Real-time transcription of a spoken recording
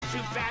too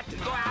fat to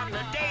go out in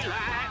the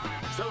daylight,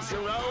 so she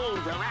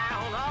rolls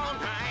around all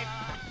night.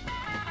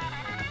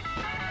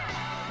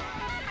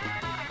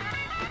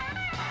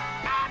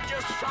 I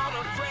just saw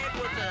the Fred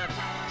with a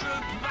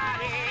drooped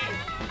body.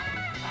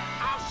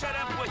 I'll shut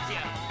up with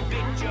you,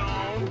 Big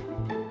Joan.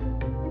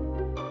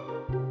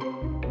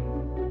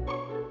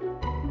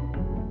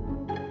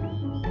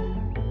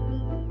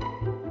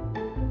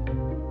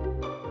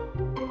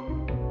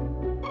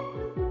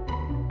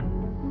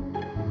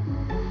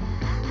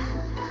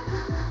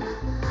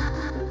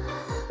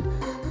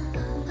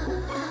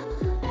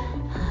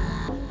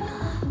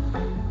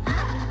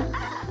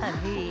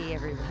 Hey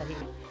everybody,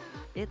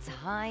 it's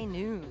high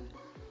noon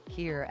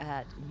here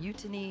at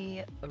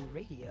Mutiny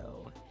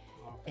Radio,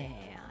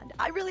 and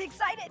I'm really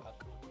excited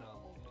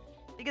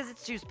because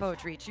it's Choose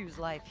Poetry, Choose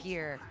Life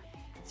here.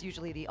 It's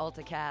usually the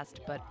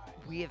Alta-Cast, but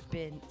we have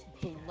been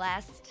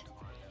blessed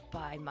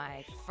by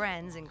my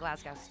friends in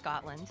Glasgow,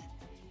 Scotland,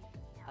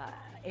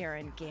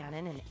 Aaron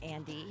Gannon and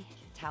Andy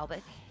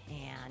Talbot,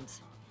 and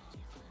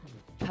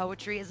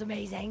poetry is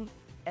amazing,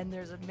 and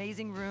there's an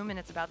amazing room, and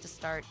it's about to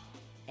start,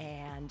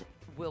 and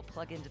we'll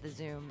plug into the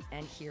Zoom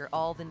and hear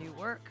all the new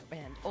work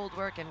and old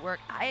work and work.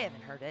 I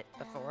haven't heard it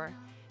before.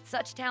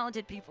 Such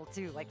talented people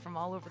too, like from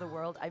all over the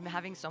world. I'm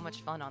having so much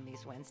fun on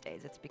these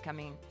Wednesdays. It's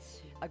becoming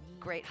a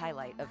great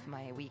highlight of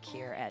my week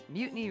here at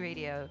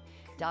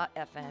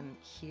MutinyRadio.fm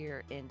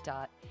here in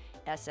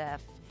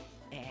 .sf,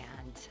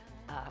 and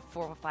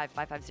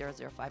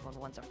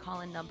 415-550-0511 is our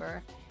call-in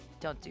number.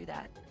 Don't do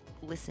that.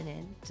 Listen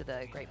in to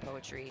the great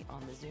poetry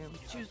on the Zoom.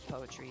 Choose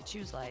poetry,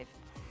 choose life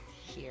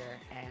here,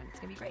 and it's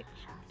gonna be great.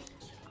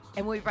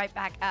 And we'll be right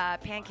back.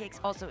 Pancakes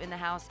also in the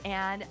house,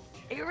 and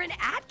Aaron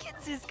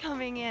Atkins is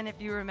coming in.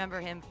 If you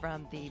remember him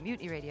from the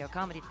Mutiny Radio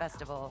Comedy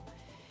Festival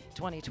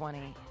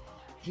 2020,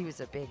 he was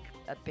a big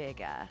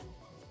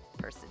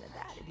person in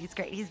that, and he's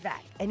great. He's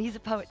back, and he's a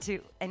poet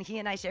too, and he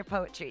and I share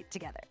poetry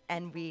together,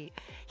 and he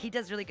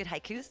does really good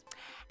haikus,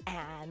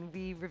 and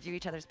we review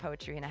each other's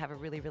poetry, and I have a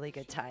really, really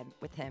good time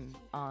with him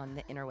on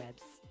the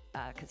interwebs,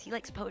 because he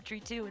likes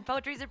poetry too, and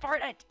poetry is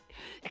important.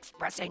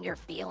 Expressing your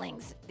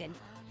feelings and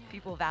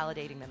people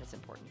validating them is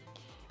important.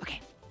 Okay,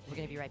 we're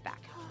gonna be right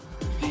back.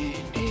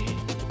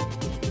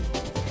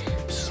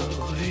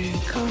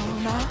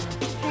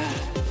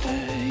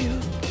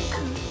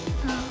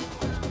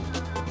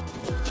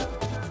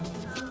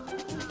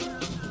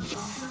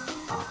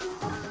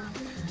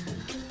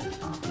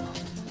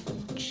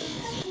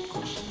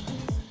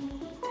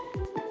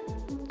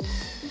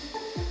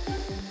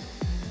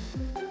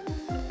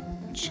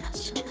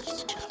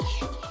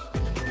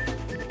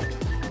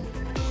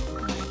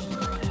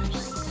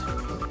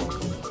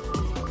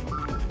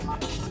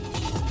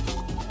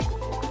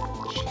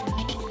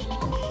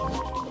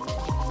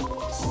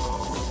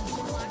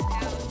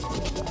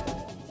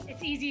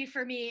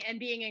 For me, and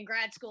being in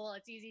grad school,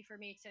 it's easy for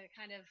me to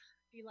kind of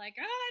be like,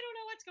 oh, I don't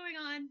know what's going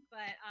on,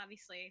 but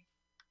obviously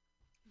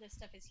this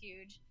stuff is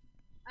huge.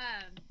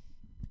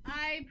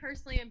 I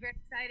personally am very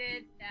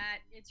excited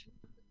that it's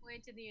reached the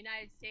point in the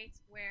United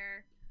States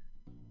where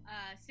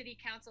city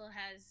council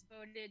has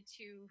voted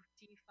to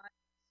defund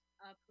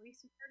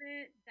police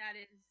department. That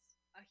is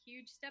a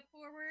huge step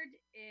forward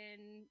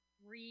in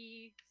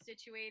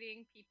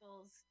resituating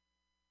people's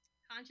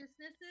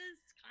consciousnesses,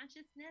 I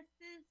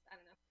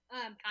don't know,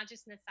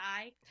 consciousness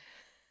that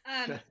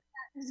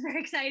was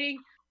very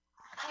exciting,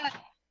 and I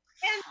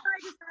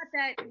just thought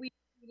that we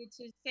needed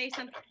to say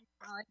something in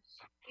college,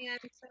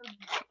 and so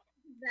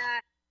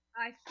that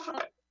I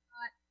thought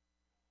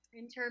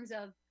in terms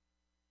of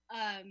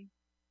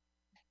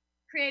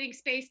creating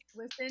space to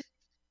listen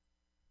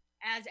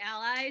as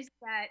allies,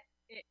 that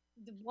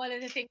one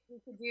of the things we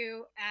could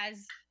do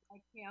as,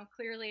 like,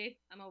 clearly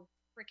I'm a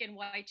freaking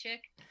white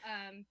chick,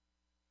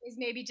 is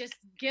maybe just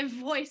give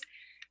voice,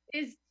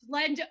 give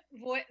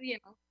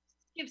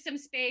some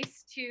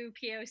space to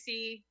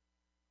POC.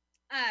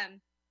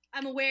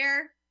 I'm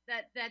aware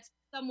that that's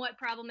somewhat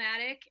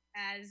problematic,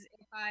 as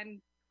if I'm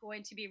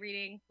going to be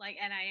reading,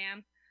 and I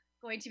am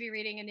going to be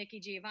reading a Nikki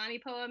Giovanni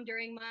poem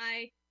during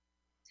my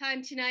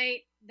time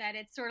tonight, that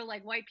it's sort of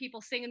like white people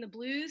singing the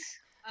blues.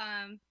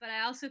 But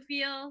I also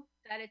feel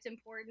that it's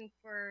important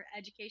for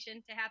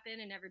education to happen,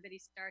 and everybody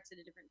starts at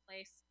a different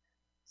place.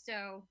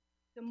 So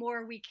the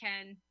more we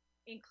can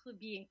be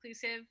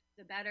inclusive,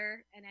 the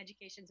better, and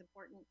education's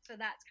important. So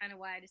that's kind of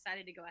why I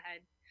decided to go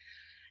ahead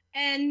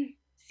and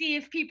see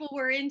if people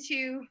were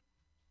into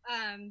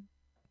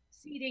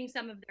ceding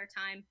some of their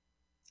time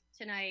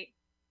tonight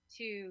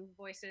to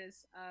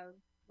voices of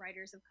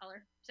writers of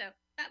color. So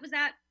that was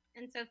that.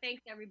 And so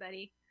thanks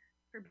everybody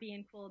for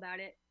being cool about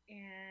it.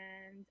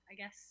 And I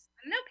guess,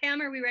 I don't know, Pam,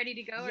 are we ready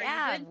to go?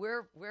 Yeah,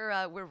 we're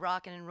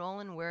rocking and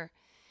rolling.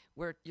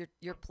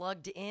 You're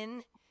plugged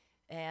in.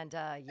 And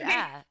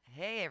yeah,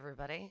 hey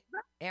everybody,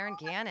 Aaron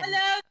Gannon.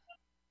 Hello.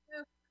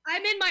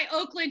 I'm in my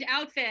Oakland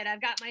outfit.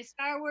 I've got my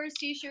Star Wars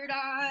t-shirt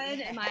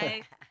on and my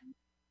plaid.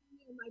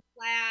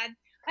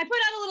 I put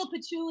on a little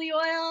patchouli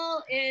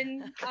oil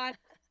in.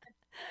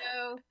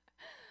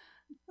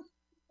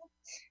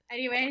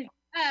 Anyway,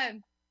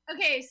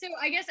 Okay, so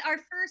I guess our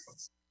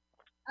first,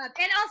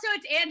 and also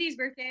it's Andy's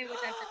birthday, which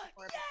I've heard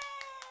before.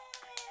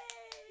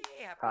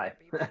 Yay! Happy, Hi.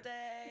 happy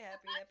birthday!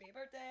 Happy, happy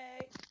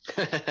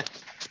birthday!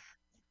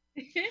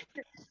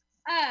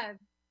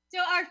 So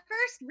our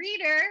first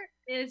reader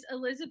is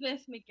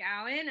Elizabeth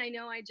McGowan. I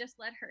know I just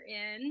let her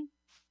in.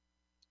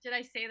 Did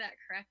I say that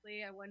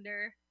correctly? I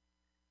wonder.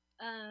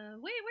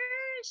 Wait,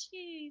 where is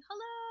she?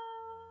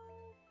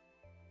 Hello.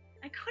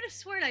 I could have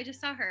sworn I just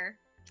saw her.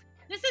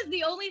 This is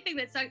the only thing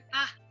that sucks.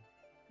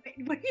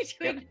 Wait, what are you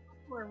doing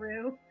for,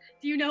 Rue?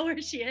 Do you know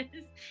where she is?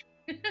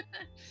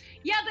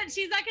 Yeah, but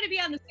she's not going to be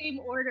on the same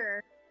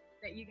order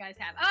that you guys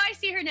have. Oh, I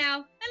see her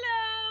now.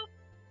 Hello.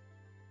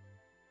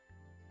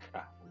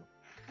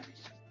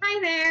 Hi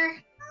there.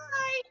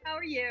 Hi. How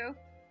are you?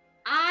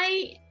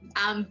 I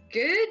am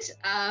good.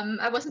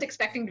 I wasn't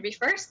expecting to be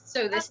first,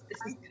 so this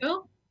is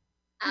cool.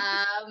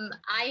 I'm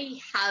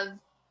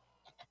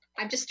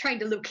just trying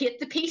to locate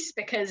the piece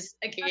because,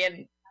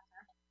 again,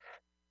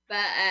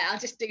 but I'll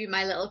just do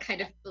my little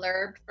kind of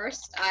blurb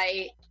first.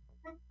 I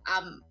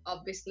am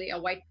obviously a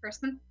white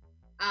person.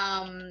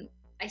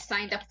 I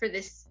signed up for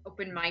this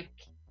open mic.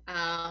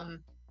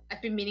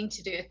 I've been meaning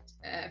to do it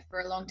for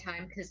a long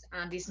time because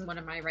Andy's in one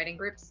of my writing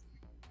groups.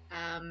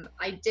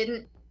 I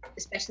didn't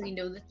especially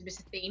know that there was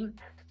a theme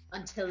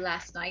until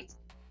last night.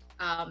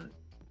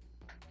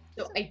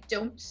 So I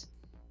don't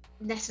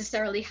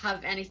necessarily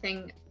have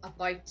anything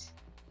about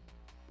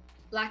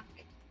black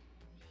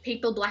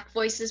people, black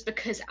voices,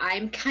 because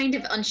I'm kind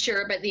of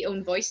unsure about the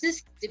own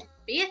voices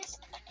debate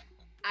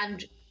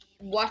and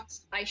what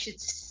I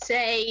should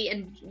say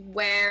and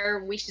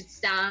where we should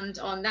stand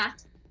on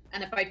that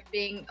and about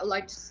being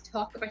allowed to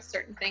talk about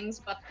certain things.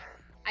 But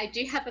I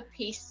do have a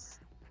piece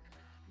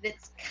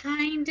that's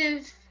kind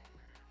of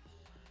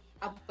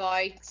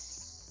about,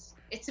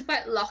 it's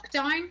about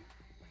lockdown,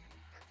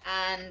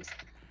 and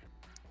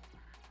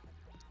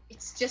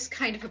it's just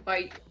kind of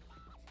about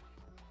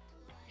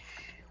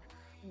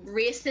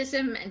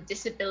racism and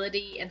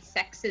disability and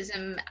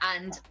sexism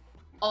and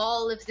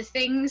all of the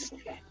things.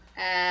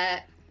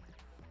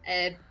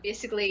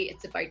 Basically,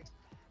 it's about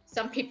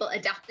some people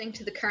adapting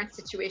to the current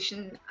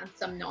situation and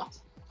some not.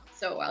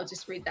 So I'll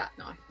just read that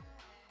now.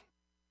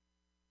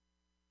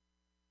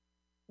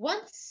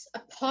 Once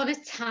upon a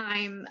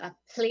time, a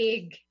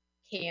plague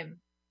came.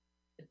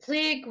 The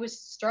plague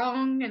was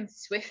strong and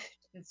swift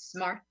and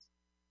smart.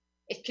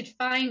 It could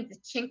find the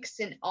chinks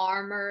in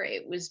armour.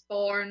 It was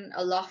borne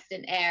aloft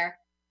in air.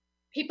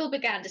 People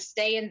began to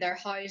stay in their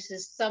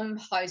houses, some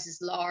houses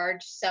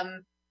large,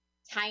 some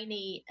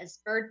tiny as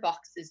bird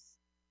boxes.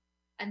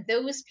 And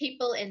those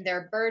people in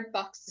their bird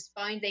boxes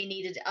found they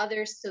needed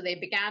others, so they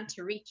began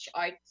to reach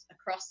out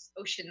across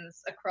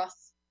oceans,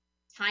 across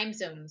time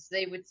zones.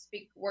 They would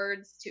speak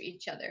words to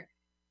each other.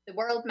 The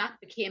world map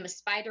became a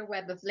spider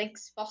web of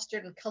links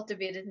fostered and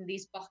cultivated in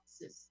these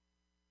boxes.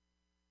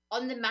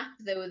 On the map,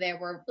 though, there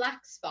were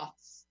black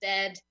spots,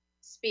 dead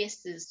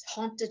spaces,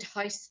 haunted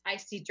house,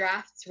 icy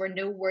drafts where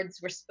no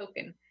words were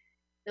spoken.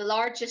 The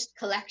largest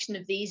collection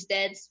of these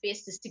dead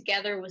spaces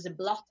together was a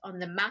blot on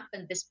the map,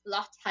 and this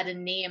blot had a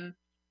name.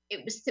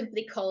 It was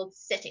simply called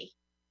City.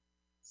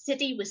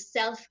 City was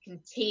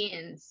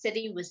self-contained.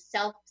 City was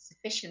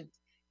self-sufficient.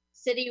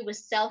 City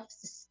was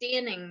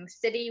self-sustaining.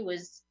 City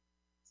was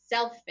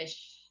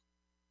selfish.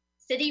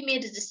 City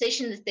made a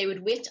decision that they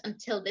would wait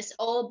until this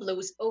all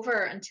blows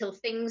over, until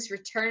things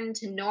return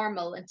to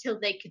normal, until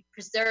they could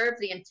preserve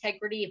the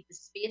integrity of the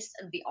space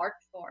and the art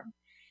form.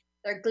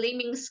 Their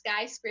gleaming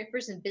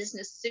skyscrapers and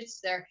business suits,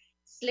 their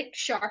slick,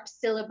 sharp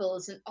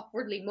syllables and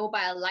upwardly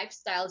mobile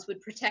lifestyles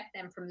would protect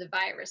them from the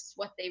virus.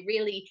 What they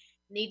really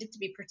needed to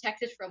be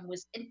protected from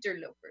was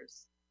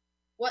interlopers.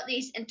 What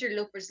these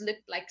interlopers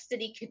looked like,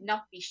 City could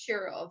not be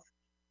sure of.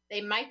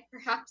 They might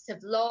perhaps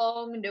have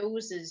long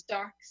noses,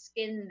 dark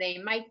skin. They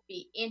might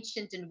be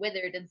ancient and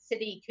withered, and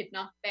City could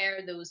not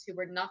bear those who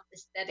were not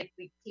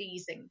aesthetically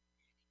pleasing.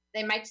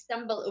 They might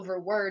stumble over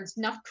words,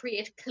 not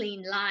create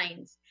clean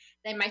lines.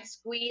 They might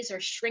squeeze or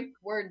shrink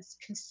words,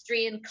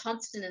 constrain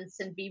consonants,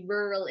 and be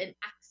rural in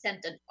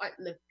accent and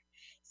outlook.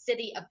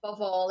 City, above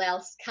all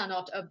else,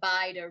 cannot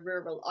abide a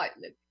rural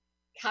outlook,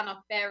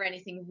 cannot bear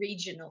anything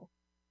regional.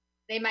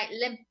 They might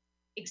limp,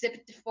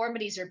 exhibit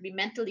deformities, or be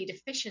mentally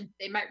deficient.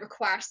 They might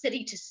require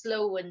City to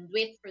slow and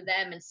wait for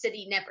them, and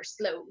City never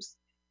slows.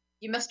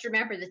 You must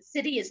remember that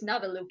City is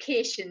not a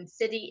location.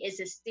 City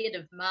is a state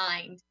of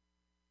mind.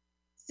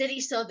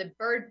 City saw the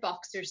bird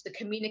boxers, the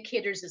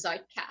communicators, as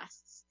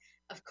outcasts.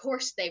 Of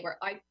course they were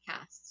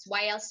outcasts.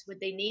 Why else would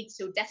they need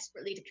so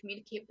desperately to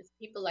communicate with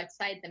people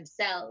outside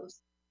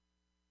themselves?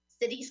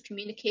 City's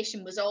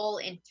communication was all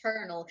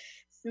internal,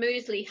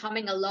 smoothly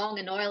humming along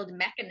an oiled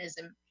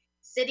mechanism.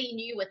 City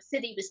knew what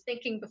City was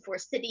thinking before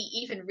City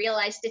even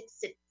realized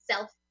it's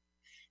itself.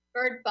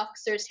 Bird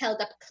boxers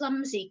held up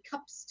clumsy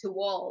cups to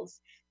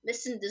walls,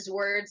 listened as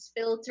words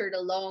filtered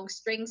along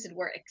strings, and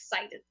were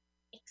excited.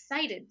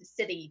 Excited,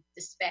 City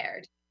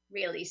despaired,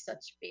 really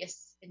such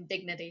base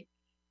indignity,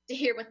 to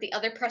hear what the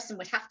other person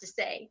would have to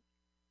say.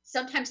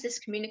 Sometimes this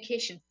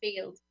communication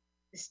failed.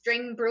 The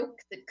string broke,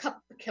 the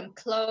cup became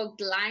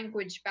clogged,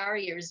 language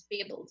barriers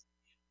babbled.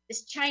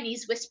 This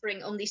Chinese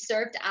whispering only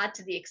served to add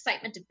to the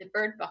excitement of the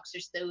bird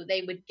boxers, though.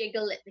 They would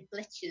giggle at the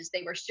glitches.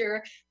 They were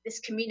sure this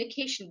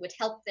communication would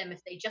help them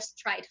if they just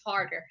tried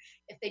harder,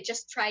 if they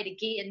just tried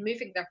again,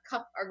 moving their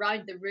cup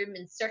around the room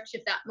in search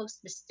of that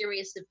most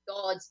mysterious of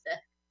gods, the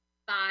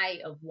Phi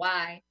of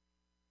Why.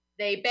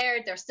 They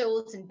bared their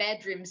souls in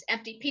bedrooms,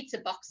 empty pizza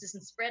boxes,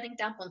 and spreading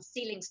damp on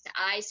ceilings to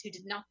eyes who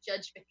did not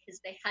judge because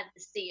they had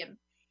the same.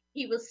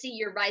 He will see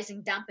your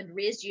rising damp and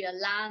raise you a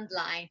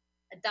landline,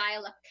 a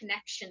dial-up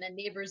connection, a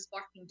neighbour's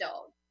barking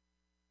dog.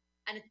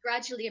 And it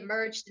gradually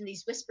emerged in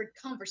these whispered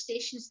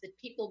conversations that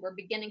people were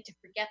beginning to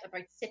forget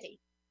about City.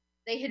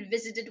 They had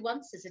visited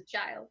once as a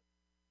child,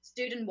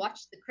 stood and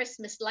watched the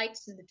Christmas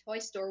lights in the toy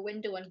store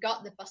window and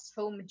got the bus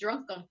home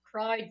drunk on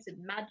crowds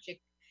and magic.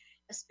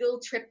 A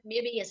school trip,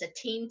 maybe as a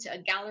teen, to a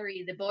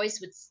gallery. The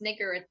boys would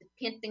snigger at the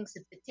paintings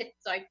of the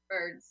tits-out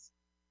birds.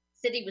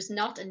 City was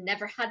not and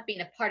never had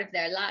been a part of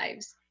their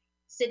lives.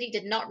 City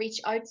did not reach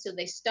out, so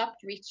they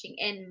stopped reaching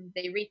in.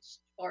 They reached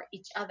for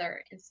each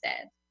other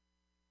instead.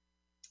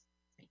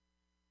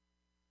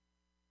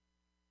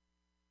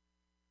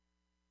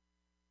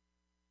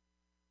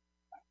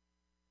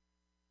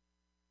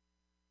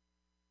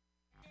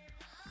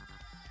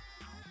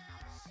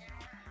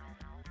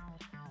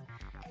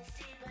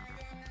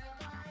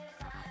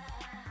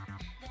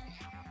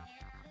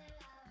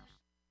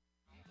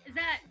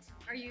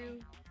 Are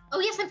you? Oh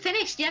yes, I'm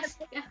finished. Yes.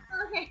 Yeah.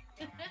 Okay.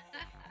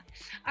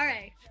 All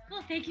right.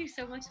 Well, thank you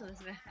so much,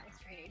 Elizabeth. That was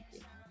great.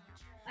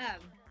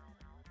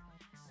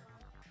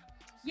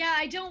 Yeah,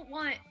 I don't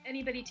want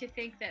anybody to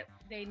think that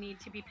they need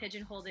to be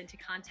pigeonholed into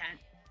content.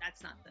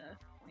 That's not the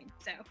point.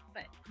 So,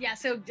 but yeah,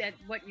 so it's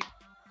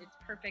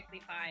perfectly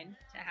fine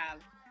to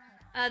have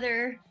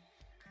other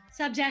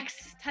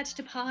subjects touched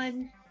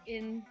upon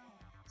in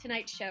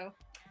tonight's show.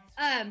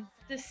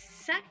 The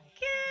second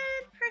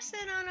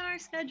person on our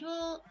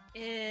schedule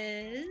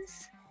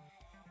is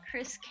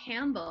Chris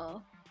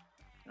Campbell.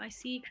 Do I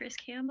see Chris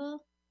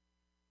Campbell?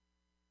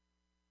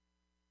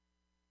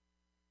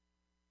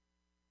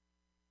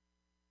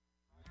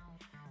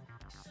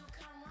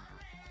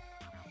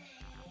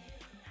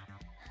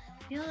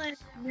 I feel like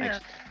no.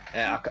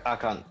 Yeah, I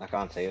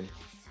can't see him.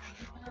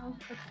 Oh,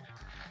 okay.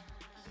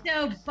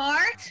 So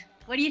Bart,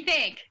 what do you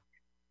think?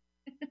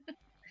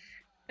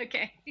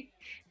 Okay.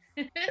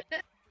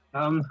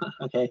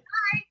 Okay.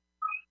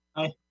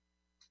 Hi.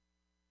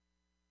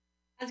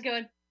 How's it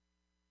going?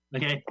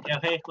 Okay. Yeah.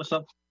 Hey, what's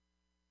up?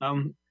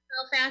 Real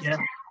fast.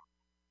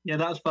 Yeah,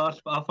 that's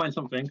fast, but I'll find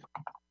something.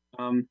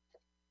 The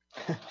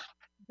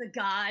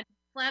god.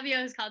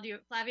 Flavius has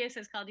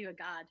called you a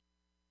god.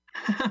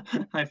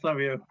 Hi,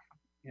 Flavio.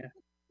 Yeah.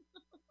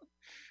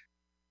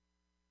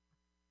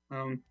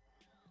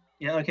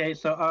 Yeah. Okay.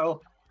 So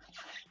I'll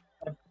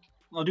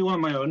do one of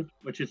my own,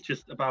 which is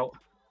just about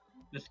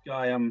this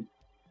guy in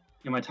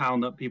my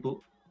town that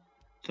people.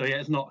 So yeah,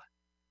 it's not.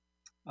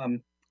 I'll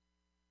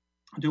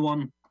do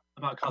one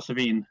about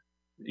Kasavine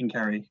in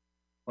Kerry.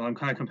 Well, I'm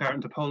kind of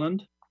comparing to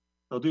Poland.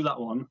 So I'll do that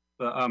one,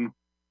 but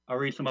I'll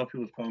read some other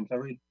people's poems. I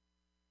read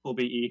Paul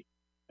Beatty.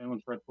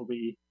 Anyone's read Paul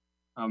Beatty?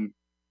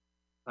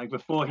 Like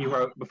before he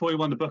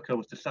won the Booker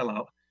was to sell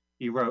out.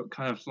 He wrote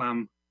kind of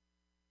slam,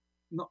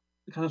 not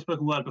the kind of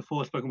spoken word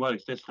before spoken word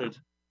existed.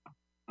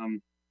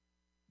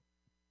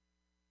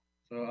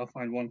 So I'll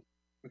find one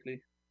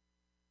quickly.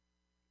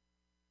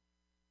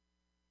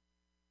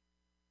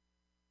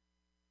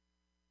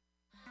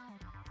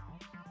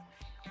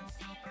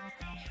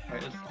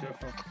 Right, let's go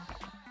for.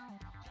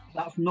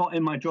 That's not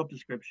in my job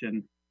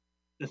description.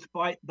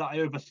 Despite that I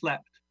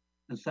overslept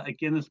and set a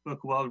Guinness Book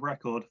of World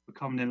Record for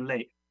coming in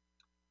late,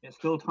 it's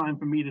still time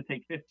for me to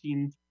take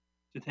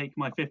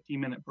my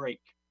 15-minute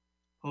break,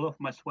 pull off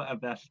my sweater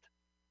vest,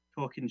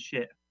 talking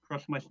shit,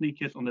 cross my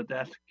sneakers on the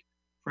desk,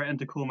 threaten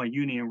to call my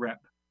union rep,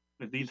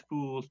 but these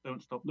fools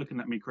don't stop looking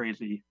at me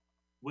crazy,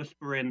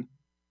 whispering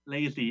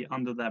lazy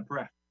under their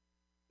breath.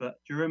 But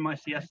during my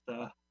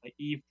siesta, I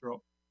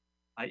eavesdrop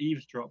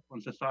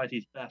on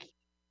society's best.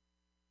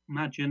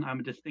 Imagine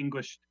I'm a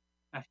distinguished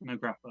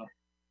ethnographer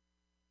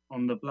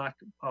on the black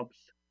pubs,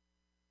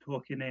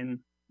 talking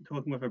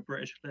with a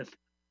British lisp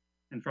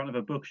in front of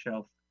a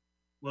bookshelf.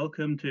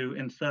 Welcome to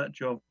In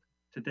Search of.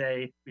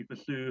 Today we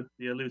pursue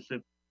the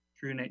elusive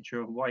true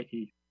nature of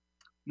Whitey.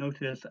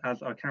 Notice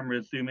as our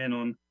cameras zoom in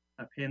on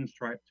a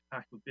pinstriped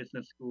pack of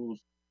business schools,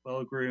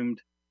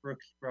 well-groomed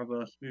Brooks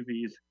Brother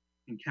smoothies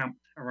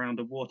encamped around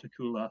a water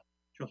cooler,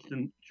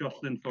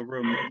 jostling for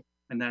room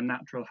in their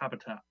natural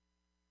habitat.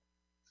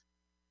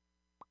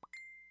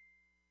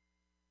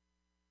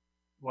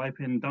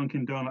 Wiping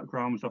Dunkin' Donut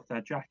crumbs off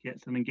their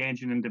jackets and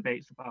engaging in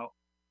debates about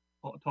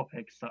hot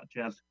topics such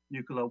as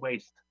nuclear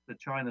waste, the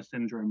China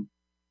syndrome,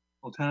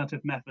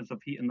 alternative methods of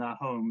heating their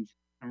homes,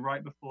 and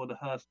right before the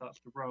hearse starts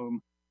to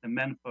roam, the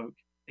menfolk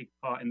take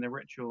part in the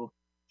ritual,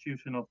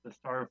 shooting off the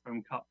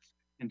styrofoam cups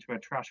into a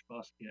trash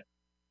basket.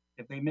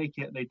 If they make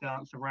it, they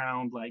dance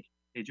around like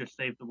they just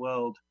saved the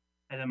world,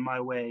 heading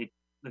my way,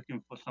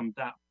 looking for some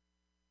dap.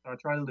 So I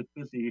try to look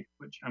busy,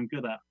 which I'm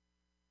good at,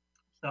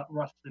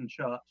 rustling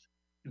charts,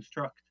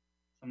 construct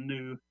some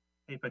new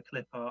paper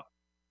clip art,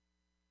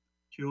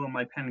 chew on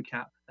my pen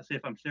cap as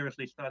if I'm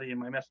seriously studying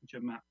my messenger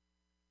map.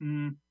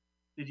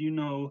 Did you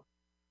know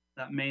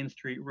that Main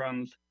Street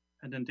runs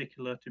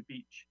perpendicular to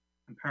beach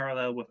and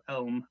parallel with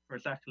Elm for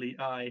exactly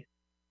 1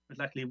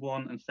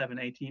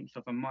 7/18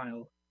 of a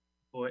mile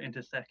before it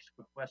intersects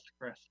with West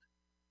Crest?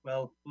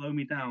 Well, blow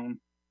me down.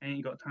 I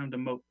ain't got time to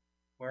mope,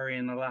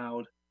 worrying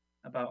aloud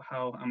about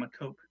how I'ma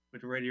cope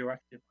with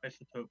radioactive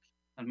isotopes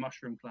and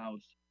mushroom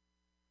clouds.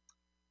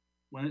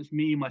 When it's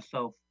me,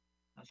 myself,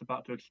 that's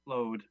about to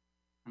explode,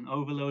 an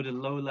overloaded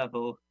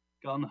low-level,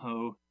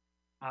 gun-ho,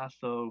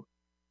 asso,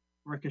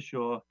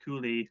 ricochet,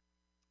 coolie,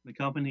 the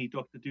company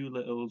Dr.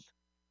 Doolittle's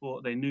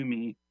thought they knew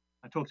me.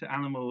 I talk to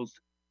animals,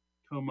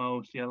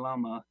 como si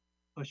lama,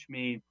 push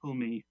me, pull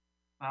me,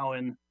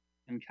 bowing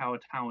and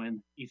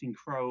kowtowing, eating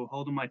crow,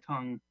 holding my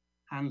tongue,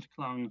 hands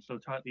clung so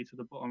tightly to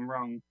the bottom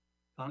rung,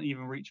 can't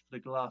even reach for the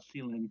glass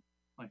ceiling,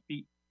 my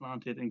feet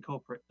planted in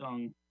corporate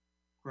dung,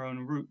 grown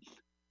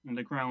roots in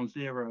the ground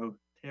zero,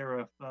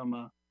 terra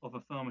firma of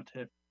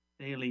affirmative,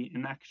 daily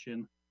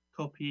inaction,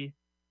 copy,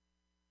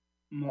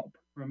 mop,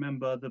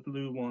 remember the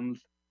blue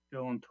ones,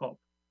 go on top,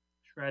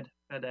 shred,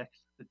 FedEx,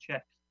 the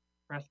checks,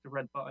 press the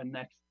red button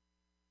next,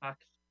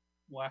 fax,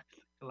 wax,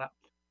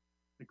 collapse,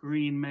 the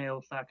green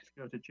mail sacks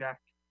go to Jack,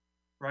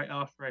 right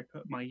after I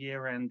put my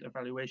year-end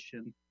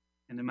evaluation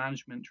in the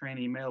management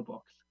trainee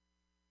mailbox.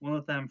 One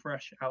of them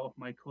fresh out of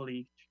my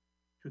college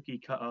cookie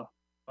cutter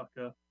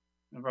fucker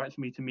invites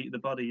me to meet the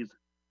buddies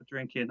for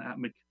drinking at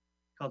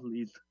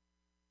McCudley's.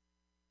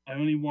 I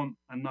only want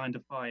a 9 to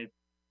 5.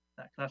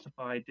 That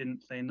classified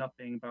didn't say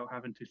nothing about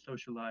having to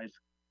socialize.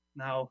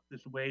 Now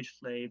this wage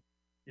slave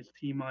is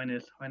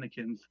T-minus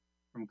Heineken's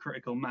from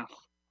critical mass.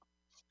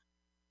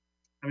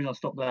 I mean, I'll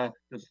stop there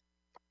because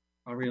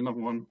I'll read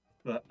another one.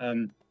 But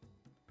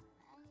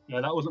yeah,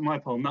 that wasn't my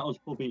poem. That was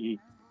Paul Beatty.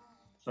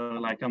 So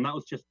like, that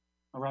was just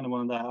a random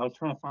one there. I was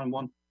trying to find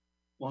one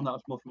that I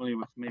was more familiar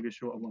with, maybe a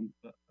shorter one,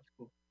 but that's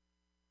cool.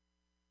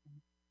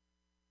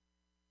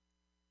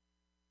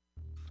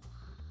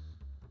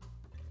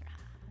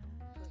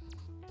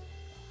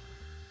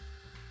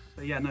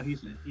 But yeah, no,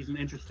 he's an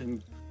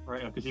interesting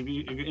writer because if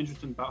you're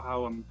interested about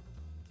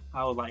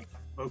how like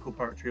vocal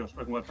poetry or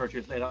spoken word poetry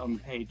is laid out on the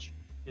page,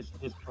 his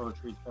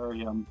poetry is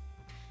very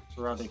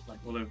sporadic, like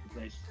all over the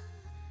place.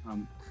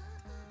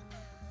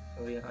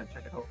 So yeah, I'd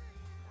check it out.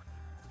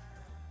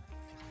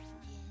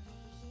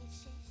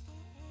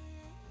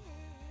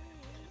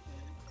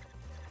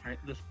 All right,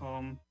 this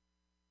poem.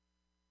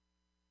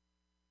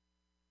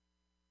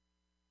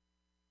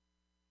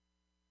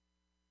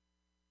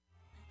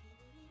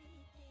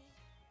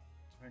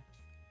 Sorry.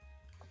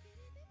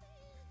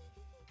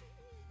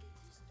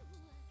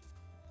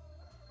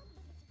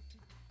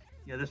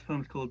 Yeah, this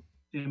poem's called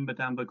Dimba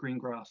Damba Green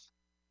Grass.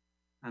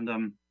 And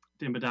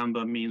Dimba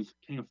Damba means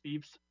king of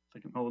thieves. It's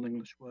like an old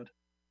English word.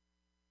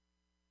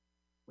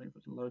 Waiting for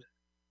it to load.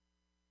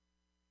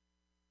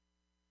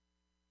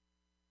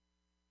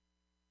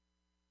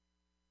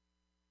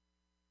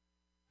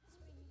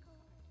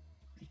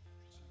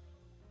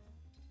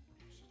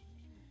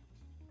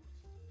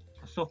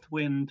 A soft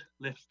wind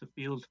lifts the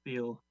fields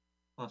feel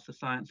past the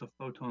science of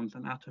photons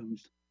and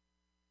atoms.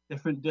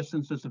 Different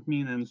distances of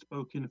meaning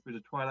spoken through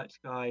the twilight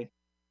sky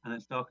and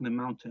its darkening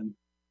mountain.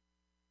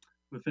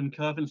 Within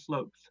curving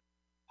slopes,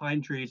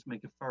 pine trees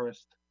make a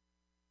forest.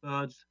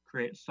 Birds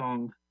create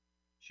song.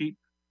 Sheep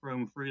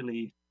roam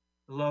freely.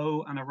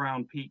 Below and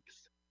around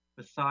peaks,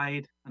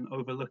 beside and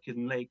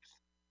overlooking lakes,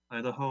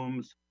 are the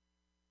homes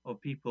of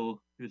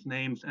people whose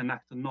names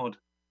enact a nod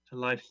to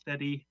life's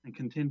steady and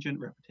contingent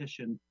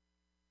repetition.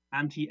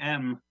 Auntie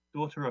M,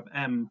 daughter of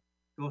M,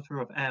 daughter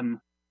of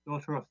M,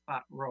 daughter of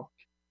Fat Rock.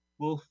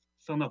 Wolf,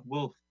 son of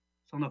Wolf,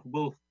 son of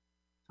Wolf,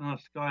 son of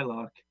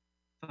Skylark,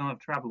 son of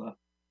Traveller.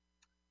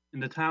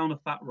 In the town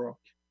of Fat Rock,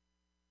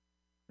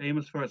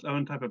 famous for its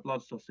own type of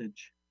blood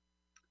sausage,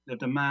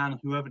 lived a man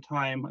who over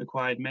time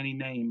acquired many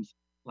names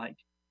like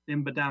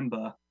Dimba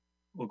Damba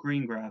or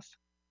Greengrass,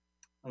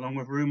 along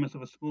with rumours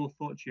of a small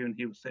fortune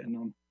he was sitting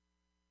on.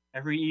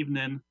 Every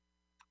evening,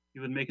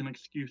 he would make an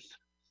excuse,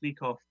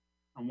 sneak off,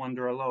 and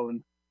wander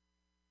alone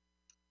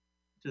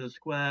to the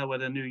square where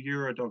the new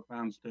Eurodog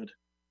van stood,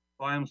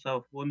 buy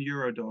himself one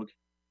Eurodog,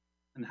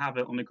 and have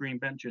it on the green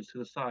benches to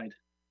the side.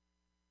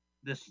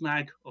 This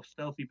snag of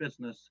stealthy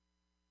business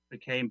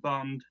became a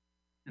Bond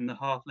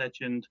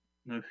legend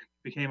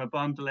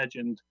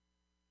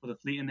for the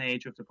fleeting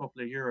age of the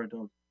popular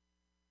Eurodog.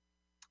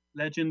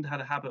 Legend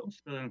had a habit of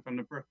spilling from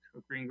the brook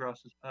of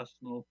Greengrass's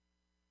personal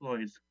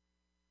ploys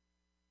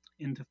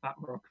into Fat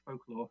Rock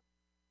folklore.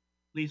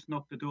 Police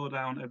knocked the door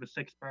down over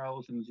 6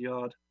 barrels in his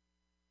yard.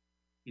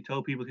 He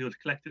told people he was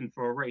collecting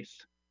for a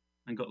race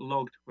and got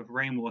logged with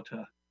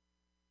rainwater,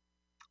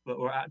 but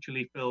were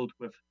actually filled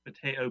with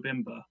potato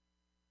bimba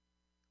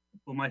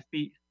for my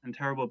feet and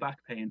terrible back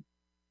pain.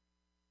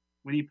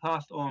 When he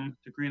passed on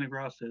to greener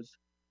grasses,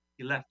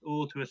 he left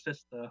all to his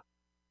sister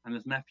and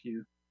his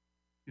nephew,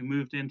 who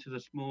moved into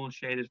the small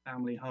shaded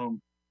family home.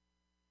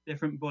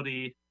 Different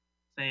body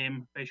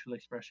same facial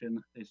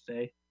expression, they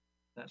say,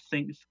 that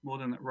sinks more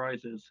than it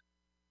rises,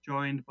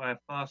 joined by a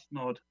fast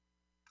nod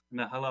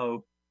and a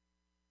hello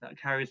that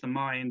carries the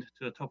mind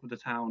to the top of the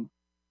town,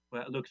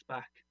 where it looks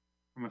back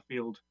from a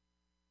field.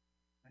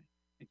 Okay,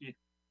 thank you.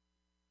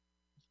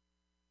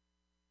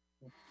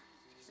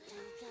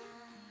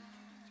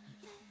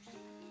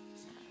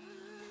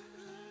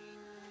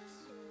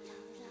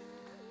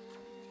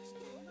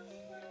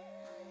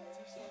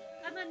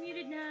 I'm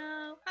unmuted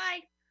now.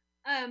 Hi.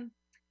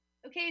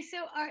 Okay, so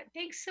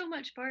thanks so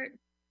much, Bart.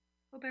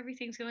 Hope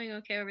everything's going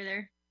okay over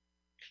there.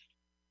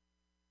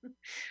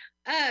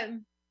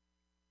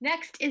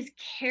 Next is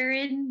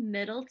Karen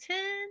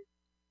Middleton,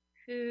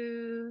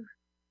 who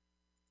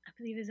I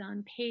believe is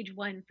on page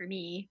 1 for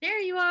me. There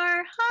you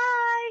are.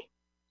 Hi.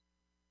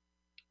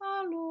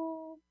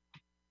 Hello.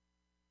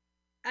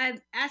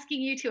 I'm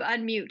asking you to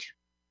unmute.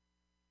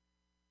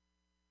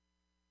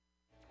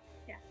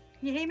 Yeah.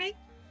 Can you hear me?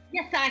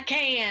 Yes, I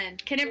can.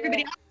 Can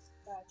everybody else?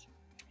 Right.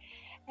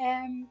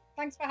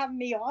 Thanks for having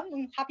me on,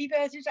 and happy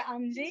birthday to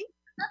Andy.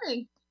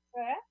 Nothing.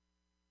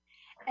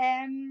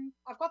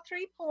 I've got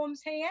 3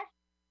 poems here.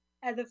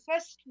 The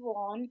first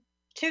one,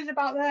 2's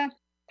about the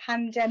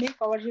pandemic,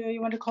 or whatever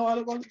you want to call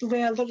it, the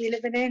world that we're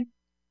living in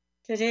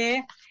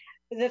today.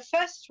 The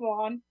first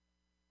one,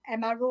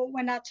 I wrote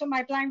when I took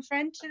my blind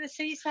friend to the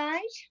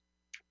seaside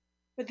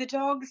with the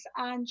dogs,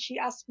 and she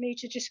asked me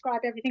to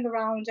describe everything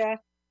around her,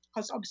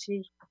 because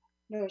obviously,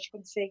 no, she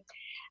couldn't see.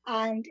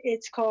 And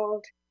it's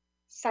called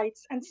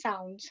Sights and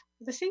Sounds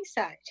of the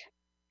Seaside.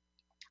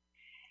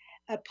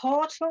 A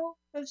portal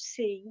of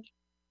sea,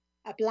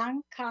 a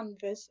blank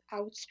canvas,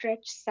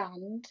 outstretched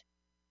sand,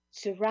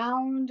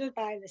 surrounded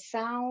by the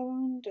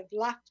sound of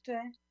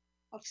laughter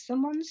of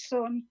someone's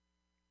son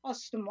or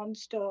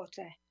someone's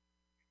daughter,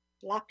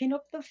 lapping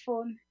up the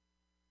fun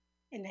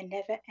in the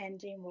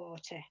never-ending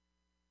water.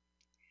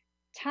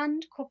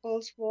 Tanned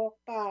couples walk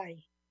by,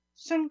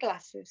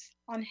 sunglasses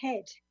on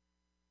head,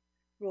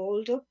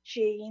 rolled up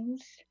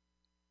jeans,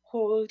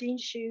 holding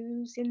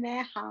shoes in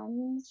their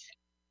hands,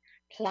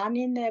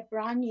 planning their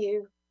brand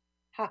new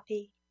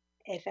happy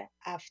ever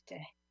after.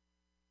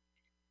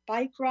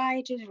 Bike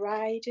riders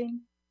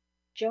riding,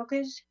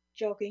 joggers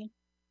jogging,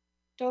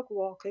 dog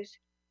walkers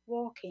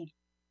walking.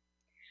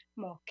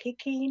 More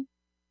kicking,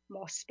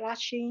 more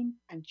splashing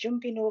and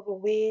jumping over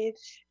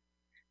waves,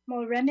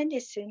 more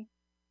reminiscing,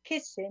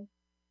 kissing,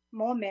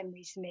 more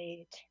memories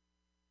made.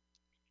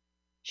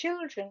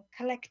 Children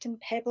collecting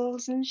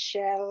pebbles and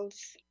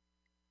shells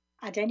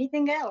and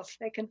anything else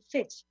they can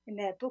fit in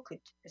their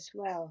bucket as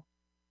well.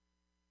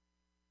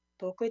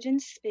 Bucket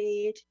and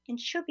spade in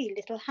chubby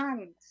little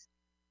hands,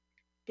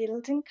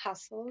 building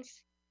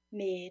castles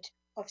made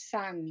of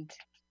sand.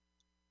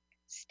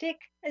 Stick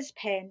as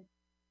pen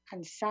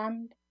and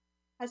sand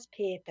as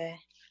paper,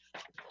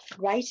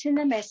 writing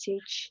a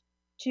message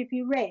to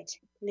be read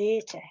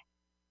later.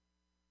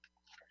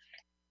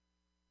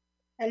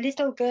 A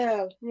little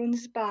girl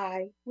runs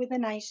by with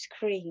an ice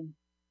cream.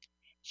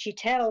 She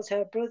tells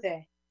her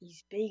brother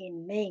he's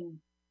being mean.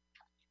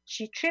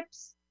 She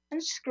trips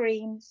and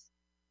screams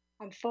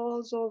and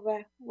falls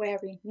over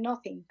wearing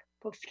nothing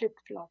but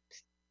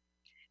flip-flops.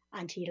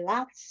 And he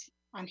laughs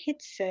and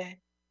hits her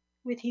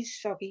with his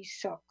soggy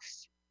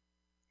socks.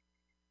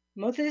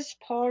 Mothers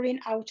pouring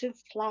out of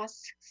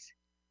flasks,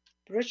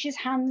 brushes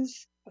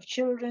hands of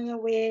children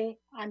away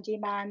and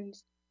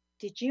demands,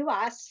 "Did you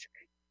ask?"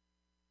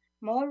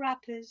 More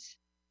wrappers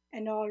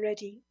and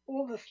already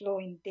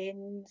overflowing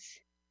bins.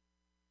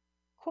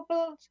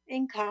 Couples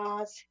in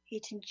cars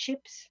eating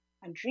chips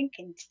and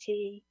drinking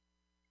tea.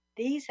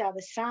 These are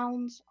the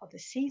sounds of the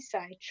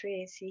seaside,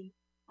 Tracy,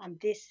 and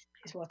this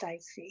is what I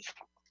see.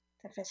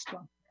 The first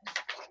one.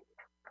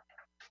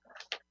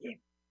 Yeah.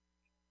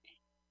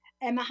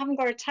 I haven't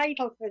got a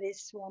title for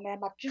this one.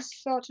 I've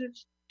just sort of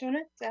done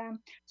it.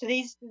 So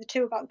these are the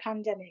 2 about the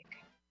pandemic.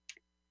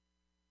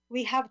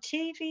 We have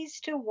TVs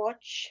to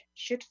watch,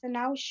 shut for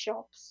now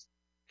shops,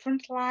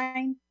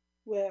 frontline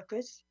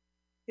workers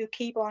who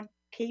keep on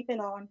keeping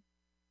on,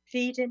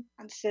 feeding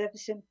and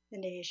servicing the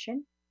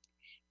nation.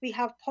 We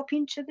have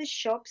popping to the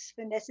shops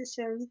for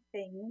necessary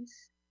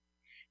things,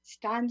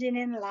 standing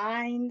in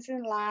lines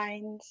and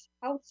lines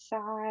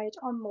outside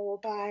on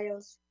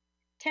mobiles,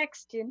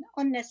 texting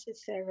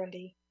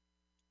unnecessarily,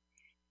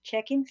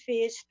 checking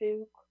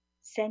Facebook,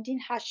 sending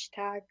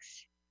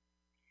hashtags,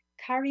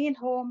 carrying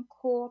home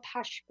Coop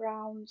hash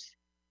browns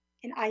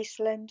in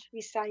Iceland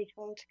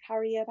recycled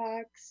carrier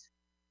bags.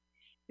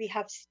 We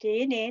have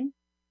staying in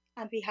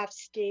and we have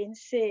staying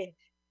safe,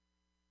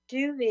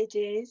 duvet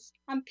days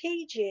and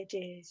PJ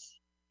days,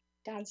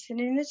 dancing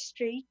in the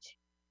street,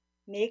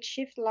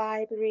 makeshift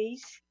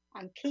libraries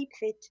and keep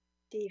fit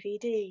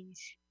DVDs.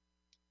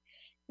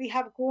 We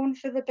have gone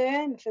for the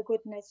burn for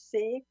goodness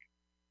sake,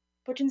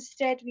 but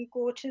instead we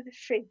go to the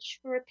fridge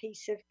for a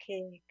piece of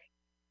cake.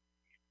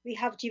 We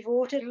have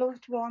devoted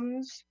loved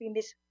ones we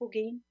miss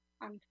hugging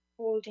and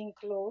holding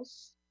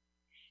close.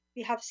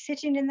 We have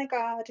sitting in the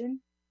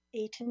garden,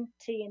 eating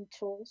tea and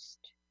toast.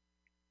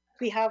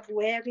 We have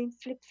wearing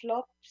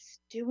flip-flops,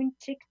 doing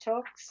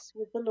TikToks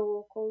with the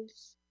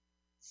locals,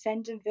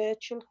 sending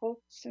virtual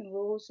hugs and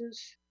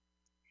roses.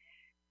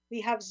 We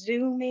have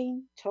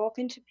Zooming,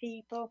 talking to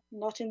people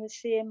not in the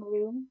same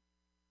room.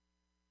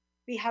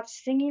 We have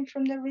singing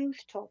from the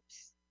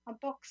rooftops and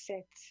box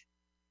sets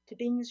to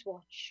binge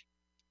watch.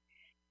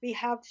 We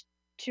have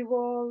to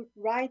all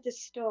ride the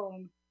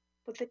storm,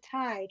 but the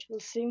tide will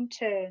soon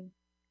turn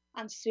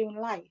and soon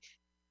life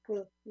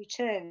will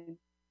return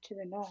to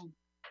the norm.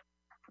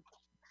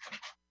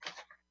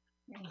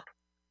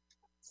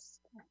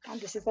 And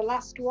this is the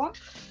last one.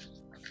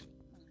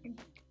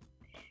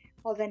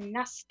 Or the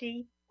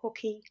nasty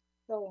hooky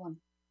thorn.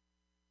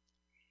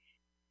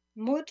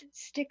 Mud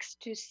sticks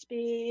to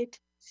spade,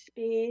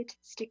 spade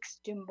sticks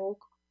to mug,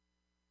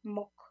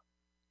 muck,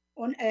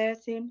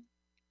 unearthing,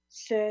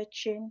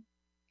 searching,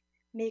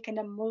 making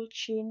a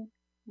mulching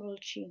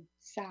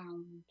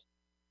sound.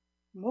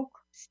 Muck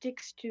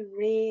sticks to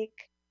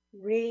rake,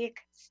 rake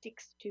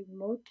sticks to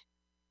mud.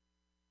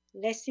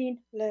 Lesson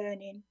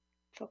learning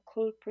for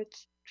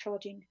culprits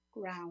trodden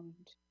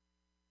ground.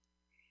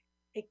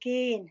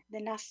 Again the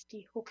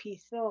nasty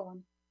hooky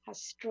thorn has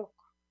struck.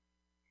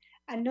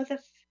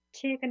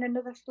 Taken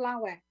another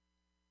flower,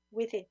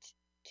 with it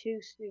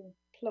too soon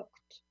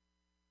plucked.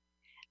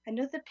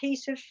 Another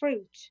piece of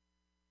fruit,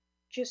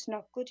 just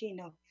not good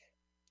enough.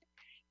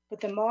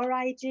 But the more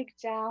I dig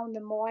down,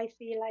 the more I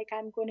feel like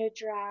I'm gonna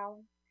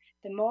drown.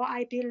 The more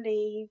I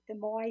believe, the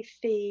more I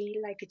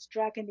feel like it's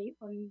dragging me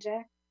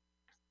under.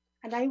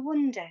 And I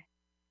wonder,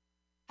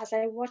 as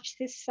I watch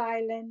this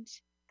silent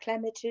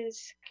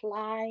clematis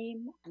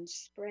climb and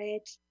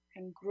spread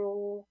and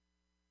grow,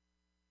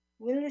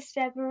 will this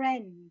ever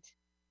end?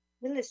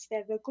 Will this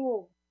ever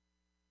go?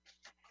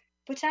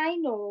 But I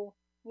know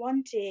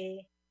one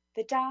day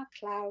the dark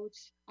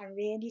clouds and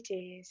rainy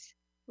days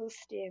will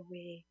stay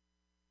away,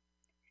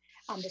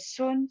 and the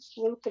sun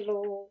will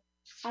glow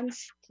and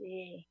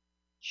stay,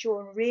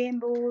 showing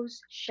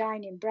rainbows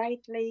shining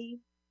brightly,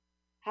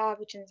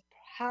 harvesting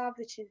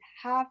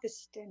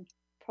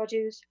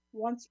produce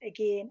once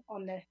again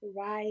on the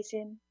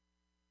horizon.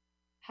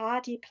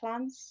 Hardy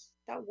plants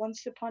that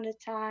once upon a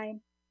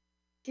time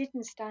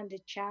didn't stand a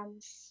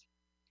chance,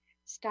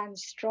 stand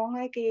strong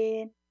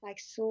again like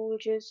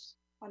soldiers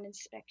on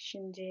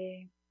inspection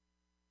day.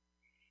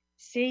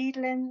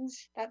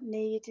 Seedlings that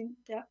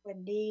were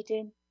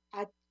needing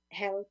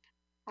help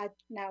are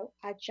now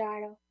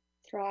agile,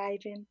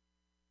 thriving,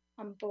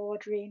 and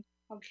bordering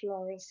on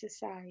floral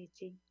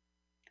society.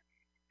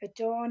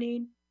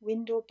 Adorning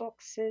window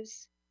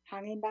boxes,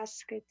 hanging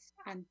baskets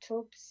and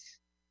tubs,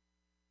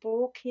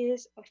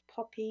 bouquets of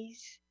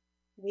poppies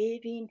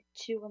waving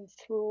to and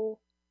fro,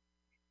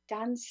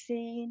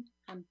 dancing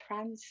and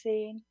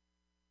prancing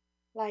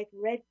like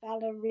red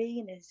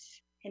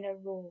ballerinas in a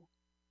row,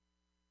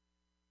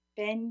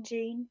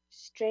 bending,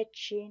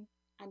 stretching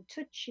and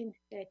touching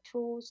their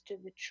toes to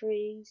the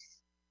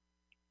trees,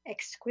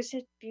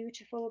 exquisite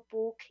beautiful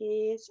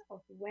bouquets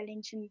of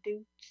Wellington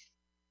boots,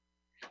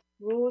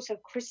 rows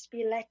of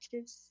crispy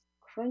lettuce,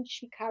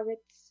 crunchy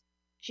carrots,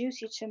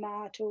 juicy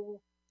tomato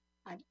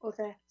and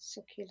other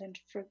succulent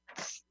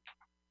fruits.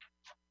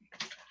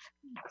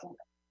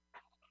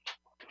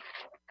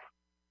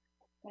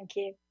 Thank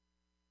you.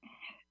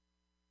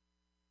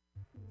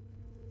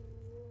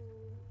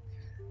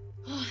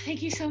 Oh,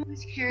 thank you so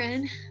much,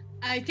 Karen.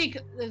 I think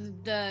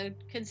the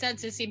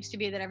consensus seems to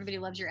be that everybody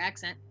loves your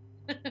accent.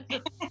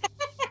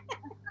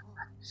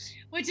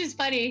 Which is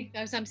funny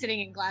as I'm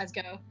sitting in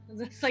Glasgow.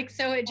 It's like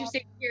so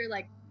interesting to hear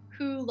like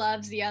who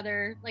loves the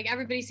other. Like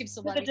everybody seems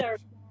to love each other's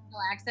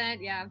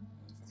accent. Yeah.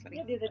 It's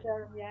funny.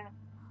 Yeah.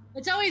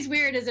 It's always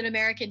weird as an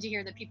American to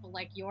hear that people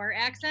like your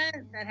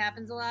accent. That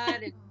happens a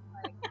lot. It's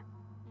like,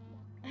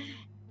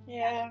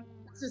 yeah.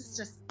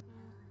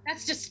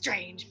 That's just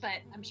strange,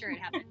 but I'm sure it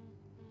happens.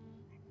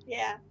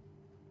 Yeah.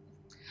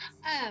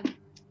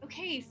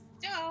 Okay,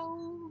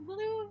 so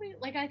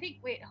like I think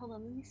wait, hold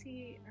on, let me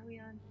see. Are we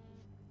on?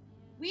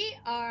 We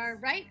are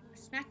right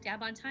smack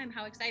dab on time.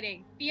 How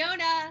exciting.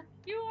 Fiona,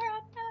 you are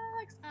up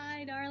next.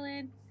 Hi,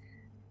 darling.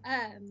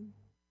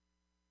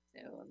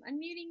 So I'm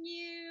unmuting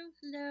you.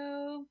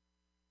 Hello.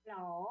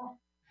 Hello.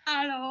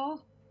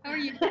 Hello. How are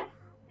you?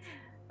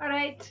 All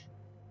right.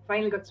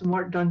 Finally got some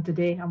work done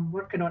today. I'm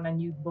working on a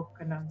new book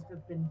and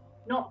I've been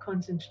not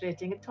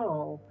concentrating at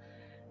all.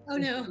 Oh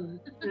no.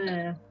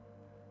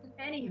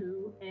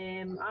 Anywho,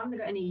 I haven't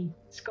got any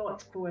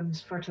Scots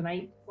poems for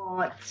tonight,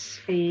 but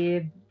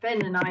Ben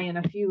and I and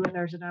a few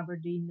others in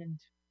Aberdeen and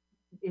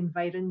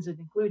environs, and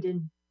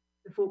including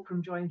the folk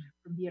from joined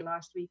from here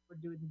last week, were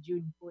doing the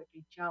June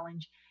Poetry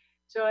Challenge.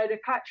 So I had a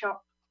catch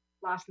up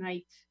last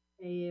night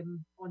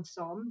on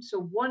some. So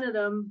one of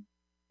them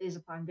is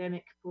a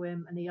pandemic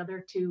poem, and the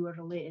other two are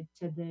related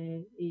to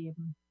the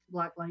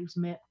Black Lives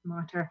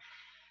Matter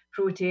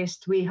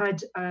protest. We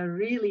had a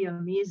really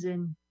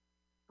amazing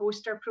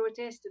poster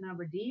protest in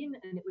Aberdeen,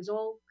 and it was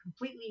all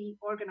completely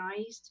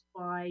organised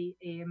by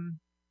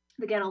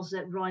the girls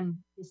that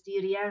run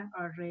Hysteria,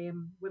 or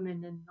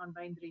Women in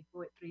Non-Binary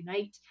Poetry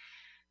Night.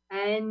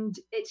 And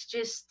it's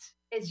just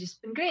it's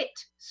just been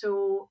great.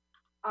 So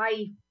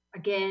I,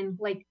 again,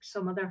 like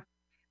some other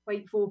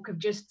white folk, have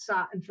just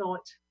sat and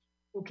thought,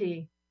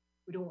 okay,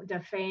 we don't want to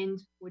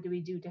offend. What do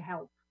we do to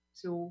help?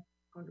 So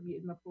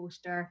contributed my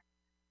poster.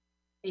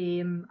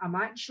 I've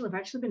actually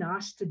been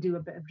asked to do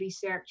a bit of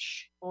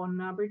research on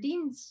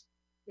Aberdeen's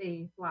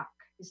Black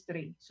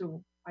history.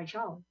 So I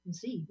shall and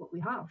see what we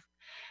have.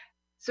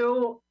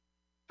 So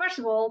first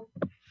of all,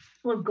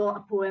 we've got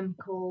a poem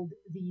called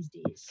These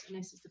Days, and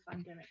this is the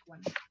pandemic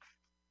one.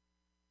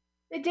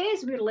 The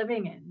days we're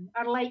living in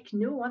are like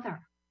no other.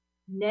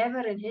 Never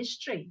in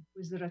history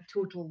was there a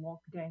total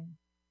lockdown.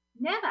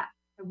 Never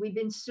have we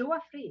been so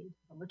afraid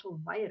of a little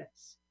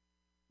virus.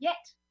 Yet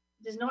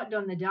it has not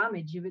done the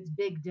damage of its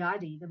big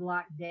daddy, the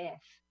Black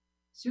Death,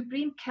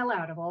 supreme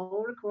killer of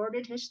all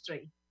recorded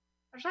history.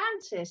 Our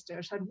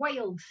ancestors had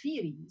wild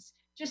theories,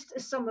 just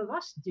as some of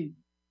us do.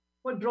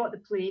 What brought the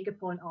plague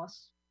upon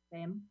us,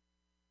 them?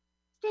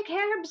 Stick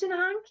herbs in a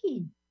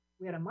hanky,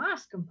 wear a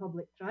mask on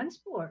public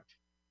transport.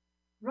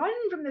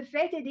 Run from the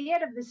fetid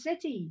air of the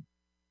city.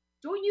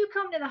 Don't you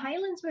come to the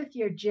Highlands with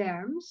your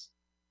germs.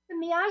 The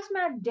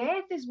miasma of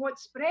death is what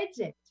spreads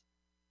it.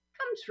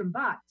 Comes from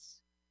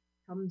bats,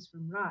 comes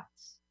from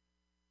rats.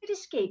 It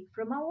escaped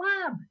from a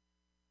lab.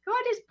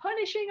 God is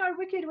punishing our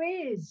wicked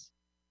ways.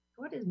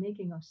 God is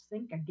making us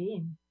think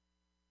again.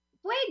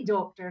 The plague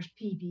doctor's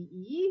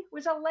PPE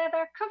was a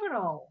leather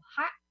coverall,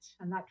 hat,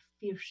 and that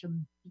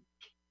fearsome beak.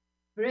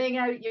 Bring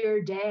out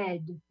your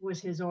dead, was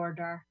his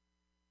order.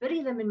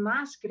 Bury them in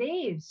mass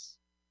graves.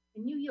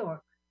 In New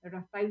York, there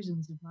are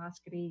thousands of mass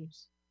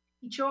graves.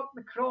 He chalked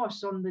the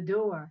cross on the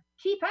door.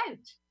 Keep out,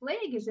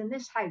 plague is in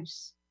this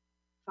house.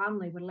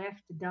 Family were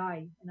left to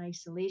die in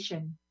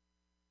isolation.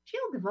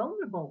 Shield the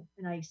vulnerable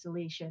in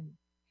isolation.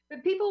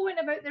 But people went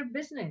about their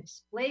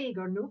business, plague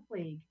or no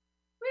plague.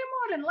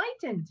 We're more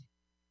enlightened.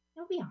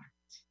 No, we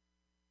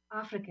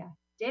aren't. Africa,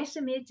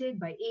 decimated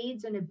by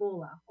AIDS and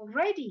Ebola,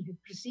 already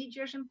had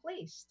procedures in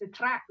place to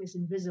track this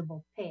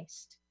invisible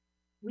pest.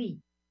 We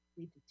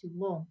waited too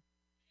long.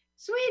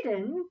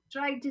 Sweden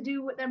tried to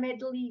do what their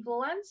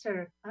medieval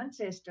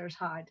ancestors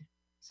had,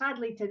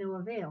 sadly to no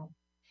avail.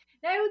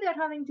 Now they're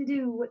having to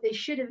do what they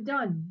should have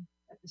done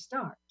at the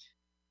start.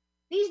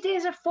 These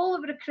days are full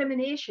of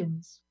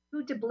recriminations.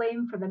 Who to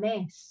blame for the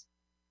mess?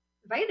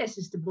 The virus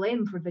is to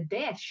blame for the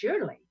death,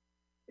 surely.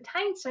 But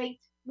hindsight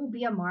will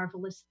be a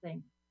marvellous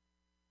thing.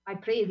 I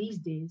pray these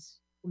days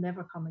will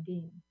never come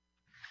again.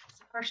 It's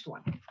the first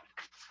one.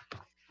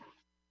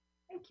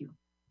 Thank you.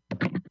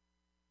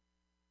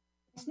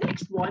 This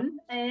next one,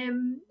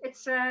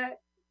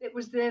 it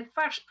was the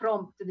first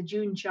prompt to the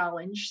June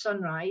challenge,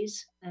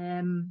 Sunrise,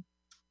 and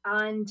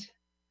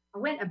I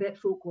went a bit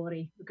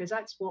folklore because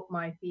that's what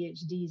my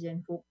PhD's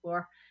in,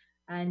 folklore,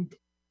 and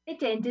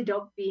it ended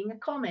up being a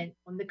comment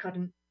on the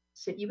current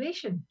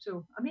situation.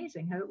 So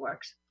amazing how it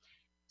works.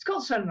 It's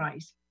called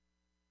Sunrise.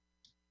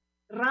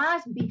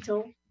 Raz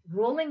beetle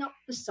rolling up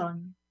the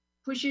sun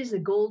pushes a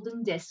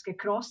golden disk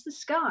across the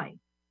sky,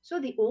 so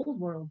the old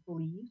world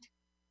believed.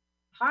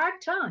 Hard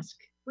task,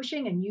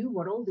 pushing a new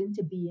world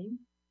into being.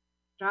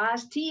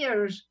 Ra's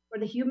tears for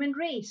the human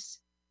race,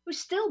 who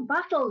still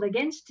battled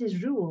against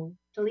his rule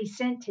till he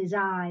sent his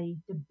eye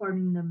to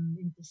burn them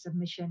into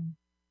submission.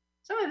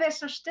 Some of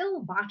us are still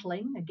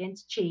battling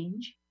against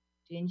change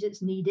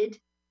that's needed.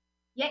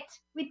 Yet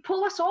we'd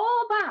pull us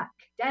all back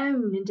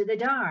down into the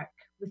dark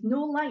with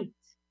no light,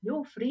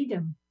 no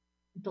freedom,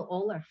 until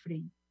all are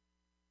free.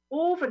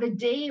 Oh, for the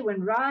day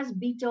when Raz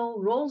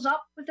beetle rolls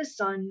up with the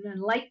sun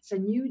and lights a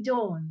new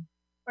dawn,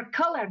 where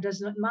colour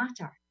does not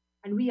matter,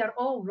 and we are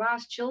all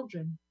Raz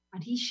children,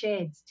 and he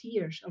sheds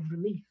tears of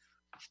relief.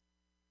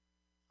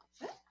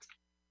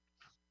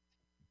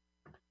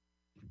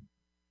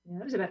 Yeah,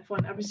 that was a bit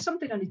fun. There was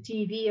something on the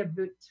TV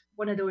about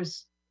one of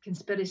those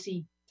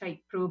conspiracy type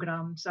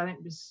programs. I think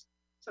it was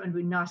something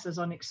about NASA's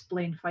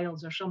unexplained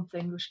files or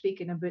something. We're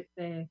speaking about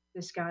the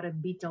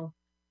scarab beetle.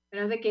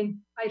 And I'm thinking,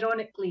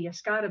 ironically, a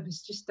scarab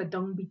is just a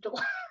dung beetle.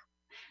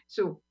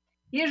 So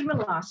here's my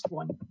last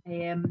one.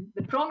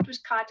 The prompt was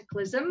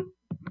Cataclysm.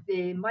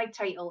 My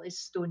title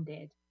is Stone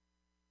Dead.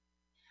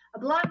 A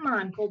black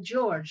man called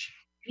George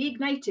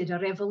reignited a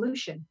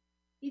revolution.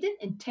 He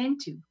didn't intend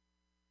to.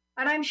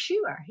 And I'm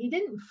sure he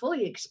didn't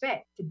fully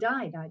expect to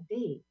die that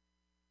day.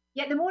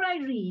 Yet the more I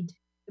read,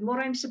 the more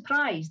I'm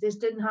surprised this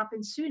didn't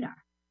happen sooner.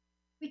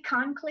 We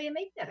can claim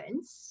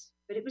ignorance,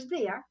 but it was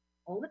there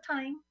all the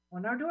time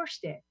on our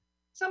doorstep.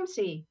 Some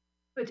say,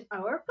 but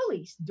our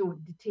police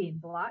don't detain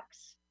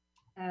blacks.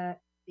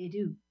 They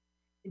do.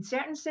 In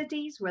certain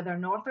cities, whether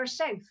north or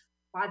south,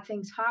 bad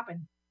things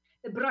happen.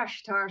 The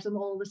brush tars them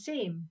all the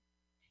same.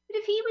 But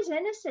if he was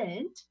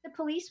innocent, the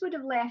police would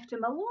have left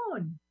him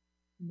alone.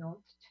 Not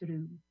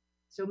true.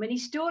 So many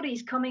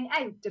stories coming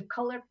out of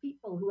coloured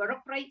people who are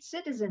upright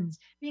citizens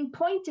being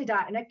pointed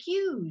at and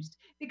accused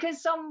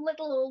because some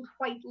little old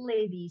white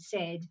lady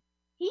said,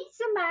 "He's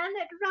the man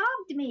that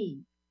robbed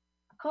me."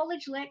 A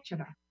college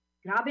lecturer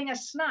grabbing a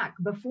snack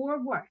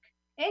before work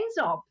ends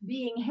up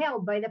being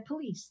held by the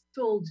police,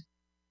 told,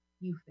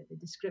 "You fit the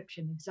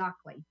description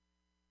exactly."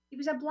 He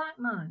was a black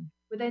man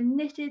with a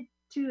knitted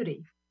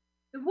toorey.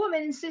 The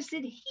woman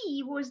insisted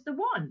he was the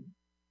one.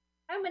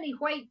 How many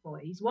white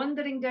boys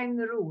wandering down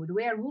the road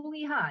wear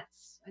woolly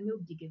hats and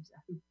nobody gives a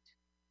hoot?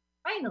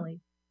 Finally,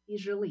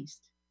 he's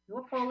released. No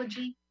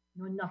apology,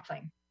 no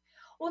nothing.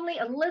 Only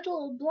a little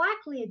old black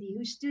lady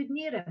who stood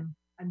near him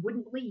and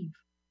wouldn't leave.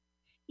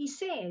 He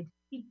said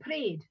he'd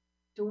prayed,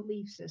 "Don't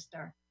leave,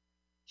 sister."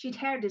 She'd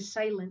heard his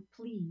silent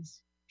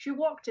pleas. She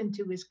walked him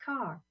to his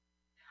car.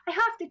 "I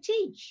have to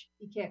teach,"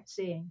 he kept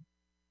saying.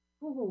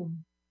 "Go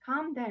home,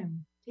 calm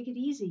down, take it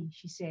easy,"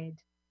 she said.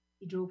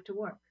 He drove to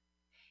work.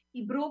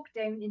 He broke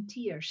down in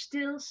tears,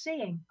 still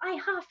saying, "I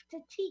have to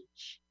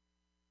teach."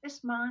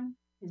 This man,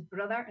 his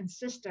brother and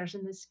sisters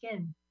in the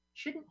skin,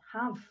 shouldn't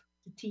have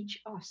to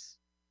teach us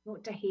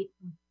not to hate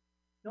them,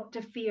 not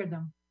to fear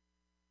them.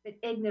 That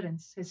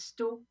ignorance has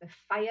stoked the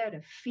fire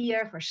of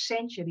fear for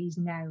centuries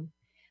now.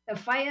 The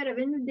fire of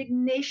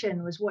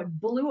indignation was what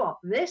blew up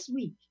this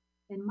week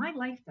in my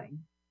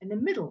lifetime in the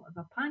middle of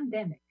a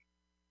pandemic.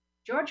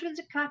 George was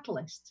a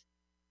catalyst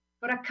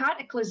for a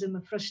cataclysm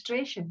of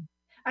frustration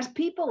as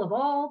people of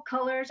all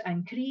colours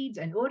and creeds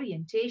and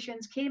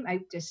orientations came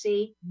out to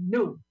say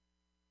no.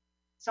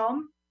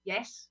 Some,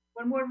 yes,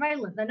 were more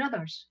violent than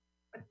others,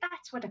 but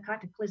that's what a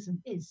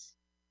cataclysm is.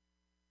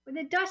 When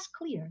the dust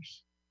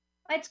clears,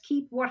 let's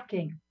keep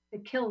working to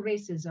kill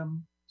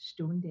racism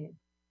stone dead.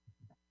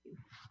 Thank you.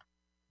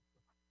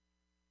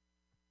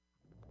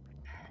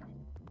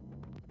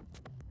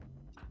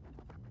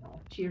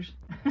 Oh, cheers.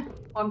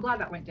 I'm glad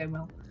that went down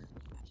well.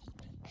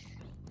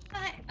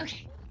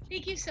 Okay.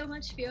 Thank you so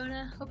much,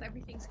 Fiona. Hope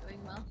everything's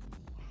going well.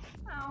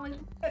 Oh, it's a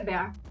bit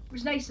better. It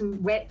was nice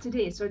and wet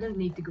today, so I didn't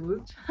need to go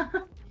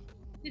out.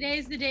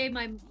 Today's the day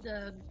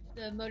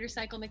the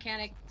motorcycle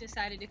mechanic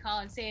decided to call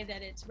and say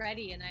that it's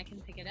ready and I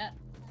can pick it up.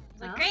 I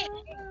was like, great.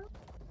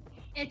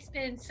 It's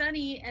been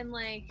sunny and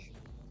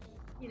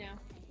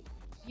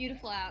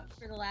beautiful out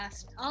for the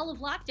last all of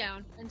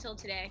lockdown until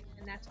today,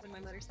 and that's when my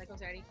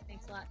motorcycle's ready.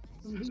 Thanks a lot.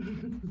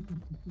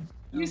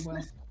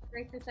 Useless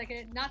right this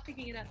second, not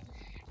picking it up.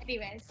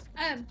 Anyways,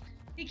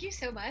 thank you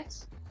so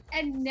much.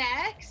 And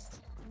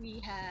next we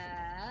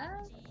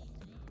have,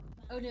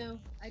 oh no,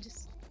 I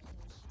just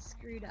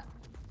screwed up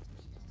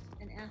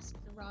and asked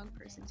the wrong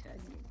person to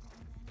unmute.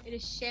 It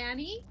is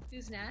Shani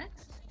who's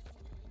next.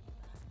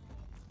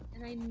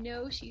 And I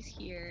know she's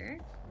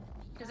here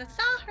because I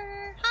saw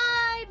her.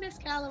 Hi, Miss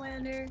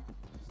Cadwallander.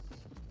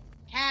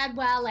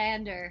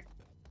 Cadwallander.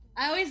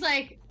 I always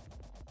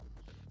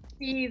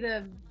see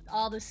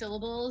all the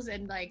syllables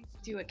and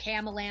do a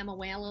camalama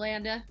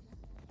wallanda.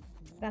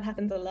 That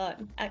happens a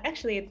lot.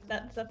 Actually,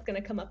 that's going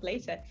to come up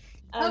later.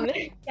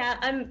 Okay. Yeah,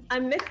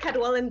 I'm Miss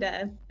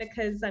Cadwallander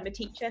because I'm a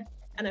teacher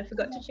and I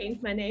forgot to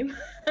change my name.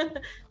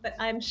 But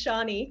I'm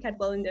Shani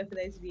Cadwallander for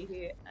those of you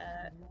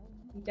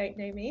who don't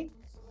know me,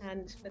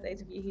 and for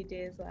those of you who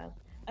do as well.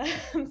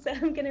 So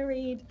I'm going to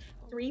read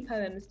 3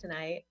 poems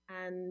tonight,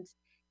 and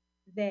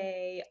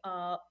they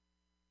are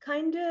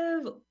kind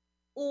of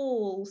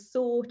all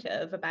sort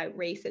of about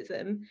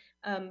racism.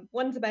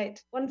 One's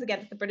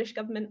against the British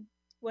government,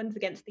 one's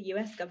against the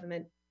US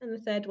government, and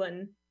the third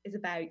one is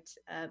about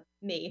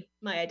me,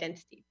 my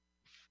identity.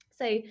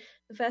 So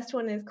the first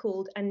one is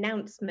called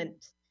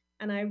Announcement,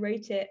 and I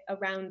wrote it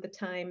around the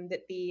time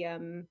that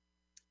the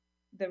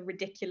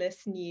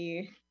ridiculous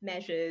new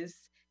measures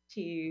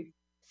to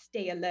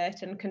stay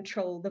alert and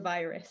control the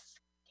virus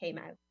came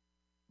out.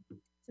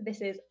 So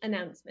this is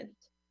Announcement.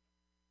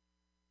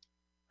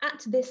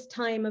 At this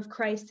time of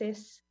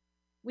crisis,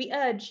 we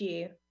urge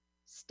you,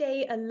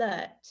 stay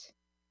alert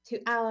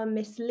to our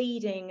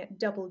misleading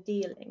double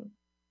dealing.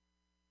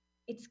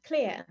 It's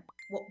clear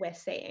what we're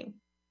saying.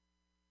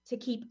 To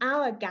keep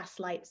our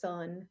gaslights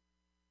on,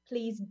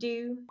 please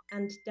do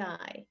and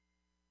die.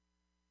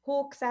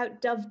 Hawks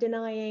out dove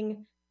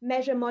denying,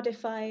 measure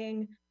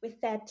modifying, with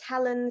their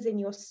talons in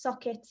your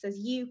sockets as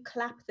you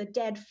clap the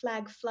dead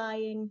flag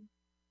flying.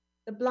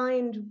 The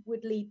blind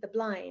would lead the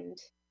blind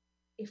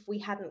if we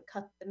hadn't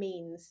cut the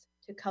means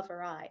to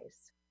cover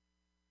eyes.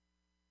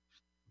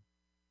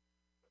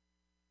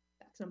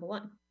 That's number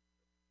 1.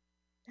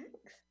 Thanks.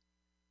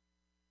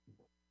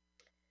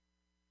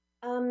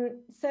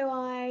 So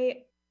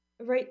I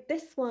wrote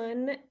this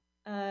one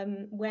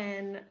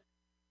when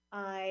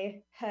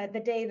I heard, the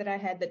day that I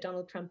heard that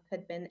Donald Trump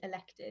had been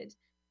elected,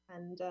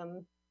 and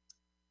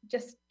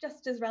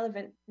just as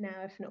relevant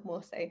now, if not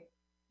more so.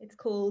 It's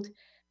called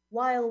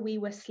While We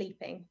Were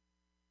Sleeping.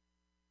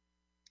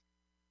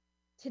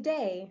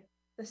 Today,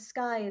 the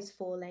sky is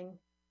falling,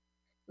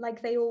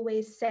 like they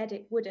always said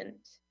it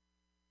wouldn't.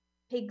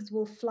 Pigs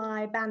will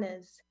fly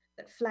banners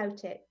that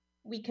flout it.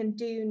 We can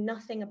do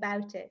nothing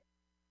about it.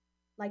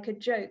 Like a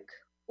joke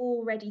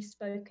already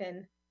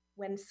spoken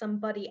when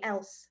somebody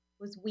else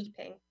was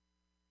weeping.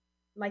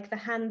 Like the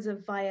hands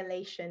of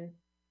violation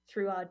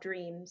through our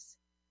dreams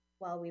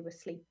while we were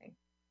sleeping.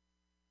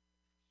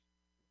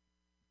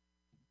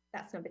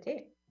 That's number 2.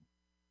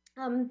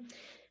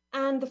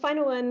 And the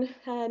final one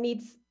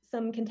needs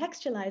some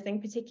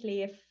contextualizing,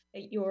 particularly if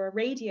you're a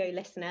radio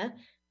listener.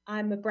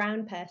 I'm a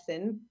brown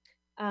person.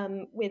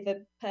 with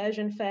a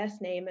Persian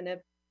first name and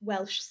a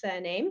Welsh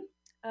surname,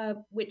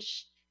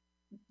 which,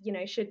 you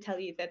know, should tell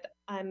you that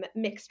I'm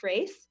mixed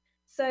race.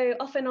 So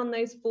often on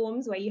those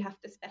forms where you have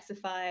to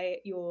specify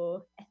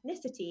your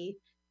ethnicity,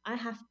 I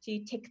have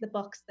to tick the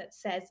box that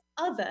says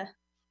other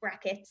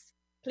brackets,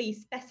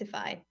 please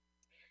specify.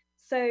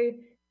 So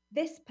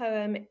this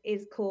poem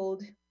is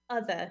called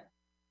Other,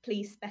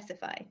 Please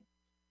Specify.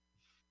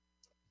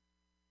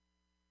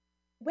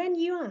 When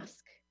you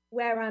ask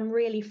where I'm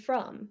really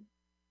from,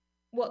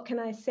 what can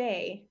I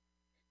say?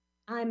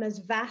 I'm as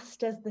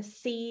vast as the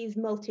sea's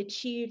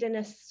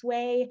multitudinous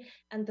sway,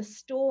 and the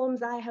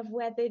storms I have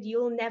weathered,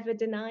 you'll never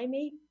deny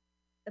me.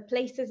 The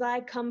places I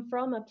come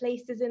from are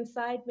places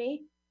inside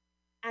me,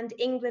 and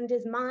England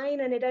is mine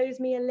and it owes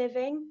me a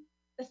living.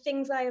 The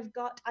things I have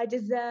got, I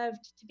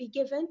deserved to be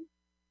given.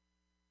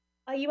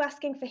 Are you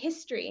asking for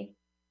history?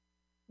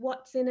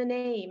 What's in a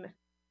name?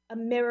 A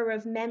mirror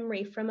of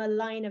memory from a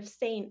line of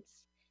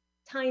saints,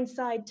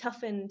 Tyneside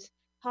toughened,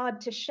 hard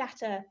to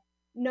shatter,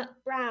 nut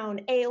brown,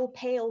 ale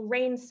pale,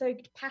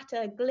 rain-soaked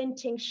patter,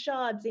 glinting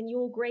shards in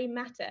your grey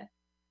matter.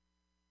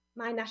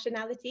 My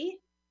nationality?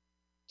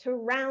 To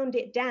round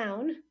it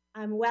down,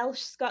 I'm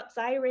Welsh, Scots,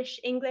 Irish,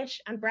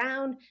 English, and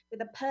brown,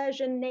 with a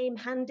Persian name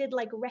handed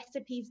like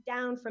recipes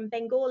down from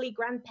Bengali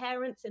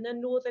grandparents in a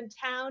northern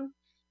town.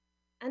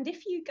 And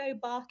if you go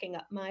barking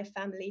up my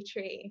family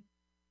tree,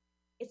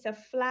 it's a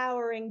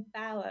flowering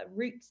bower,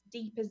 roots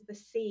deep as the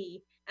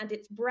sea, and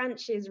its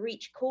branches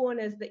reach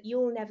corners that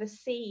you'll never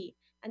see,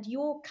 and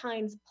your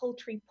kind's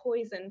paltry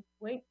poison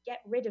won't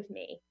get rid of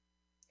me.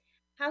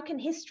 How can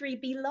history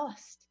be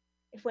lost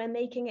if we're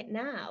making it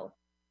now,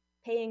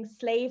 paying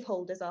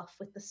slaveholders off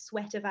with the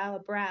sweat of our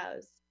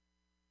brows?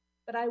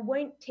 But I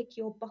won't tick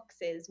your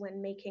boxes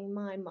when making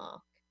my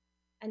mark,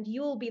 and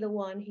you'll be the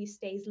one who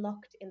stays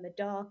locked in the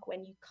dark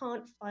when you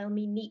can't file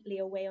me neatly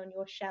away on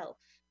your shelf.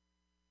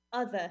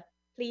 Other,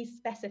 please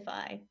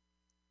specify.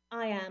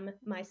 I am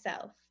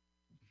myself.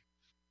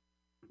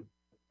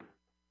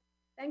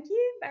 Thank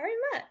you very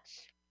much.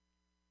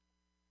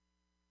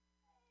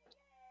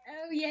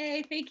 Oh,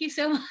 yay. Thank you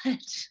so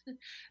much.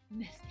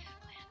 Miss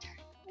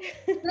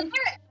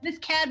Cadwallander. Miss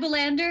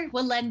Cadwallander?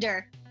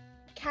 Wallender.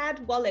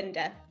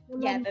 Cadwallander.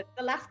 Yeah,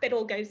 the last bit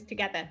all goes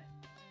together.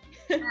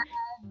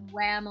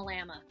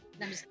 Whamalama.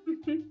 I just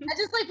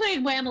like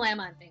putting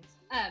whamalama on things.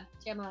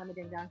 Jamalama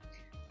ding dong.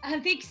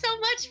 Thank you so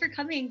much for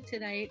coming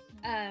tonight.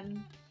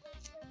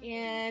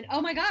 And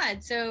oh my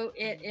God, so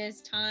it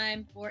is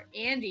time for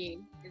Andy.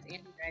 Is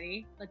Andy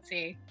ready? Let's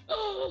see.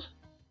 Oh,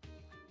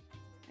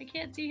 I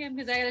can't see him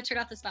because I gotta turn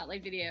off the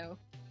spotlight video.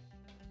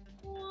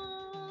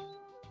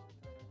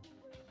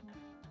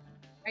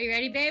 Are you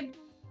ready, babe?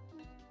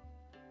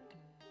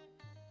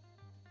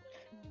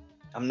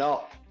 I'm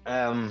not.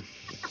 Can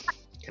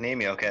you hear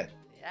me okay?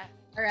 Yeah.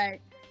 All right.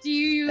 Do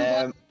you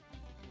What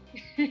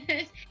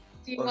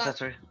was want, that,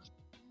 sorry?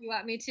 you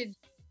want me to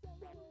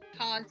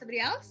call on somebody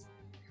else?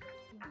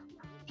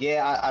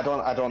 Yeah, I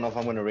don't know if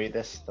I'm going to read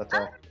this. That's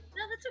all. No,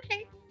 that's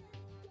okay.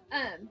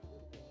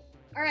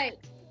 All right.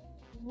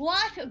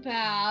 What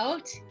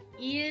about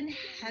Ian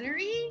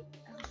Henry?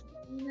 Am I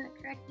saying that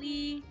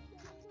correctly?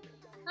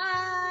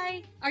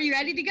 Hi. Are you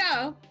ready to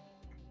go?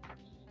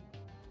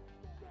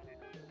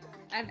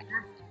 I've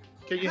asked.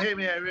 Can you hear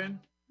me, Erin?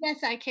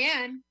 Yes, I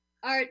can.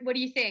 All right. What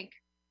do you think?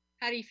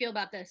 How do you feel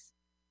about this?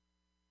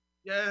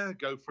 Yeah,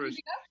 go for it.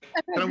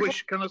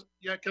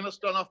 Can I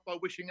start off by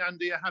wishing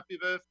Andy a happy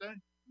birthday?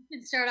 You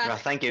can start off. Yeah,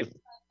 thank you.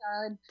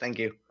 Thank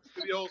you.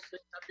 Can we all sing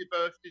happy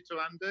birthday to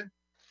Andy?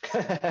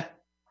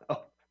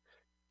 Oh.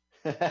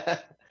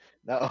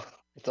 No,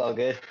 it's all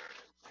good.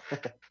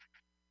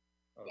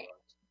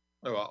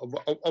 All right.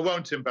 I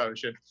won't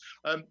embarrass you.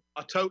 I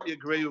totally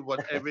agree with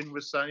what Erin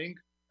was saying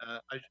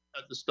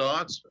at the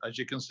start. As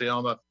you can see,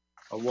 I'm a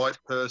white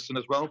person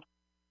as well.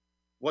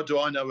 What do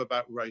I know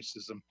about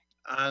racism?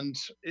 And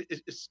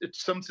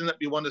it's something that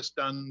we want to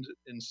stand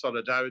in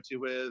solidarity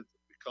with.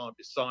 We can't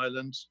be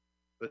silent,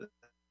 but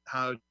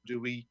how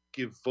do we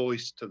give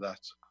voice to that?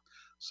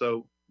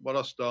 So what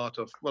I thought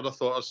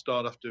I'd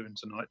start off doing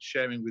tonight,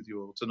 sharing with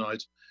you all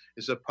tonight,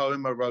 is a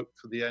poem I wrote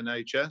for the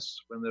NHS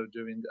when they were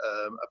doing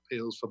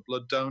appeals for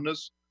blood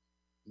donors.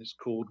 And it's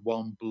called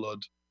One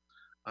Blood.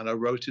 And I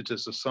wrote it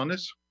as a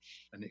sonnet,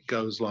 and it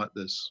goes like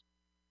this.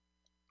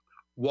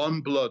 One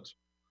blood,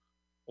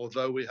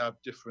 although we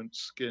have different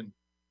skin.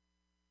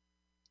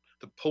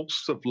 The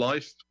pulse of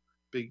life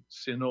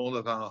beats in all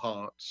of our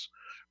hearts.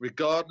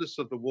 Regardless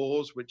of the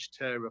wars which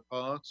tear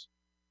apart,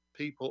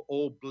 people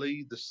all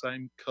bleed the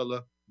same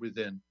colour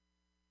within.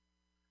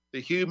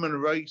 The human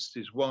race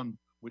is one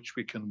which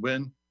we can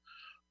win.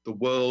 The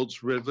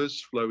world's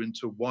rivers flow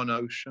into one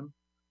ocean,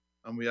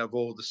 and we have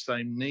all the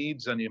same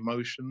needs and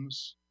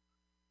emotions.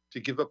 To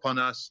give up on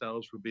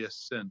ourselves would be a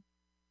sin.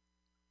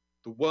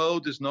 The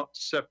world is not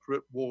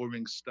separate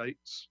warring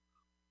states.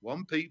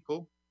 One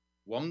people,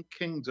 one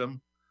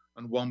kingdom,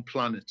 and one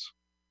planet.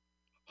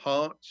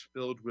 Hearts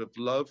filled with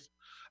love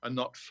and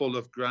not full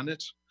of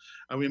granite.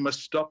 And we must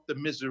stop the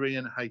misery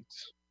and hate.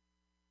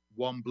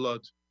 One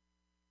blood.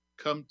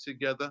 come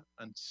together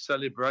and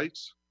celebrate.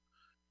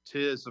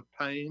 Tears of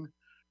pain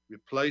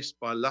replaced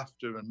by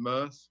laughter and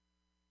mirth.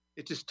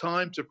 It is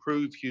time to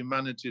prove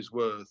humanity's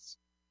worth.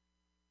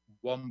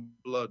 One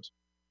blood,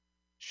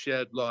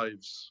 shared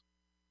lives,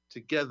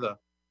 together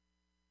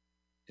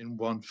in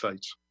one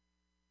fate.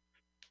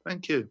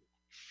 Thank you.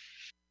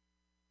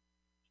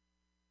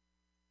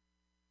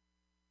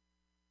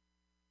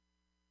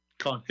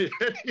 Can't hear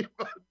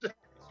anybody.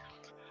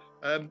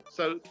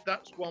 So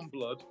that's One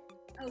Blood.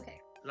 Okay.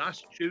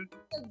 Last Tuesday.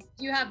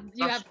 You have.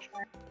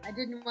 I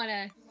didn't want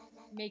to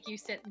make you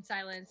sit in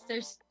silence.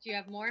 Do you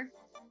have more?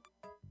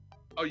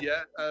 Oh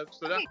yeah.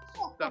 So that's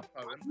that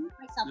poem.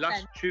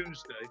 Last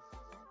Tuesday,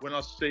 when I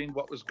was seeing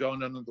what was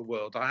going on in the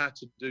world, I had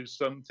to do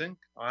something.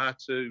 I had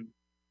to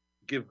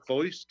give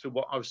voice to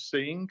what I was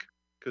seeing,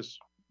 because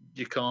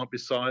you can't be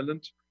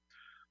silent.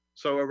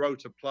 So I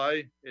wrote a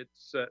play.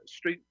 It's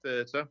street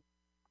theatre,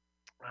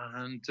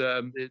 and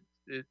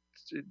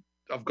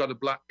I've got a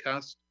black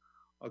cast.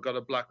 I've got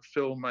a black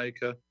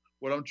filmmaker.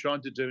 What I'm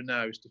trying to do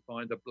now is to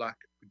find a black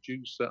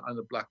producer and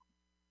a black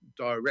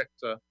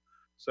director,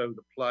 so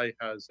the play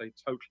has a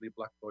totally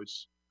black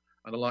voice.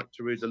 And I'd like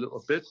to read a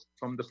little bit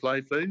from the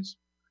play, please.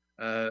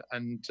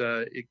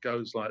 It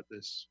goes like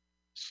this.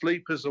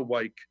 Sleepers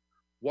awake.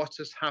 What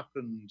has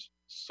happened?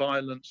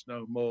 Silence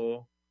no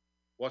more.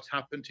 What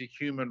happened to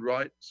human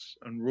rights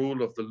and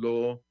rule of the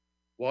law?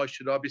 Why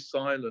should I be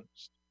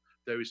silenced?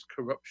 There is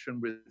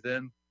corruption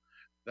within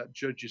that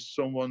judges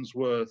someone's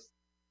worth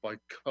by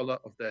colour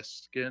of their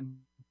skin.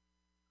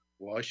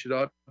 Why should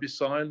I be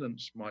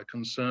silenced? My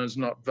concerns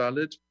not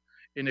valid.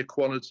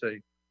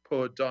 Inequality,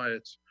 poor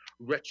diet,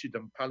 wretched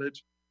and pallid.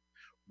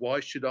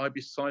 Why should I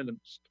be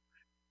silenced?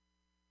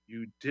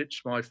 You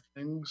ditch my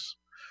things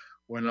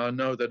when I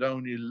know that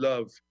only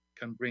love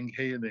can bring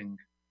healing.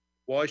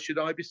 Why should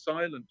I be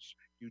silenced?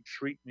 You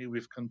treat me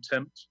with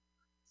contempt,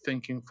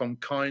 thinking from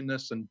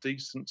kindness and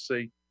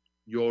decency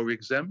you're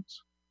exempt.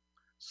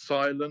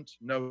 Silent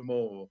no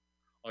more.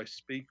 I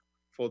speak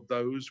for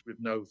those with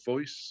no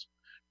voice,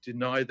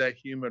 deny their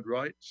human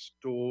rights,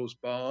 doors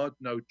barred,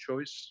 no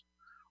choice.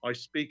 I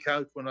speak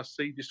out when I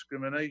see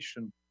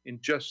discrimination,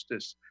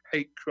 injustice,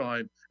 hate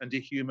crime, and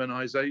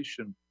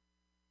dehumanization.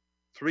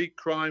 3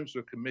 crimes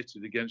were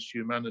committed against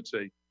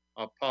humanity: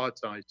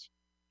 apartheid,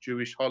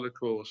 Jewish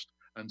Holocaust,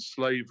 and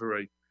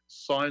slavery.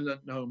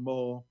 Silent no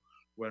more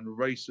when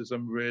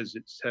racism rears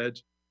its head.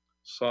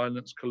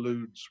 Silence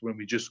colludes when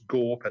we just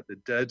gawp at the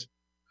dead.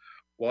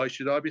 Why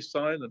should I be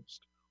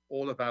silenced?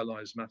 All of our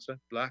lives matter,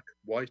 black,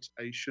 white,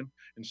 Asian,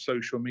 in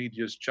social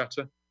media's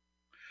chatter.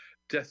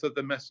 Death of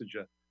the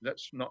messenger,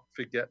 let's not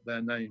forget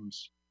their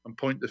names and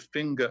point the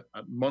finger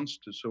at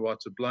monsters who are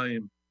to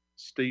blame.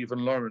 Stephen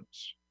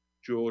Lawrence,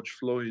 George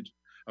Floyd,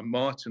 and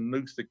Martin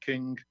Luther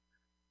King.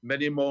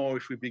 Many more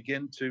if we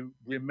begin to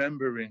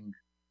remembering.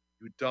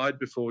 You died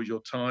before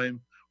your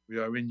time. We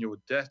are in your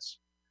debt.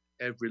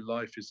 Every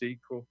life is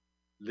equal.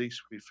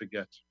 Least we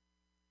forget.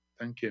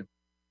 Thank you.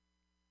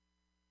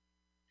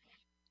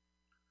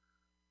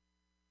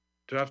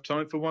 Do I have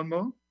time for one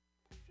more?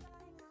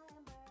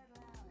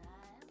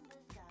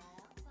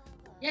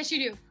 Yes,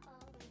 you do.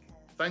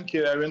 Thank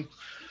you, Erin.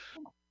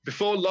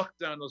 Before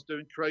lockdown, I was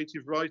doing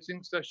creative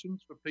writing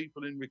sessions for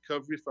people in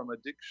recovery from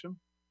addiction.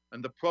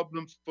 And the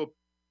problem for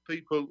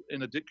people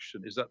in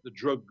addiction is that the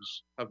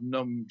drugs have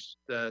numbed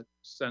their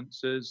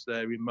senses,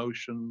 their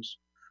emotions.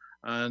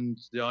 And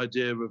the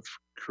idea of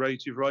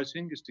creative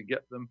writing is to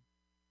get them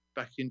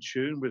back in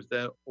tune with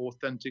their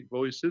authentic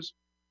voices.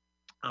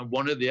 And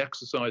one of the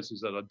exercises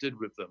that I did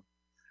with them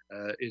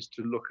is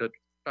to look at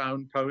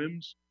found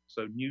poems,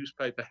 so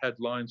newspaper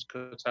headlines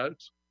cut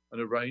out and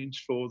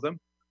arranged for them,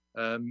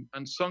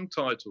 and song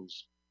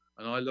titles.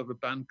 And I love a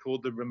band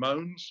called the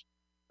Ramones,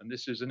 and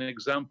this is an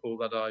example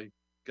that I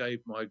gave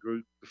my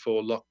group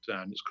before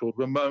lockdown. It's called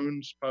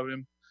Ramones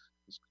Poem.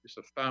 It's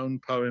a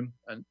found poem,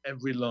 and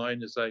every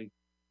line is a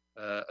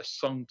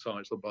song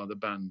title by the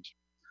band.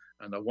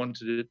 And I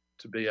wanted it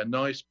to be a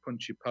nice,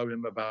 punchy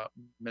poem about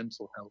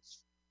mental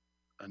health.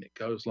 And it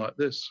goes like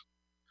this.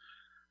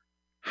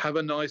 Have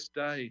a nice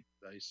day,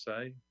 they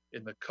say,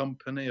 in the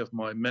company of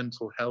my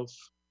mental health.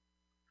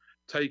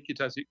 Take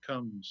it as it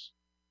comes.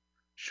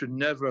 Should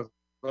never have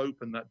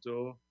opened that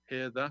door.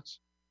 Hear that?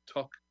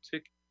 Tock,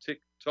 tick,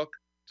 tick, tock,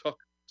 tock,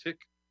 tick.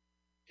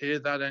 Hear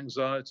that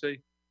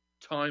anxiety?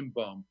 Time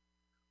bomb,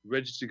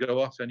 ready to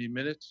go off any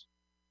minute.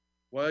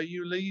 Why are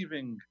you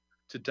leaving?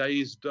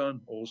 Today's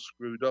done, all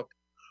screwed up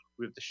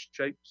with the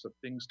shapes of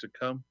things to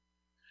come.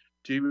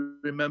 Do you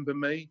remember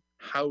me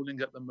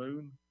howling at the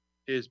moon?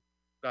 Here's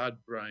bad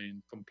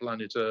brain from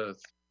planet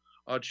Earth.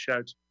 I'd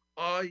shout,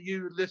 are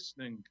you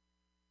listening?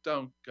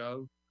 Don't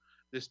go.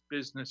 This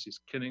business is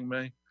killing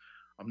me.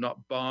 I'm not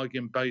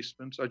bargain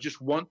basement. I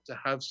just want to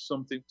have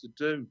something to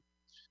do.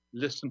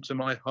 Listen to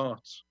my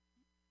heart.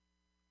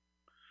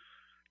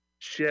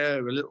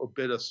 Share a little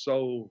bit of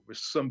soul with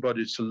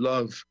somebody to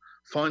love.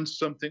 Find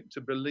something to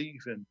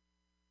believe in.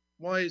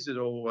 Why is it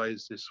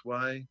always this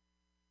way?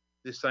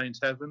 This ain't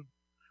heaven.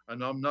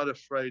 And I'm not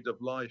afraid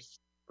of life,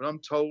 but I'm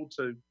told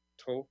to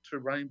talk to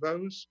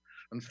rainbows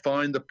and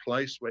find the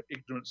place where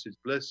ignorance is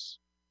bliss.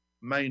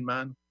 Main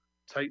man,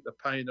 take the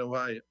pain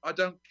away. I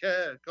don't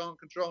care, can't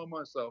control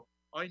myself.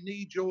 I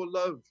need your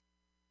love.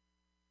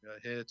 You're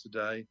here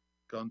today,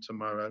 gone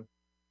tomorrow,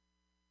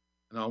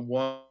 and I'm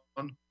one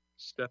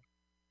step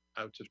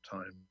out of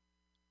time.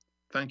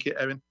 Thank you,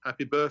 Erin.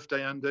 Happy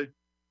birthday, Andy.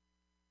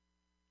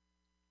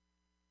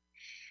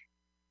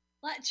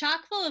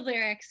 Chock full of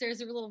lyrics.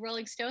 There's a little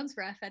Rolling Stones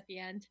ref at the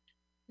end.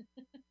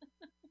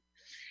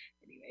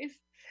 Anyways,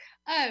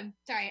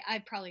 sorry, I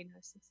probably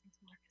noticed this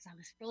more because I'm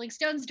a Rolling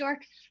Stones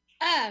dork.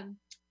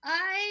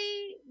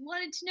 I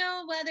wanted to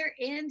know whether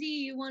Andy,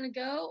 you want to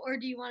go, or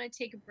do you want to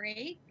take a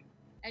break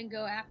and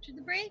go after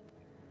the break?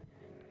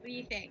 What do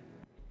you think?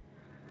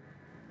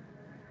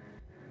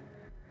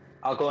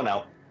 I'll go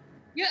now.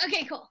 Yeah.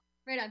 Okay. Cool.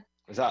 Right on.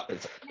 Is that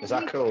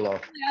cool or?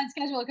 On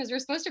schedule because we're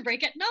supposed to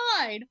break at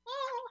 9.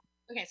 Oh.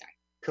 Okay. Sorry.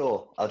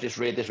 Cool. I'll just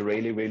read this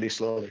really, really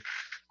slowly.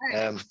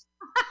 All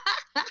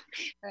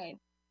right. Right.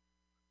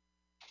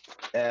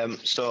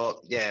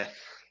 So yeah,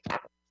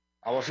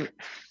 I wasn't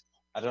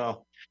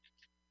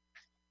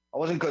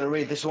going to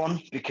read this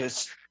one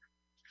because,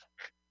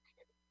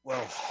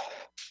 well,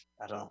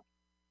 I don't know.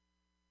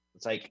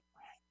 It's like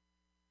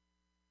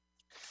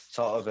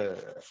sort of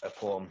a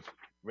poem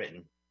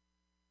written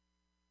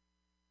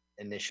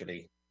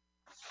initially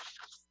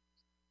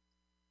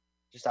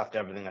just after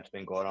everything that's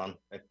been going on.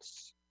 It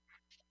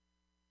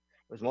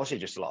was mostly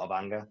just a lot of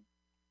anger.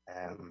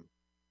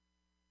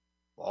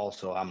 But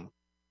also I'm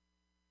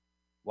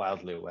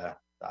wildly aware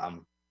that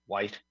I'm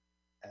white.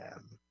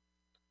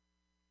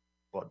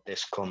 But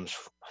this comes,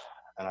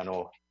 and I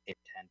know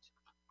intent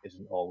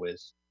isn't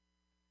always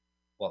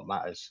what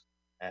matters,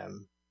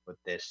 but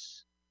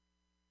this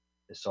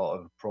sort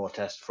of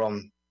protest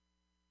from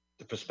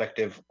the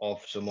perspective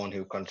of someone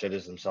who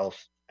considers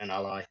themselves an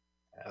ally.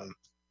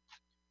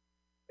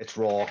 It's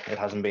raw, it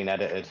hasn't been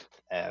edited,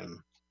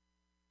 and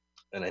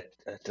it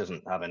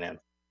doesn't have a name.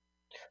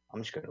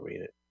 I'm just going to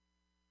read it.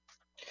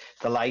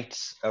 The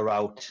lights are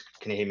out.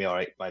 Can you hear me all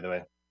right, by the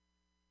way,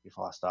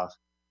 before I start?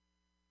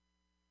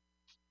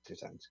 2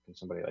 seconds. Can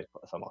somebody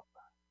put a thumb up?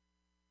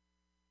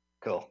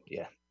 Cool.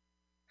 Yeah.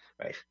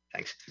 Right.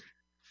 Thanks.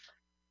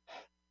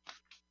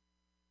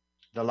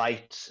 The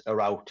lights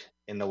are out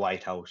in the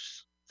White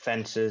House.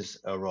 Fences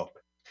are up.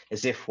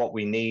 As if what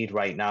we need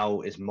right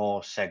now is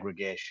more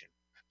segregation.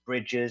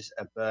 Bridges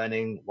are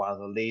burning while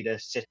the leader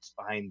sits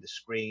behind the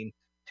screen,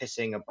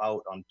 pissing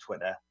about on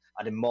Twitter,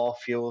 adding more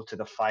fuel to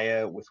the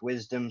fire with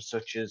wisdom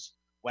such as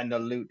when the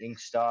looting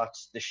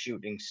starts, the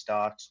shooting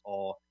starts,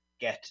 or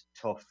get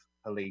tough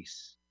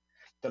police.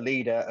 The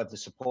leader of the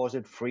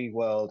supposed free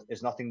world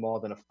is nothing more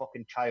than a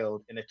fucking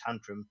child in a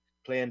tantrum,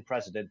 playing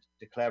president,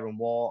 declaring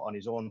war on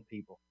his own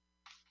people.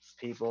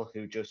 People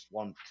who just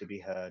want to be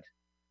heard.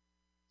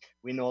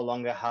 We no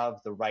longer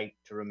have the right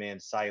to remain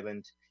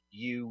silent.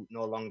 You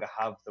no longer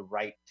have the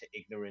right to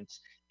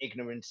ignorance.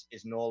 Ignorance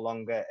is no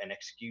longer an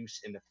excuse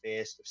in the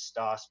face of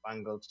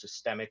star-spangled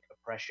systemic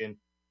oppression.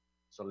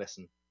 So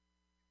listen.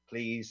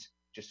 Please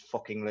just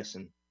fucking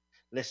listen.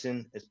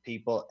 Listen as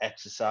people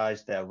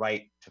exercise their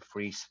right to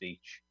free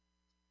speech.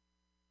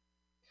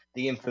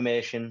 The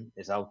information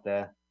is out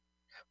there.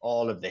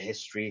 All of the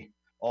history,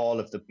 all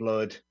of the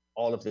blood,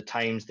 all of the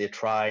times they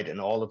tried,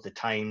 and all of the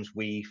times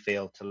we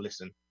failed to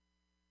listen.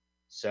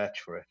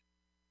 Search for it.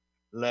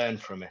 Learn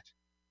from it.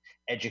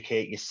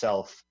 Educate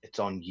yourself. It's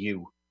on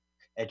you.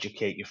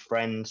 Educate your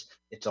friends.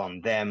 It's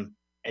on them.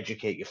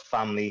 Educate your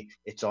family.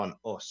 It's on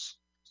us.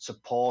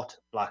 Support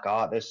Black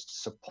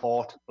artists,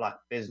 support Black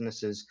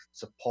businesses,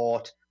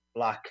 support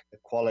Black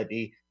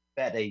equality.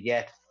 Better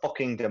yet,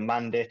 fucking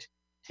demand it.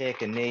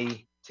 Take a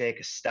knee, take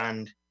a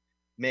stand,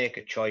 make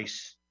a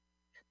choice,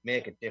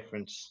 make a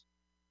difference,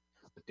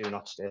 but do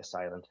not stay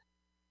silent.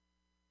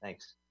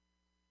 Thanks.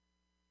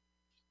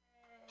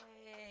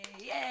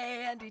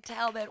 Yay, Andy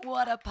Talbot,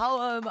 what a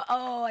poem.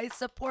 Oh, I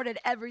supported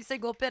every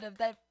single bit of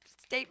that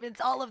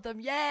statements, all of them.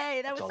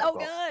 Yay, that was so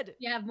good.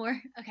 You have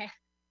more? Okay.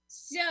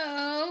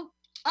 So,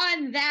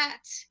 on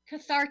that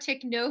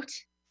cathartic note,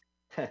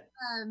 let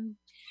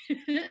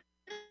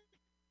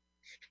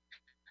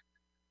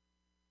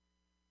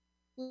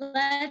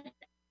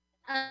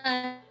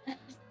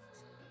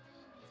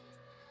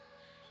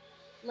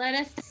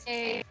us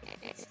say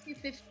it's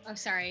 2:50. Oh,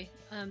 sorry.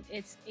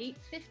 It's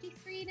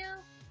 8:53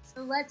 now.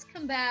 So let's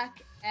come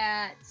back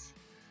at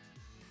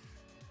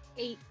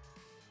 9.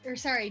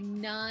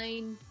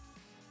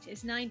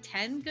 Is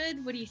 9:10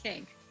 good? What do you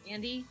think,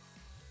 Andy?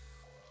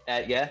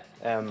 Yeah.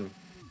 Too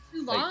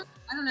long?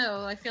 I don't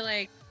know. I feel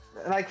like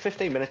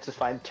 15 minutes is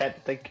fine. 10, I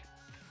think.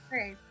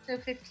 Alright, so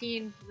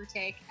 15 give or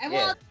take. I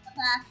will come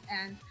back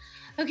and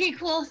okay,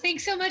 cool.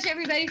 Thanks so much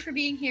everybody for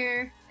being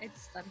here.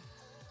 It's fun.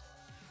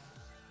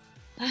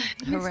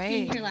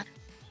 Hooray.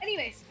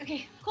 Anyways,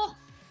 okay, cool.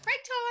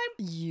 Break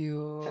time.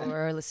 You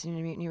are listening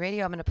to Mutiny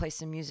Radio. I'm going to play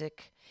some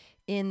music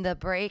in the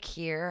break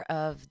here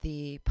of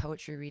the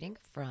poetry reading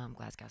from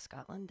Glasgow,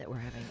 Scotland, that we're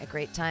having a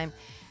great time.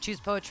 Choose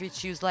Poetry,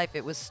 Choose Life.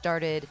 It was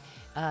started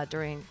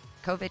during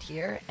COVID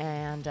here,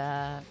 and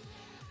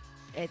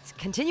it's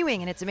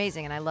continuing and it's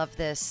amazing, and I love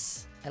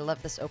this. I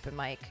love this open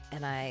mic,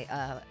 and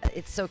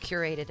it's so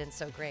curated and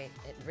so great.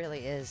 It really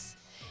is.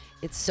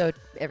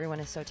 Everyone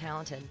is so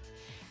talented.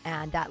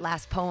 And that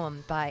last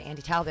poem by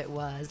Andy Talbot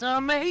was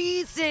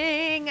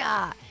amazing.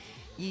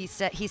 He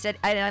said,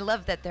 and I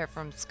love that they're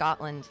from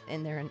Scotland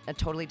and they're in a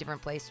totally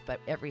different place, but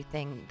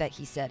everything that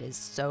he said is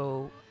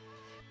so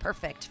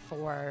perfect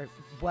for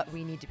what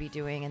we need to be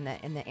doing in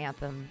the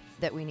anthem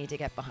that we need to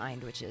get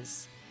behind, which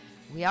is,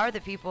 we are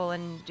the people,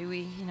 and do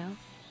we,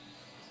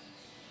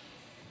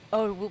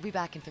 Oh, we'll be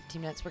back in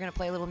 15 minutes. We're going to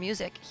play a little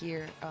music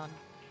here.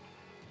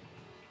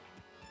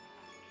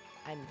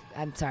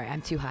 I'm sorry,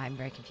 I'm too high. I'm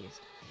very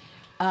confused.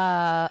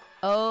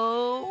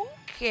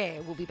 Okay,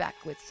 we'll be back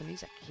with some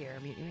music here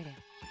on Mutiny Radio.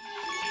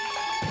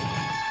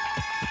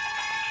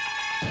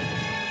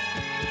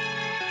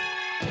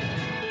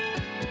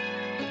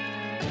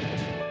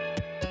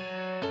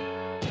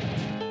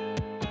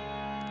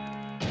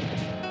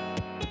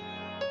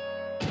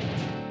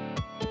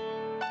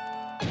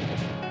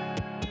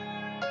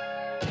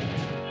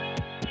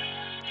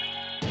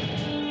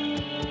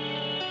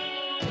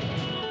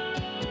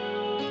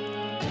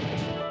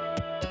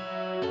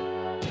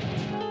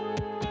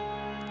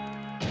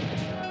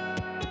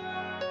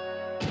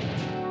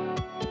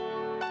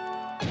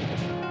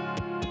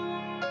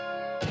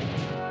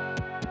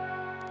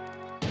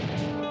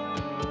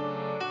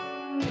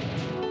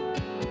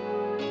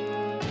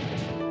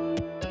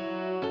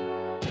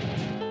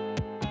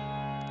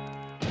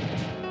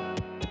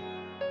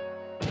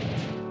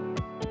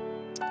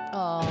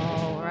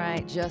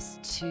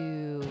 Just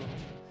to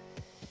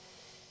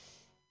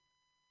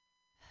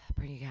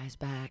bring you guys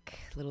back,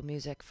 a little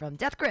music from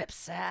Death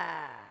Grips.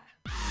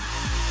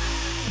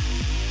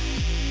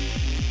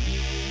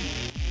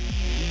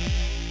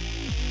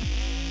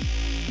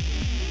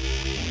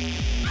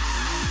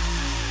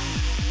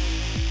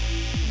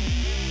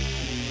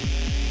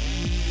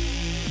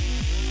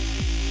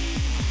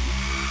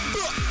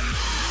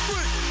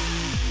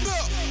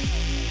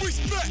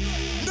 Respect,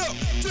 no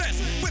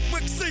dance,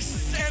 with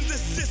cease and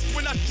desist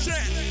when I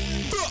chant.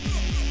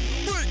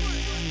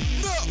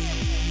 No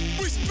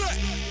respect,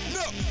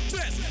 no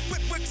dance,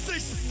 with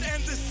cease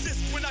and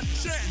desist when I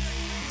chant.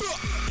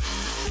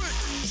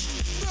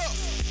 No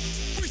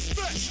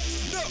respect,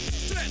 no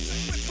dance,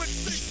 with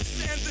cease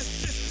and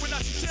desist when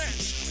I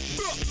chant.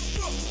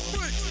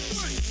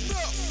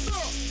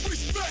 No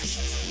respect,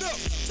 no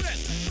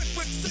dance,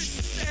 with cease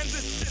and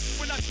desist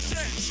when I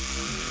chant.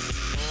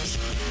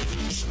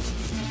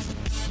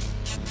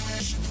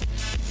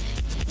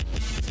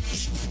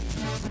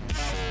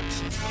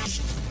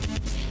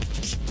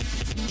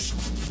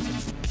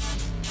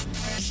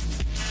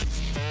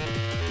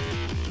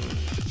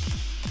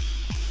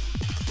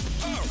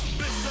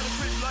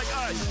 Like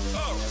ice.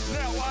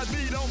 Now I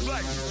lead on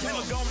black.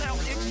 Killer gone out,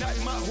 ignite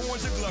my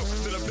horns and glow.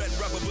 Then a bad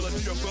rapper will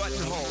do a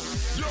button hole.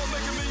 You're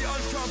making me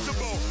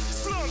uncomfortable.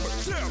 Slumber,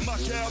 tear my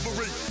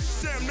cavalry.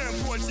 Sandman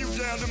points you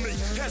down to me.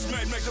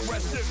 Hazmat make the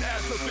rest of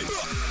atrophy.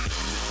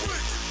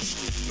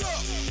 No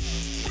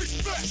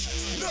respect,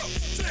 no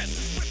dance.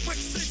 With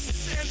cease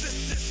and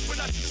desist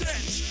when I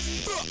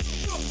dance. No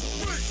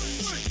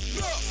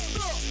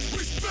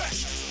respect,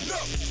 no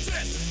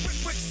dance.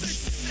 With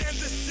cease and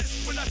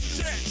desist when I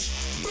dance.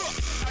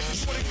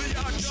 Accordingly,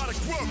 I got a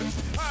quote.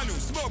 I knew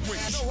smoke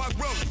rings, know I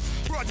wrote it.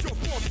 Brought your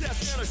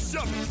forecast and a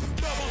shovel.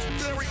 Bubbles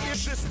buried in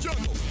this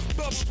jungle.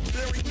 Bubbles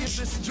buried in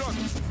this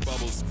jungle.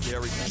 Bubbles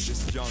buried in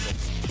this jungle.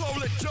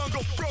 Polar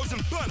jungle, frozen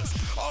butters.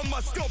 All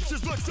my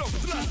sculptures look so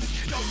flat.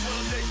 Don't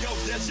wanna let go,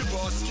 that's your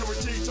boss.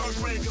 Security turn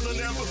green cause I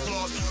never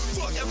flaws.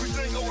 Fuck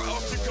everything over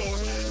off the course.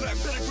 Like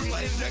pedigree,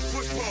 my index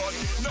foot forward.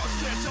 No,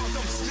 can't talk,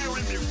 I'm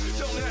smearing you.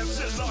 Don't have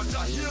shit locked,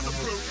 I hear the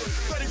proof.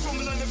 Betty from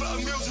Millennium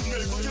amuses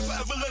me. If I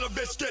ever let a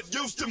bitch get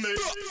used to me. No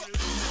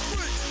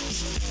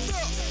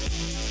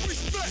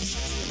respect,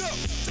 no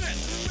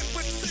dance.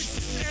 With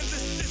cease and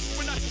desist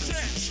when I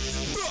dance.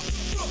 No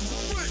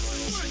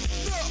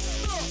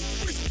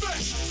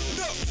respect,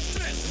 no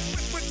dance.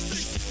 With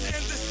cease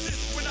and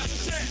desist when I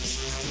dance.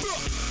 No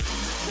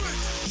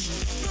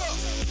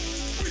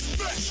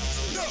respect,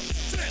 no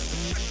dance.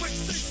 With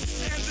cease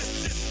and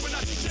desist when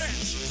I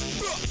dance.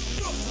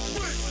 No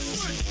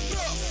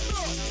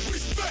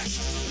respect,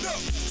 no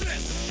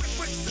dance.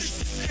 With cease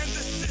and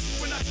desist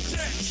when I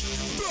dance.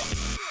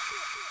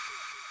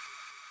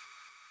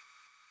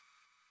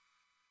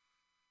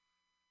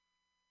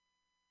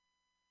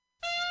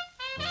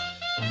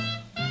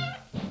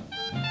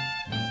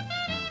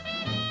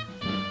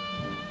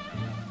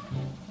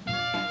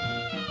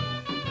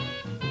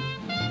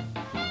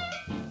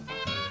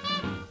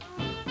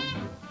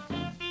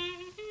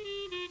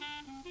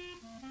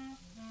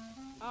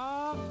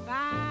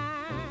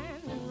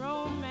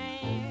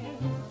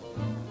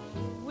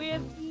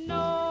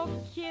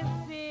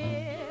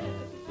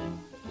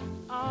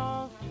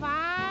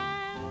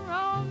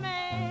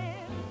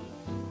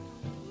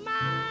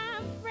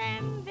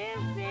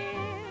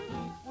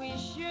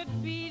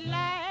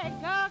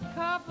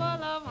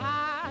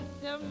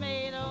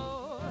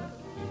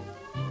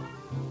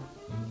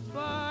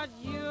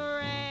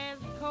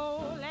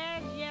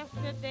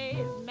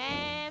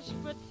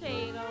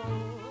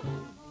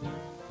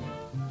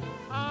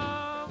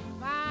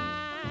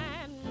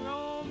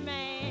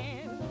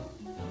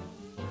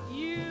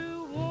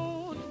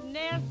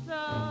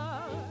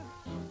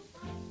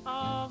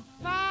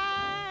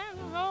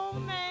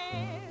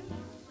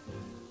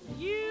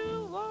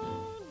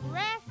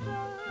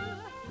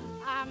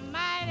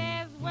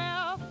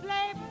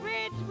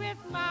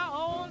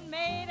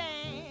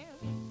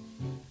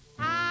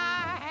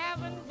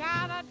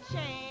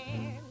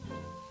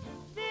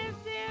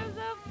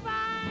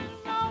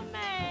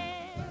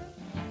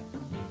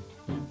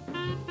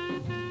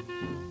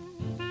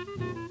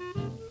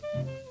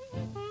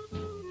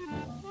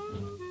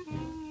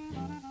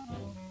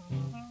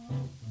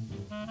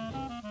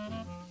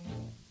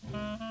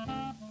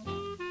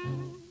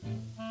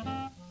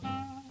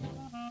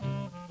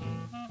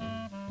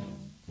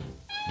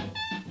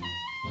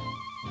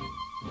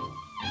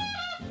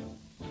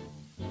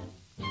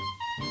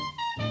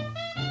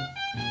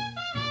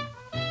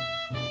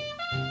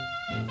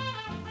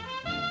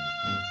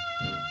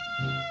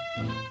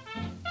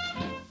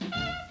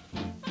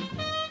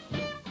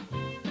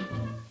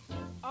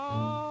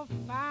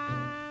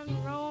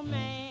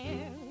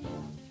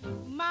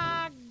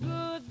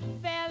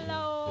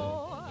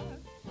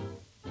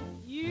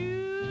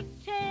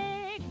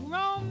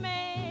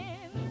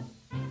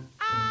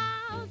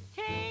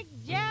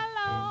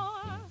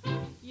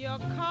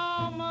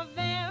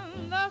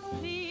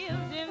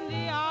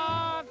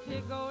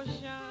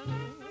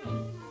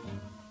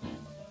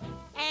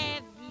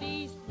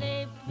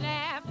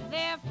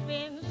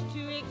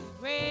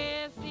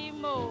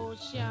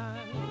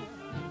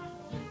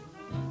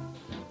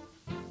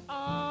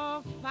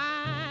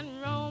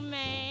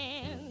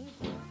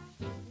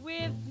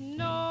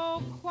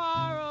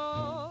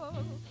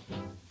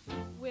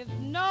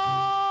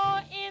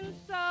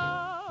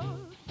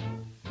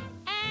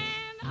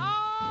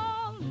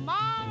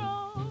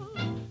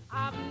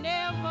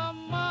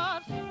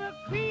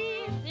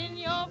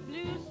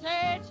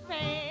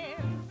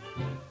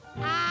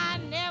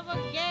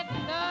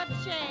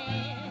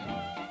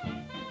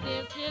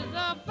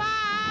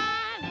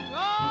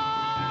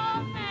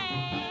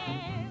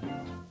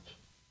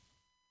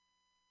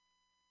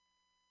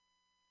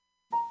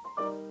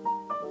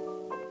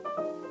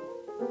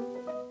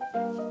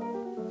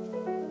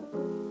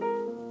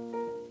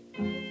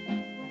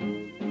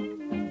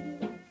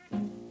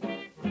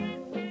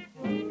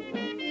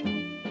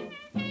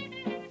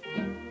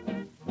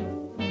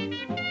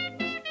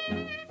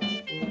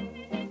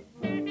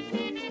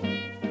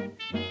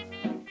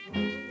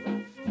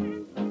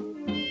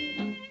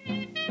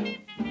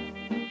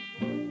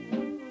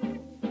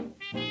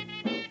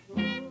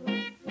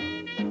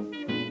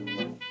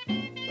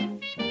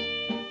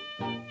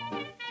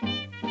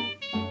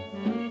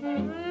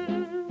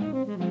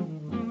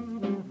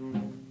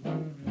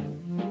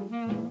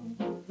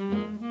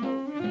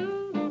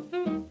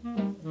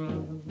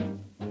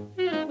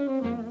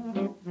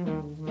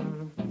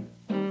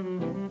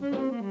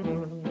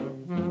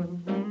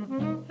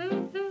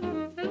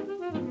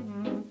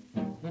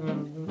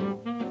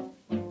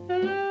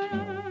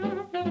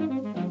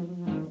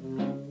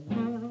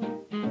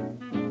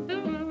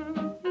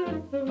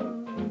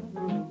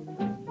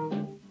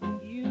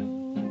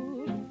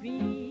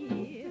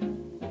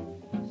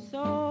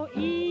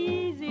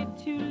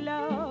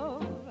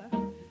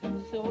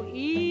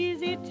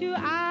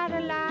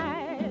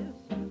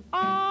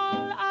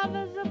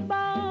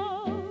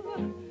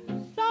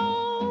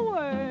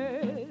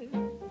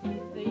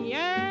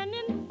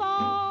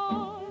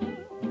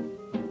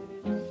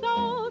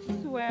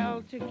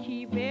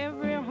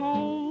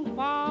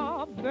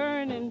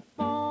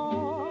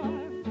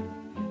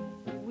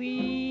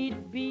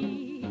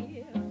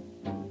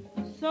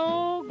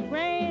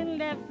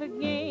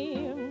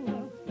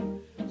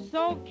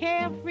 so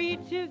carefree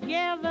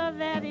together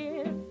that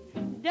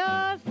it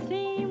does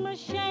seem a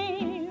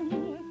shame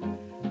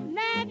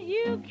that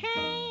you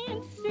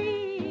can't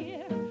see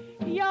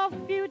your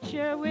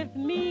future with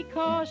me,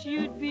 'cause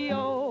you'd be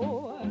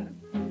so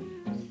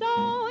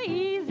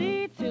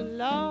easy to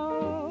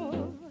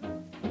love.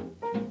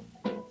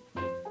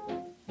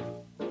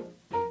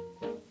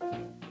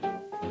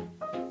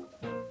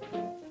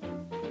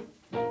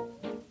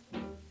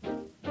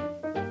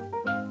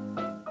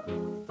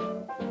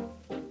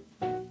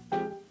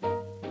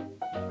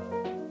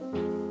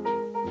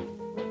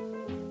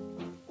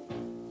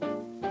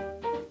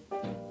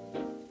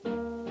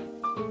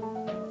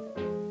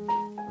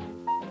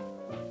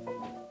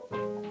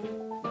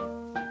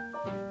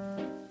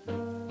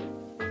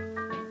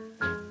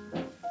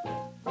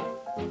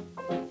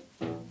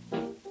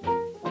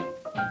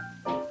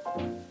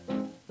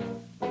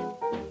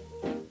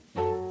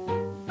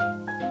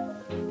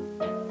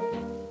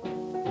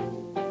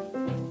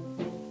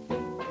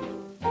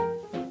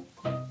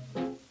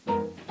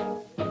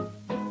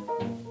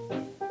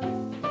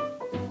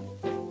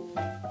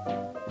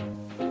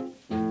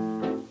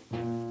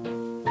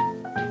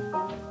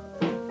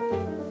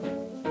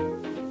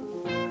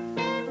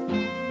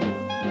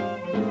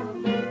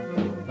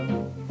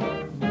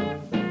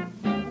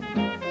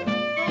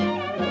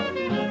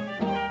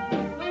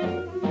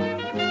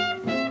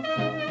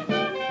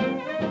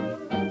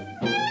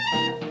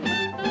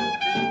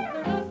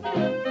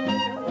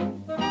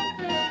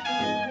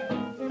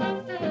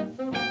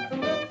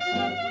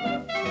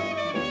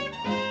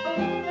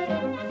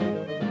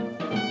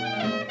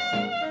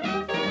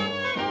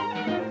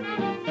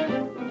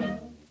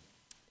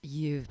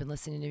 You've been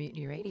listening to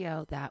Mutiny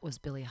Radio. That was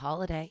Billie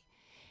Holiday.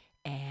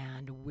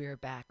 And we're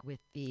back with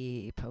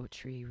the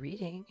poetry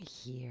reading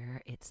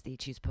here. It's the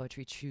Choose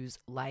Poetry, Choose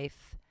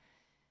Life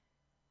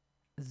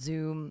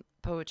Zoom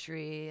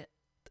poetry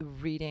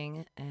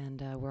reading.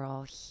 And we're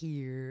all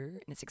here.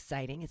 And it's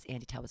exciting. It's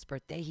Andy Talbot's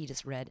birthday. He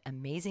just read an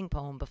amazing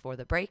poem before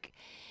the break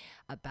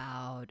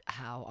about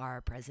how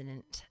our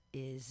president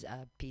is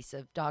a piece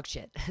of dog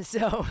shit.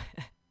 So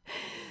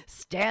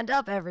stand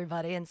up,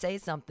 everybody, and say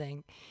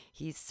something.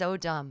 He's so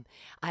dumb.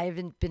 I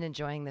haven't been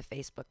enjoying the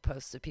Facebook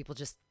posts of people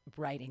just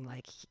writing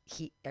like,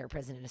 our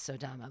president is so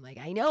dumb. I'm like,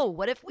 I know.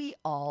 What if we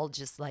all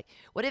just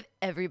what if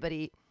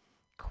everybody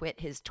quit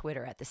his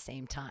Twitter at the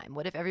same time?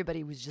 What if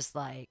everybody was just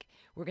like,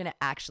 we're going to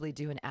actually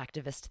do an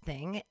activist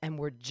thing and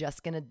we're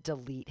just going to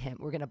delete him.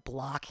 We're going to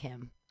block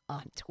him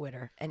on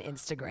Twitter and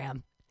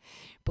Instagram.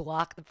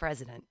 Block the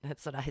president.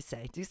 That's what I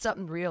say. Do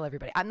something real,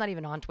 everybody. I'm not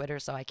even on Twitter,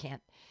 so I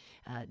can't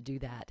do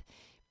that.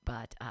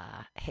 But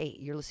hey,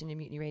 you're listening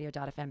to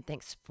MutinyRadio.fm.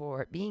 Thanks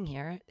for being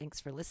here. Thanks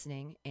for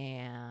listening.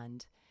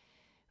 And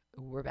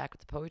we're back with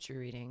the poetry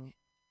reading.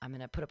 I'm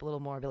gonna put up a little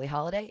more Billie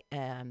Holiday,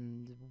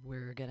 and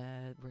we're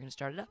gonna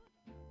start it up.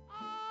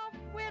 Off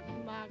with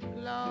my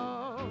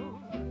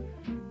glove.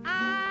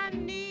 I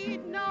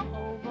need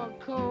no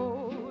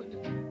overcoat.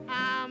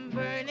 I'm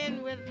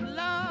burning with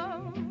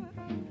love.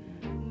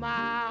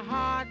 My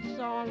heart's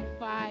on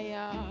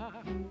fire.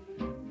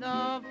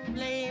 The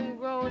flame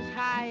grows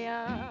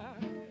higher.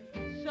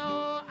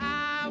 So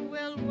I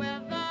will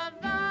weather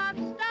the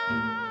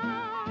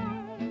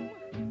storm.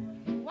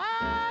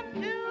 What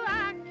do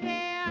I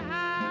care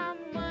how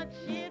much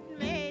it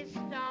may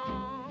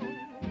storm?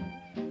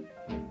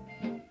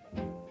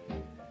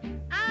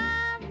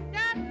 I've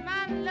got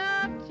my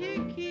love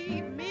to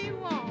keep me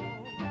warm.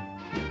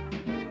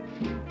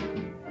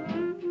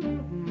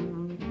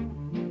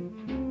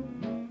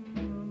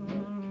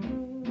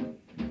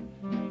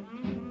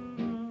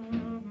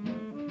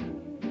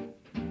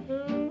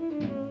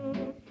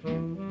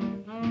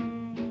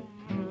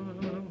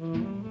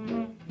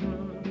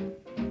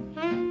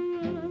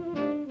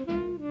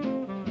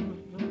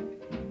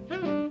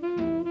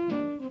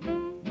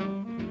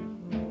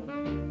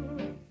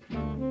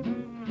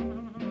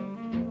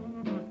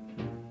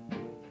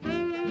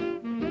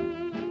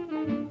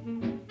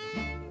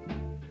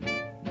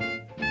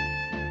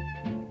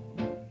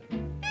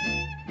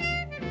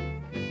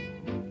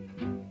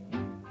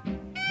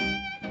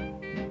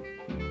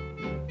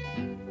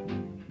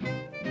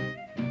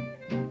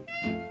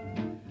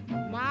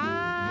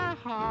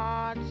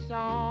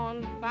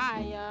 On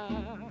fire,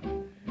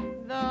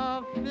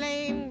 the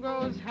flame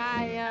grows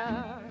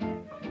higher,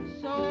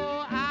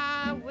 so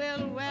I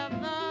will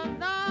weather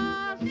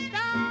the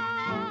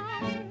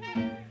storm.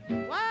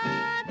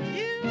 What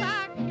do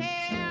I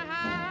care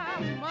how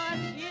much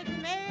it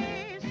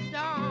may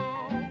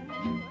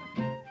storm?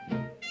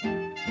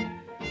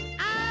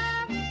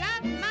 I've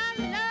got my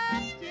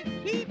love to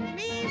keep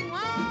me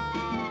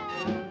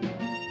warm.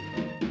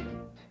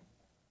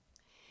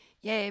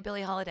 Yay,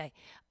 Billie Holiday.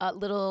 A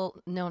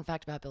little known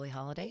fact about Billie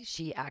Holiday,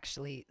 she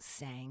actually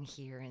sang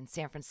here in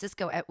San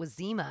Francisco at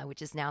Wazima,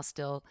 which is now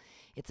still,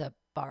 it's a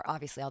bar.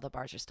 Obviously, all the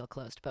bars are still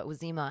closed, but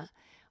Wazima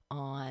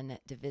on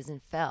Division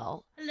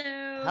Fell.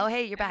 Hello. Oh,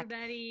 hey, you're back.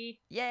 Everybody.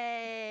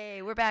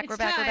 Yay, we're back, It's we're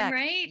back, time, we're back.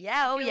 right?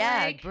 Yeah, oh Feel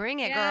yeah, like, bring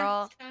it, yeah,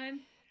 girl. It's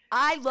time.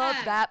 I love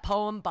that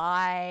poem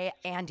by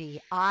Andy.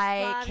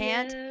 I Flavio,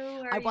 can't.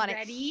 are I you want to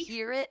ready?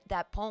 hear it.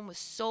 That poem was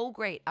so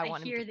great. I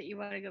hear that you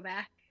want to go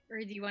back, or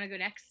do you want to go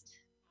next?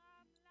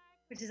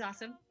 Which is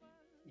awesome.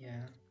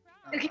 Yeah.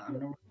 Okay.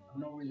 I'm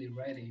not really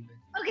ready,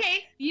 but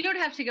Okay, you don't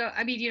have to go.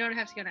 I mean, you don't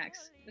have to go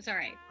next. It's all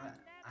right.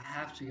 I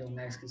have to go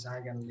next because I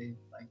gotta leave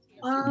like in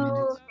a few Oh,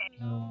 minutes. okay.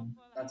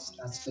 So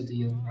that's the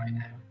deal right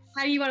now.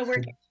 How do you want to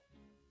work it?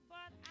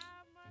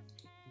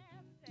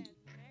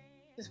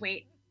 Just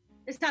wait.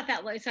 It's not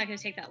that. It's not going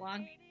to take that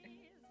long.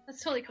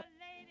 That's totally cool.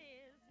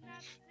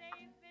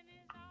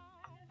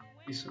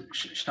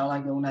 Shall I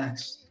go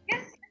next?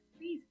 Yes,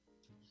 please.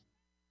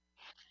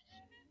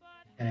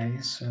 Okay,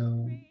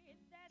 so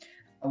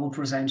I will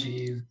present to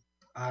you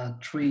a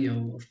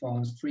trio of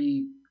poems,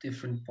 3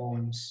 different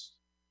poems.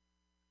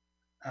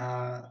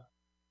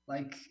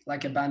 Like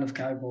a band of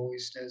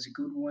cowboys, there's a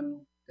good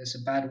one, there's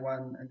a bad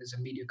one, and there's a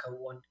mediocre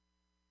one.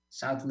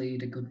 Sadly,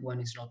 the good one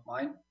is not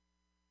mine.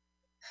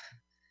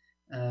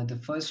 The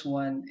first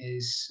one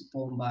is a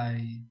poem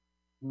by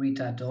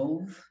Rita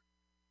Dove,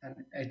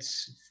 and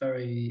it's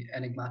very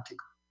enigmatic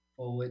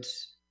poet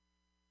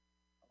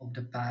of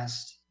the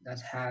past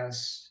that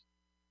has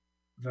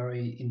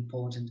very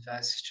important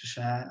verses to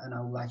share, and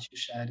I would like to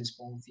share this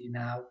poem with you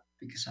now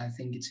because I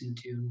think it's in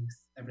tune with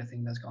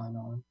everything that's going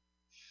on.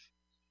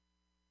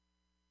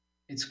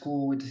 It's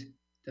called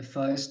The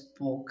First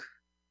Book,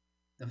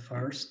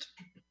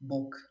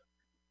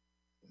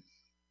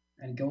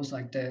 and it goes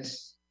like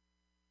this.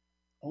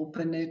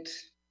 Open it,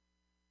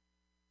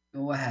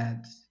 go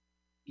ahead,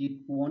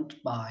 it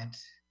won't bite.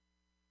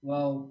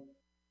 Well,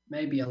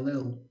 maybe a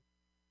little,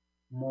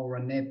 more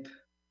a nip,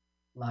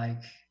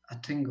 like a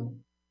tingle.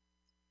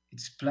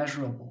 It's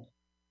pleasurable,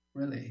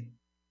 really.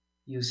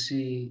 You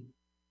see,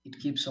 it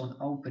keeps on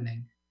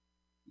opening.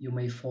 You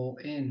may fall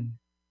in,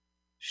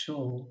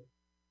 sure.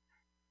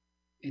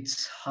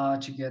 It's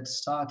hard to get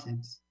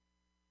started.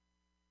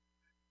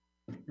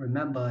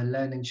 Remember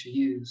learning to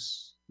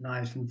use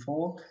knife and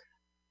fork.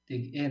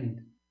 Dig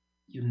in,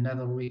 you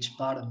never reach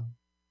bottom.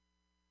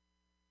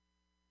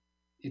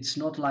 It's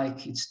not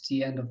like it's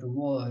the end of the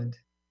word,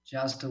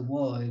 just a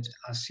word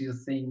as you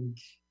think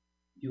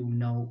you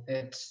know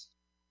it.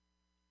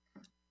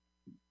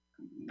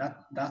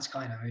 That's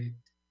kind of it.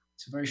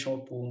 It's a very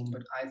short poem,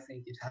 but I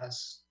think it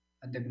has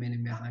a deep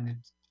meaning behind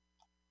it.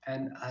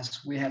 And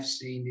as we have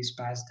seen these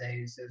past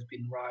days, there's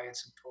been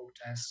riots and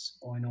protests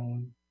going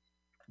on.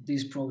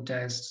 These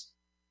protests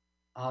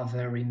are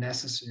very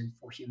necessary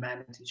for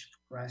humanity to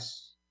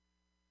progress.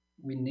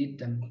 We need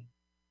them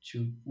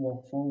to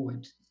walk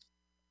forward,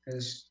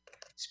 because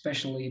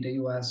especially in the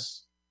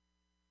US,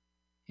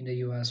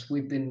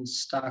 we've been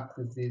stuck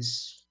with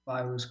this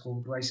virus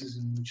called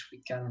racism, which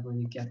we can't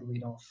really get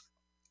rid of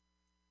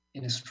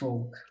in a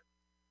stroke.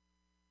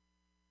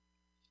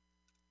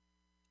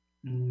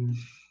 And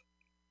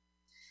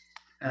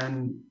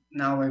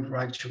now I'd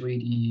like to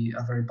read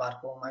a very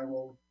bad poem I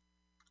wrote.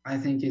 I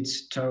think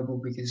it's terrible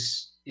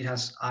because it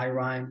has I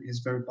rhyme, it's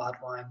very bad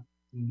rhyme.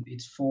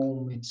 It's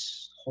form,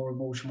 it's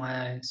horrible to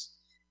my eyes.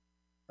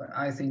 But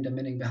I think the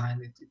meaning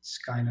behind it, it's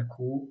kind of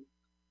cool.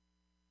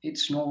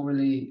 It's not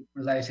really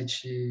related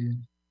to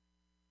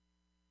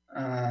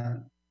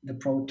the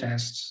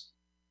protests,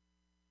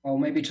 or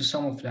maybe to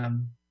some of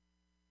them,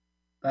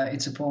 but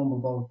it's a poem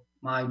about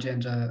my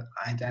gender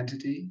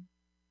identity.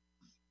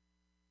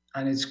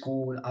 And it's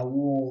called A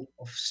Wall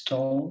of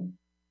Stone.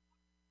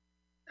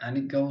 And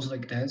it goes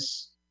like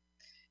this.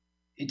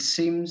 It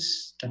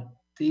seems that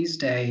these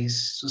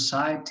days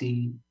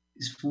society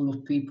is full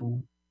of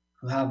people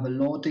who have a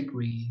law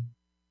degree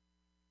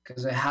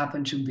because they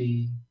happen to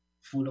be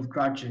full of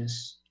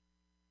grudges.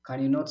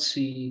 Can you not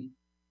see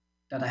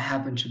that I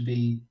happen to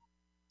be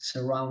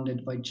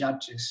surrounded by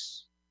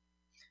judges?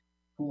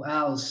 Who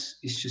else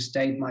is to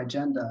state my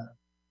gender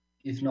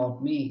if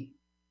not me?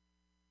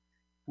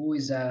 Who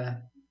is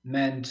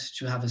meant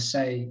to have a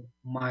say in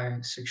my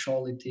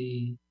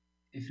sexuality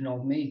if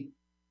not me?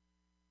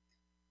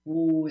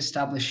 Who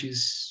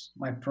establishes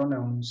my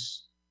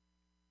pronouns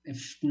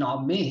if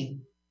not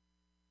me?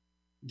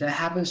 There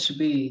happens to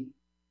be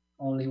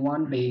only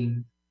one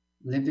being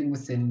living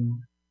within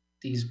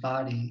this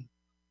body,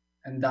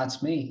 and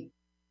that's me.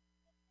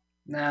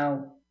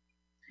 Now,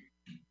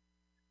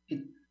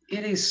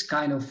 it is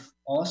kind of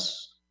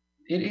us.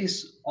 It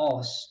is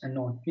us and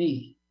not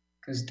me,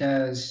 because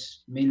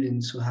there's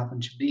millions who happen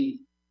to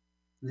be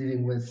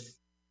living with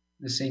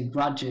the same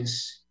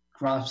grudges,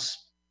 grasped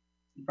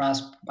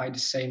by the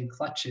same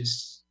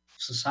clutches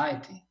of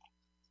society.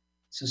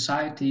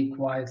 Society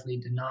quietly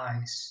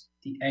denies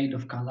the aid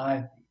of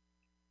Calliope,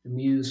 the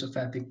muse of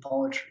epic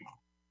poetry.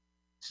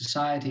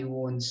 Society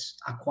wants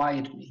a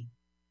quiet me,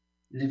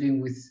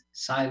 living with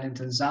silent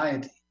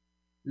anxiety,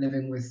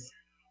 living with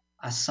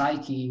a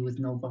psyche with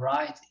no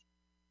variety.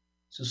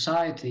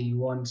 Society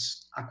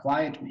wants a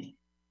quiet me,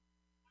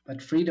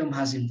 but freedom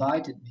has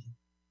invited me.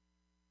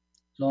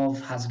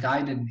 Love has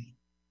guided me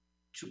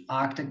to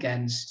act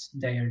against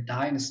their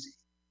dynasty.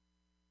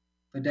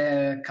 But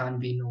there can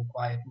be no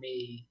quiet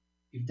me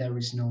if there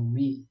is no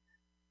me.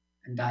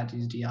 and that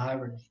is the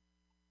irony.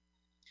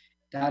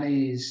 That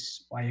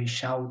is why I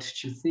shout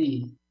to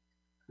thee,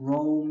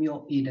 roam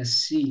your inner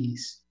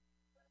seas.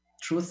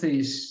 Truth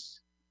is,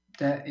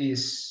 there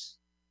is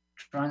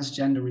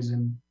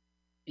transgenderism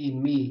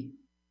in me,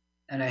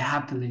 and I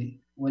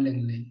happily,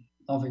 willingly,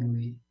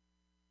 lovingly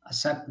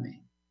accept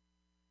me.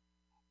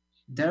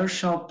 There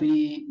shall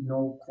be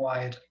no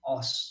quiet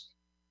us,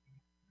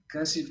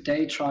 because if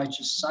they try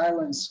to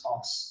silence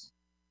us,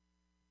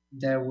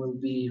 there will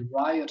be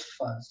riot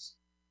fuzz,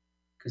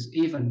 because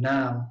even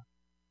now,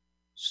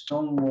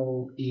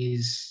 Stonewall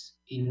is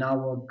in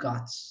our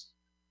guts.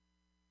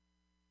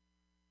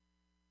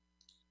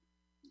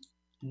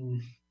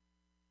 Mm,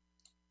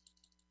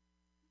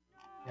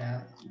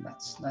 yeah,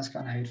 that's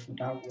kind of it for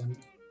that one.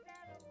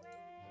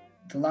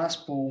 The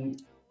last poem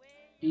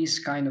is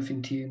kind of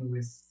in tune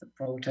with the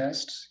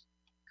protest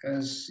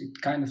because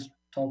it kind of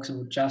talks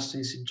about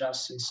justice,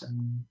 injustice,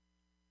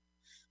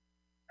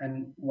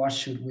 and what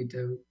should we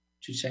do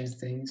to change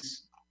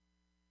things.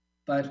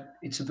 But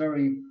it's a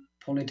very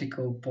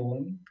political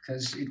poem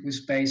because it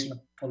was based on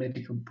a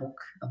political book,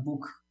 a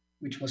book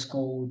which was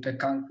called The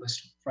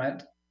Conquest of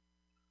Bread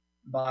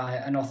by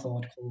an author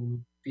called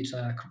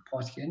Peter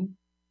Kropotkin.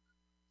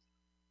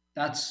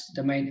 That's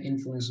the main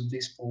influence of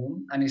this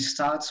poem, and it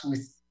starts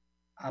with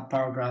a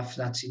paragraph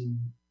that's in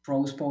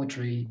prose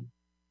poetry,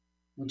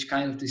 which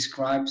kind of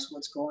describes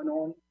what's going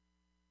on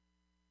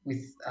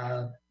with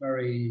a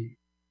very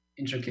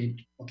intricate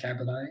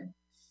vocabulary.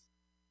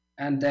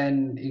 And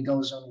then it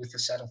goes on with a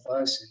set of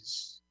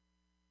verses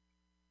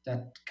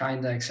that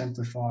kind of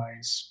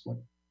exemplifies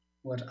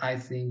what I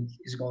think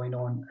is going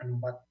on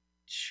and what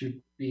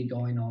should be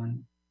going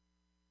on.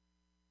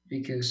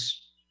 Because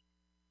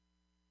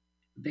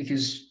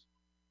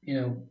you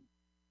know,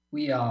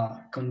 we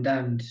are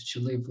condemned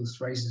to live with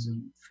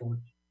racism for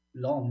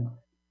long,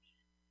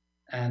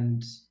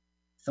 and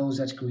those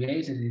that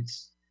created it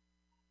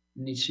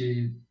need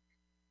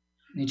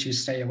to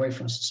stay away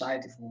from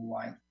society for a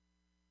while.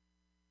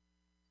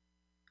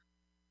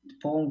 The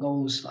poem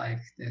goes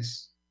like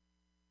this.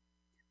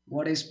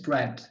 What is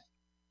bread?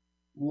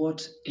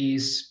 What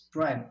is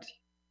bread,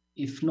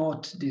 if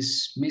not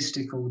this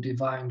mystical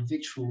divine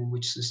victual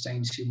which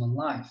sustains human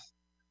life?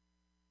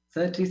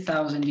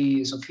 30,000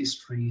 years of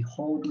history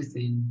hold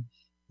within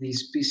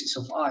these pieces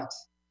of art,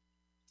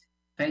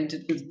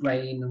 painted with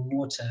grain and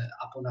water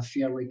upon a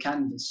fiery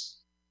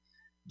canvas.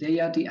 They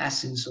are the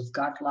essence of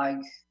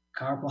godlike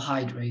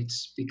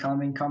carbohydrates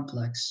becoming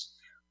complex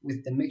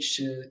with the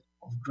mixture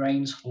of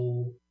grains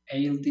whole,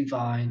 ale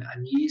divine,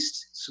 and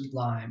yeast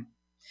sublime.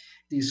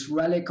 This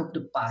relic of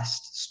the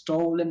past,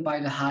 stolen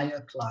by the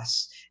higher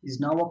class, is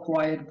now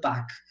acquired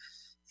back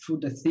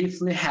through the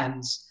thiefly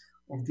hands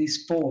of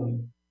this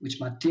poem, which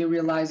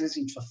materializes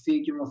into a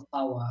figure of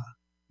power,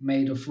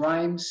 made of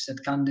rhymes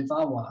that can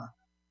devour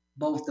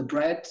both the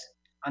bread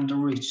and the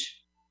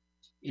rich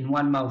in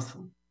one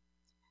mouthful.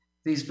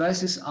 These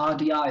verses are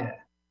the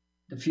ire,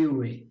 the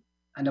fury,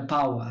 and the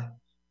power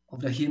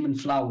of the human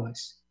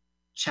flowers,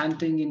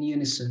 chanting in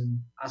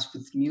unison as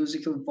with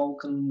musical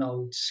vocal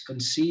notes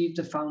conceive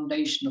the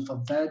foundation of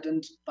a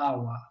verdant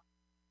bower,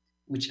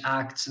 which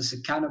acts as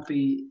a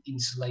canopy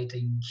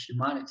insulating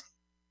humanity.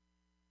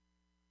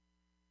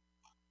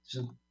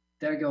 So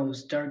there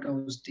goes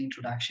the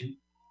introduction.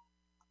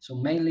 So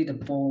mainly the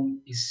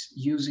poem is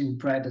using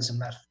bread as a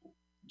metaphor,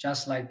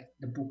 just like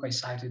the book I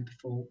cited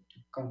before,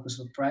 The Conquest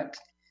of Bread.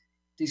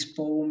 This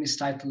poem is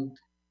titled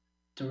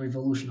The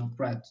Revolution of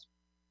Bread.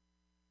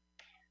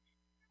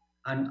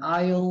 An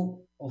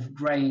isle of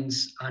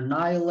grains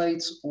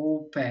annihilates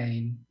all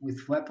pain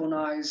with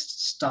weaponized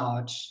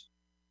starch.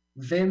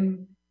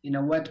 Vim in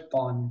a wet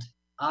pond,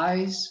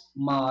 eyes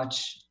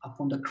march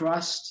upon the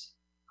crust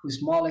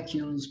whose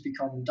molecules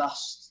become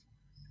dust.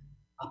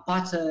 A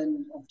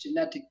pattern of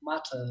genetic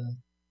matter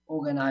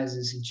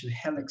organizes into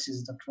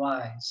helices that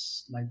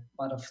rise like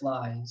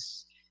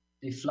butterflies.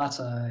 They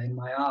flutter in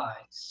my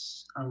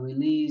eyes and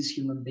release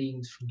human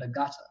beings from the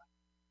gutter.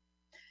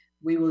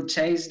 We will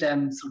chase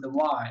them through the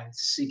wild,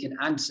 seeking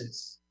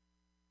answers.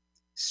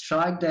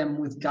 Strike them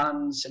with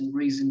guns and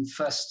brazen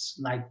fists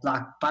like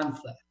Black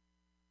Panther.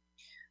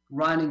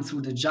 Running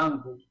through the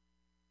jungle,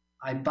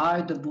 I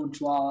bite the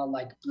bourgeois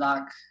like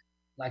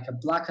a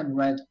black and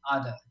red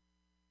adder.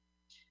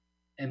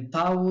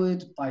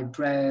 Empowered by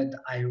bread,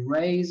 I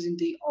raise in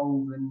the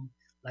oven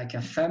like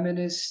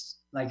feminist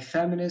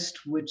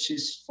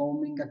witches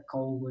forming a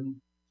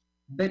coven.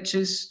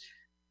 Bitches,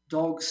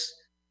 dogs,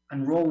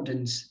 and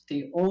rodents,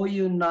 they all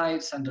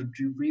unite under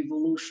the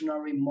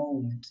revolutionary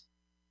moment.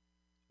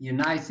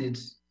 United,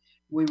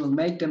 we will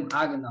make them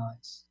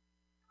agonize.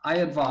 I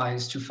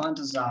advise to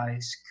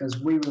fantasize,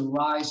 cause we will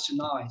rise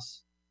tonight.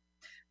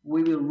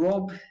 We will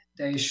rob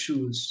their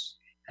shoes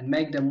and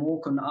make them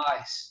walk on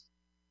ice.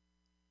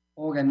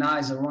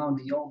 Organize around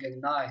the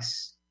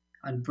organize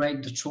and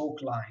break the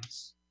chalk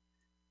lines.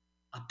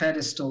 A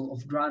pedestal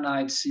of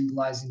granite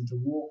symbolizing the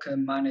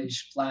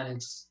walker-managed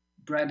planets,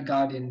 bread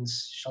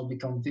guardians shall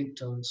become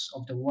victors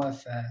of the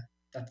warfare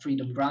that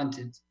freedom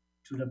granted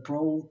to the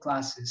prole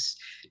classes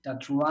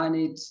that run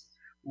it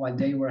while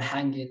they were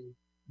hanging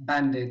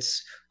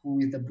bandits who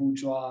with the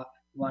bourgeois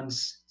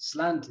once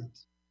slanted.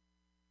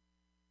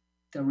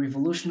 The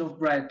revolution of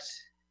bread,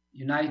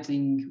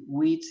 uniting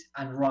wheat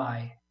and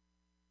rye,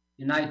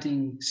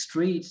 uniting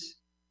street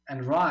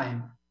and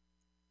rhyme,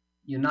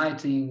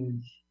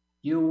 uniting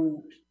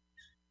you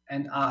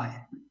and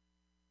I.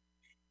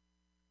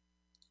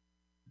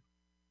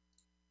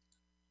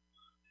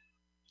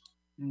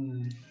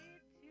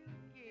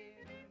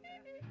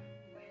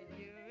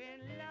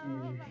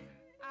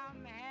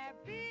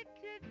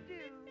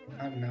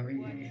 I don't know,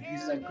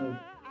 is that good?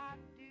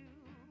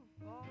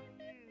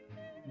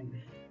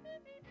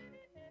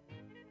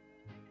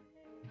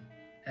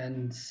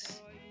 And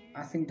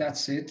I think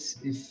that's it.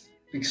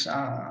 Because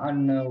I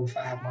don't know if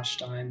I have much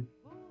time.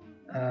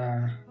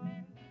 I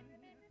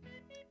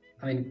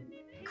mean,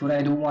 could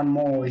I do one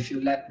more if you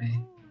let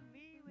me?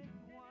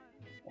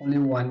 Only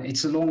one.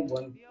 It's a long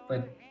one,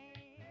 but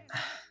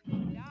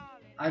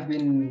I've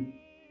been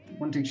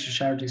wanting to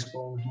share this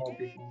poem with more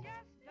people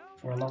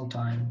for a long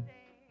time.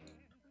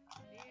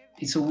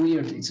 It's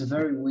a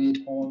very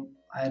weird poem,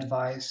 I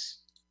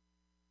advise.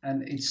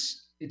 And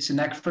it's an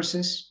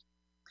ekphrasis,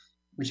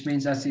 which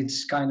means that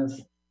it's kind of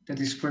the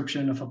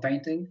description of a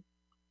painting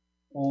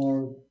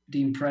or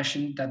the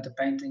impression that the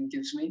painting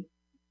gives me.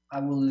 I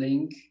will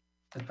link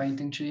the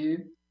painting to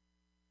you,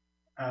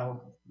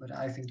 but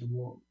I think the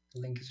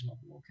link is not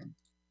working.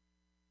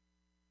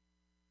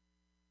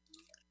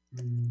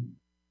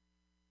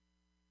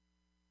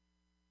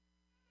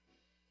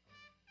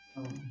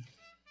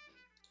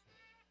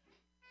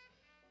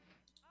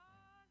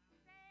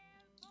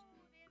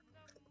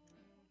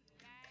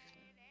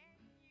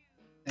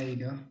 There you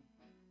go.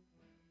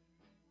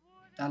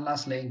 That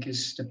last link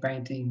is the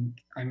painting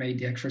I made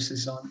the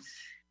ekphrasis on.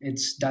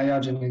 It's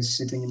Diogenes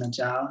sitting in a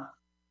jar,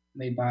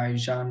 made by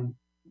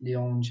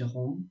Jean-Léon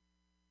Gérôme.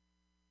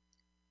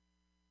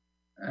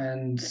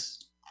 And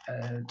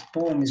the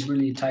poem is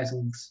really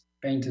titled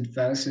Painted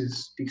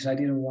Verses, because I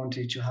didn't want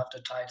it to have the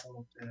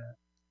title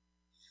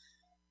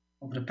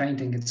of the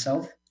painting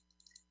itself.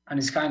 And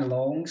it's kind of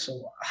long,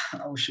 so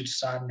I should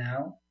start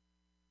now.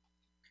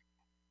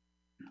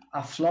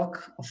 A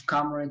flock of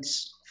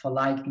comrades of a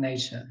like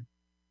nature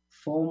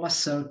form a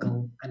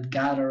circle and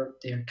gather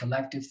their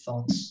collective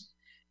thoughts,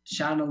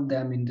 channel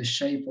them in the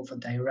shape of a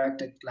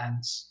directed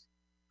glance,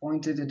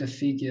 pointed at the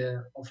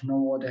figure of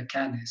no other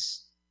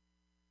Canis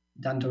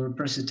than the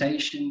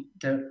representation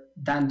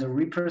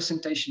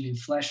in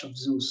flesh of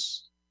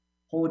Zeus,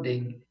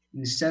 holding,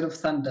 instead of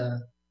thunder,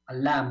 a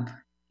lamp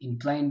in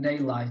plain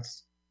daylight.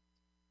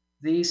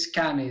 These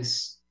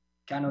Canis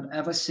cannot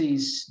ever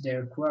cease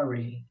their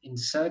query in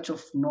search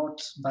of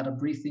naught but a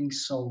breathing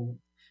soul,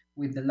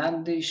 with the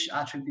landish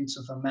attributes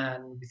of a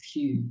man with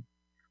hue,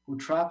 who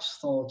traps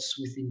thoughts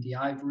within the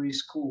ivory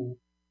skull,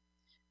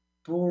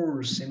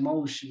 pours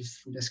emotions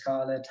through the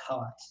scarlet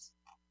heart.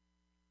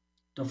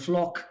 The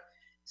flock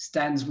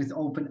stands with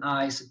open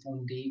eyes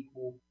upon the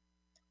equal,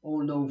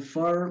 although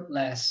fur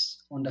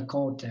less on the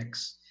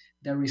cortex,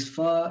 there is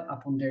fur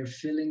upon their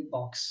filling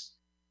box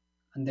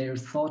and their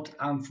thought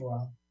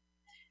amphora.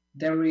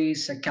 There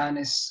is a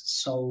Canis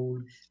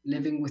soul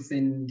living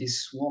within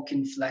this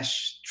walking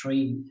flesh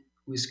stream,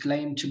 who is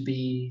claimed to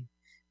be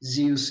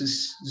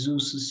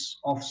Zeus's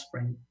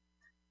offspring.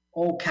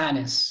 O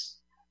Canis,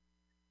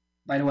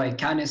 by the way,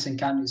 Canis and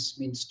Canis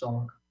means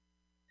dog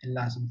in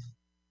Latin.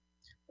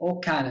 O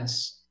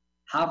Canis,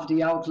 have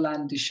the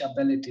outlandish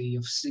ability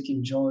of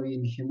seeking joy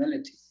in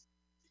humility.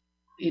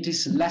 It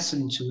is a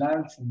lesson to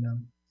learn from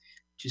them,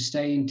 to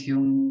stay in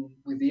tune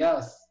with the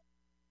earth.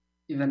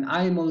 Even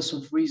animals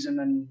of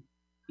reason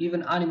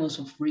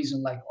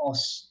like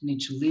us need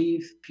to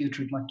leave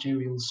putrid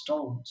material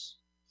stones.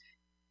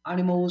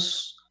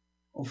 Animals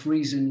of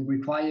reason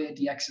require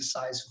the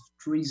exercise of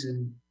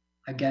treason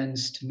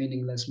against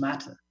meaningless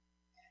matter.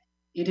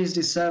 It is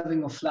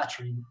deserving of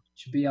flattery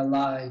to be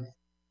alive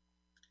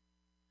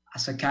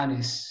as a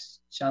Canis,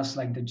 just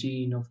like the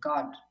gene of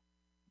God.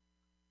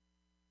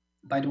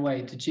 By the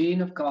way, the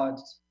gene of God,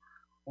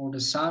 or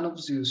the son of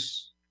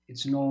Zeus,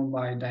 it's known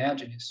by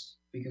Diogenes,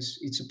 because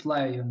it's a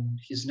play on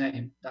his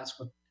name. That's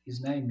what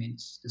his name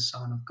means, the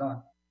Son of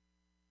God.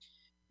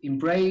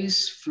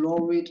 Embrace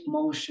florid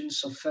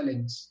motions of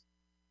feelings.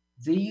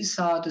 These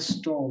are the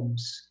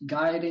storms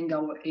guiding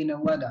our inner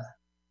weather,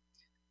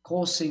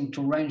 causing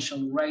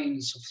torrential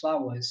rains of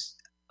flowers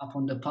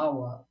upon the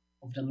power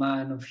of the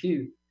man of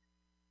hue,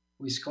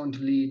 who is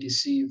constantly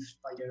deceived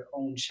by their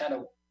own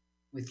shadow,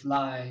 with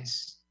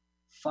lies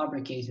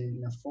fabricated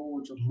in a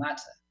forge of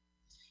matter,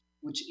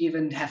 which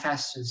even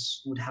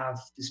Hephaestus would have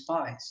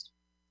despised.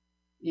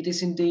 It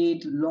is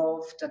indeed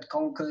love that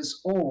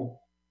conquers all.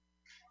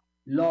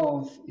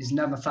 Love is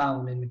never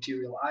found in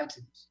material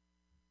items,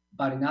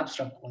 but in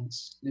abstract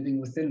ones living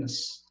within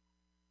us,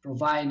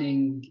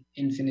 providing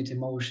infinite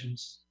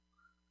emotions.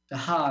 The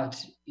heart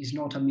is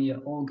not a mere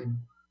organ.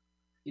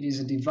 It is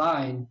a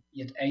divine,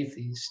 yet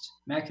atheist,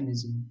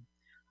 mechanism,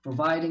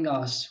 providing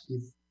us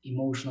with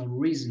emotional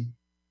reason.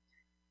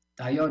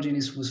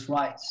 Diogenes was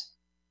right.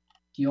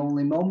 The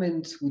only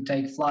moment we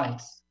take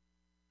flight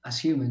as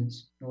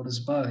humans, not as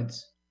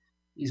birds,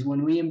 is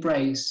when we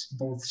embrace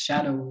both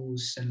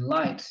shadows and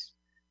light,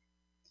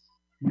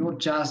 not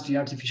just the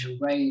artificial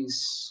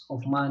rays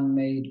of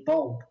man-made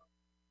bulb.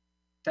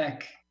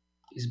 Tech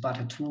is but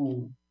a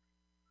tool.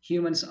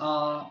 Humans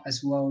are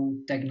as well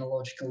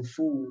technological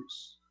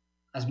fools,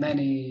 as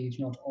many, if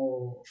not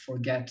all,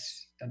 forget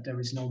that there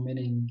is no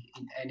meaning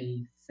in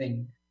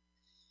anything.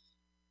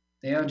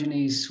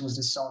 Diogenes was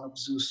the son of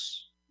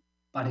Zeus,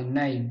 but in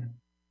name.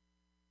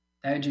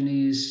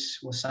 Diogenes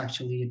was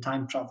actually a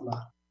time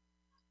traveler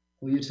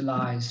who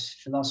utilized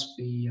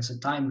philosophy as a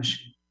time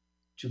machine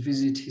to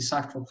visit his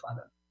actual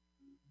father,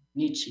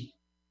 Nietzsche,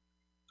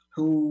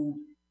 who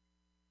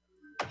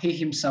he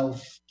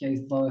himself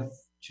gave birth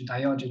to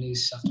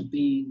Diogenes after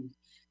being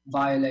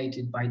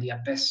violated by the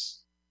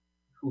abyss,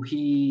 who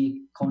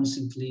he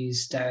constantly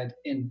stared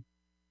in.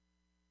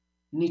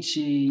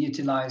 Nietzsche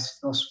utilized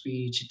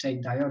philosophy to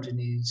take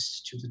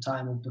Diogenes to the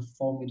time of the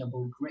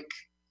formidable Greek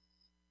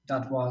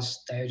that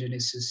was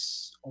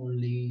Diogenes'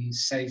 only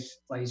safe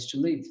place to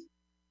live.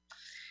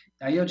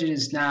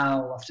 Diogenes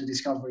now, after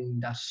discovering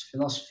that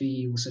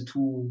philosophy was a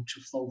tool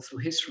to flow through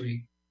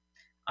history,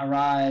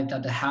 arrived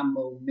at the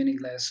humble,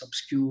 meaningless,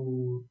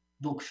 obscure,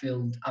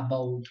 book-filled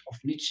abode of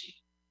Nietzsche,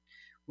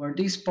 where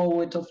this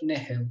poet of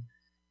nihil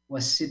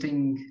was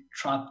sitting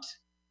trapped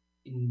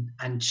in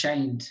and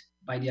chained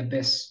by the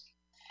abyss.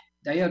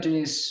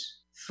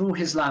 Diogenes threw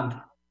his lamp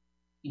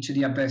into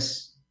the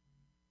abyss,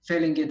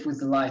 filling it with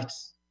the light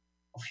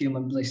of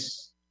human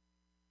bliss,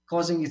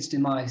 causing its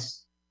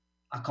demise,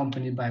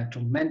 accompanied by a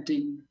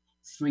tormenting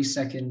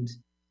 3-second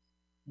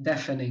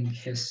deafening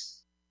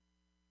hiss.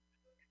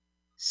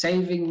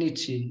 Saving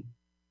Nietzsche,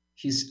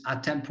 his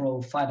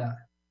atemporal father,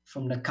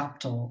 from the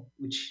captor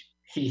which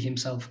he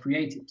himself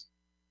created,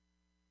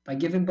 by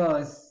giving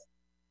birth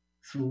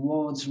through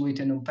words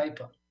written on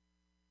paper,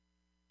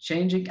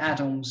 changing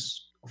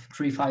atoms of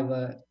tree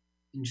fiber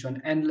into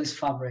an endless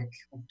fabric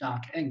of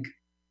dark ink.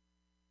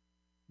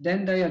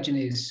 Then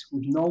Diogenes,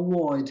 with no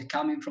word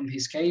coming from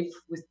his cave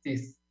with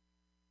teeth,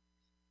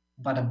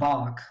 but a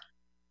bark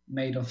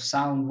made of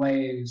sound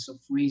waves of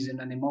reason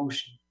and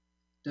emotion,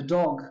 the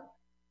dog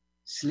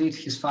slit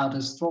his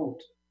father's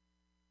throat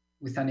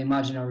with an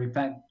imaginary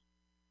pen,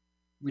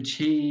 which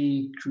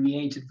he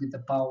created with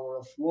the power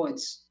of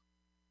words,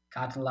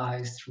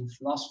 catalyzed through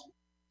philosophy.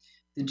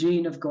 The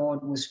gene of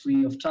God was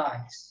free of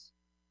ties,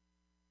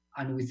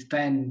 and with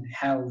pen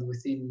held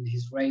within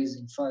his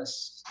raising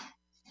first,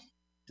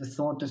 the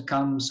thought that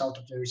comes out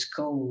of their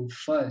skull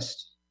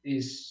first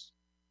is,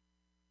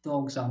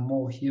 dogs are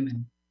more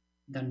human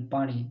than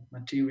bunny,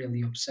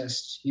 materially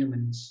obsessed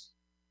humans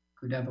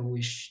could ever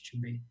wish to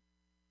be.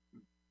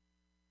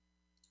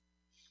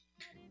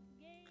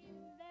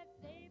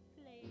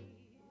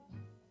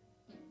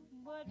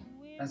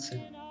 That's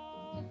it.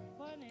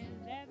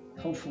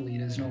 Hopefully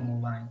there's no more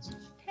lines.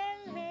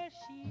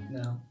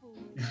 No.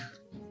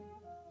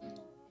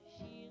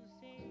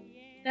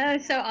 That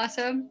is so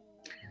awesome.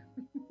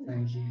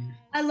 Thank you.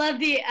 I love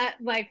the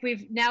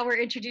we're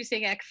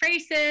introducing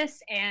ekphrasis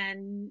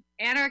and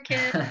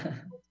anarchists,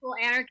 old school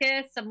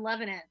anarchists. I'm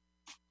loving it.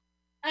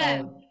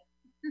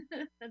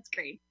 That's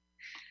great.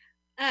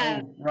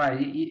 Right.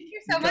 Thank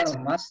you so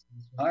much.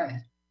 Right.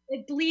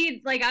 It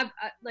bleeds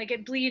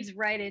it bleeds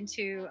right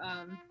into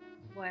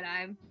what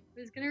I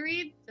was gonna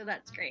read, so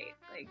that's great.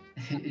 Like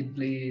it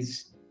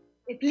bleeds.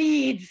 It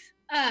bleeds.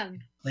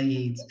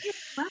 Bleeds.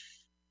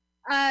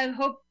 I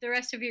hope the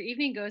rest of your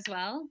evening goes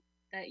well.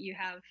 That you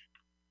have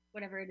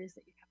whatever it is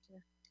that you have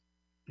to.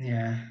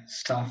 Yeah,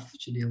 stuff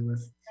to deal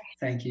with.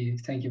 Thank you.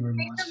 Thank you very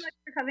much. Thanks so much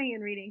for coming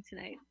and reading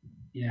tonight.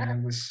 Yeah,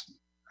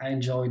 I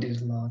enjoyed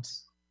it a lot.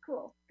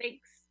 Cool.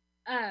 Thanks.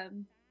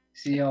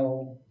 See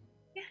y'all.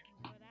 Yeah.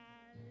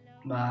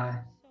 Bye.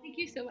 Thank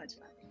you so much.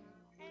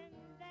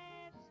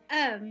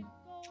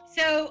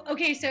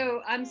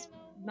 So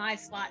my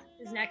slot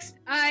is next.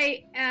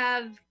 I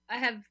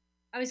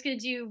was gonna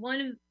do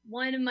one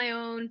of my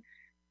own,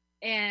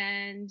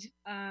 and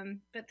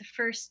but the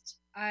first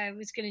I'm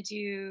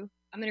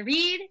gonna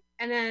read,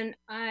 and then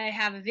I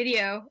have a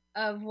video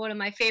of one of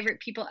my favorite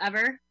people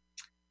ever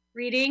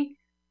reading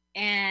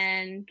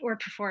or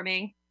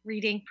performing,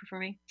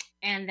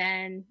 and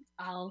then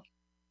I'll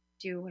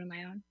do one of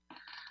my own.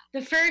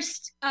 The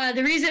first,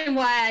 the reason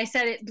why I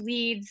said it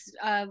bleeds,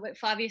 what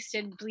Flavius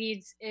did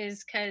bleeds,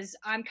 is because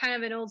I'm kind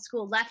of an old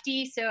school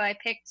lefty, so I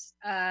picked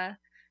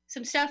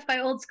some stuff by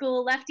old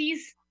school lefties,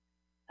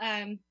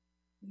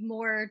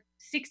 more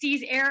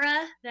 60s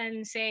era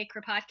than, say,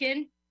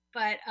 Kropotkin.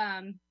 But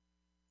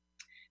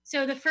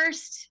so the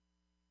first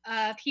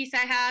piece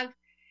I have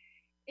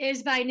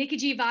is by Nikki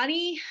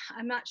Giovanni.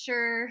 I'm not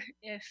sure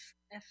if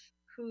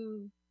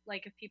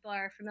people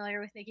are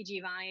familiar with Nikki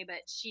Giovanni,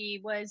 but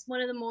she was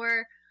one of the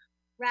more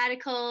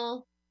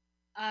radical,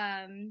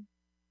 I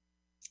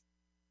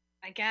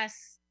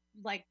guess,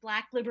 like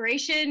Black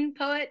liberation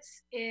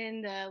poets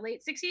in the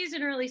late 60s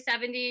and early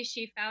 70s.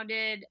 She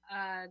founded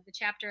the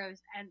chapter of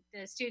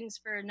the Students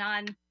for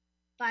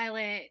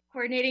Nonviolent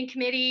Coordinating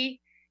Committee,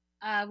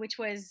 which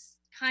was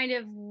kind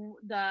of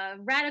the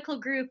radical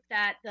group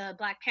that the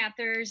Black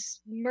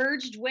Panthers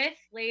merged with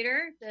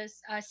later. The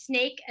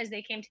Snake, as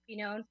they came to be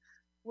known,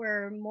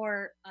 were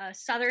more a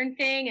southern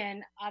thing,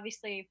 and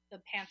obviously the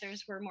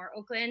Panthers were more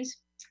Oakland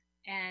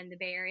and the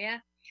Bay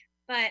Area.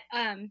 But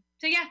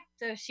so yeah,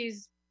 so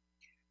she's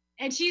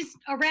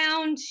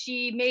around.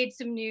 She made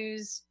some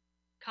news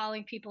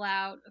calling people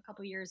out a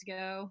couple years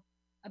ago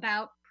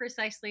about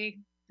precisely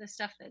the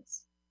stuff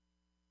that's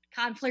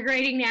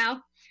conflagrating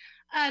now.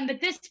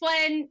 But this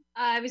one,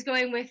 I was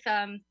going with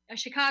a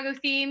Chicago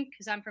theme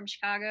because I'm from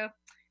Chicago,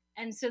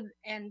 and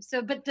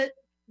so, but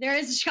there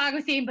is a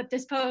Chicago theme, but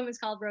this poem is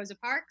called Rosa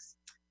Parks.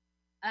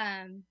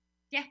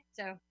 Yeah,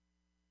 so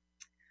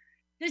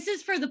this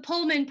is for the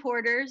Pullman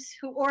porters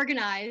who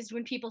organized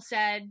when people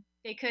said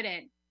they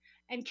couldn't,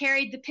 and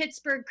carried the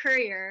Pittsburgh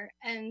Courier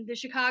and the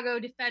Chicago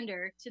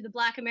Defender to the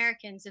Black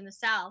Americans in the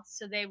South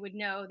so they would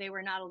know they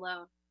were not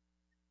alone.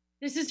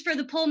 This is for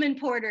the Pullman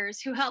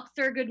porters who helped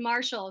Thurgood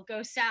Marshall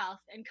go south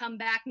and come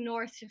back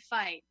north to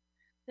fight.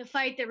 The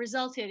fight that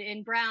resulted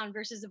in Brown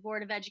versus the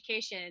Board of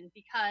Education,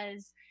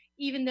 because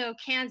even though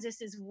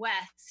Kansas is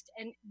west,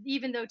 and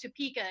even though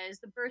Topeka is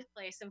the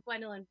birthplace of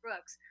Gwendolyn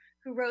Brooks,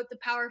 who wrote the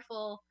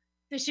powerful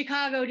 "The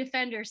Chicago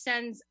Defender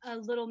Sends a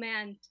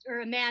Man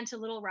to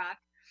Little Rock,"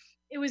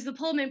 it was the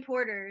Pullman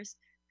porters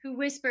who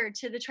whispered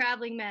to the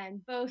traveling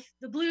men, both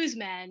the blues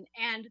men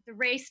and the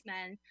race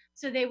men,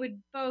 so they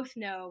would both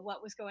know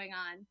what was going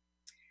on.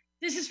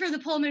 This is for the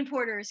Pullman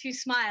porters who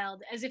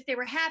smiled as if they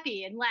were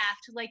happy and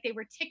laughed like they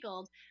were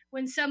tickled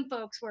when some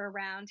folks were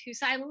around, who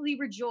silently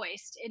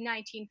rejoiced in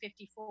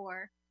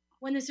 1954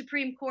 when the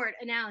Supreme Court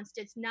announced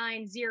its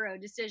 9-0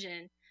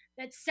 decision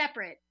that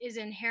separate is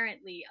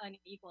inherently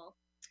unequal.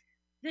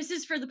 This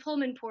is for the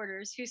Pullman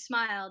porters who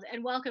smiled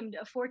and welcomed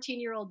a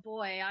 14-year-old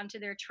boy onto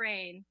their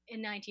train in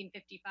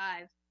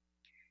 1955.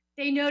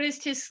 They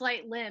noticed his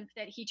slight limp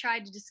that he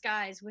tried to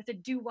disguise with a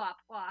doo-wop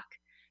walk.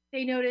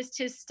 They noticed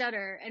his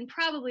stutter and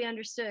probably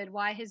understood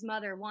why his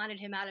mother wanted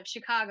him out of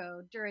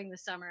Chicago during the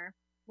summer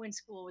when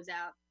school was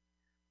out.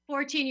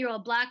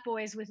 14-year-old black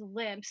boys with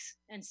limps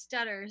and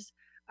stutters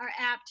are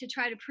apt to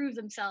try to prove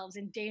themselves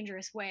in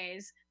dangerous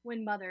ways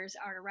when mothers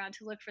aren't around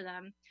to look for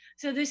them.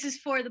 So this is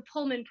for the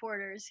Pullman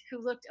porters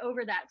who looked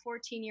over that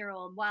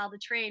 14-year-old while the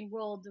train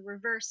rolled the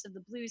reverse of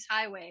the Blues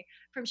Highway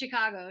from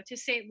Chicago to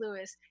St.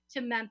 Louis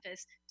to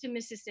Memphis to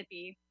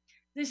Mississippi.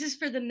 This is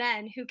for the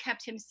men who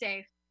kept him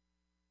safe.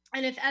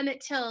 And if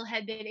Emmett Till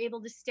had been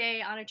able to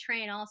stay on a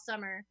train all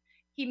summer,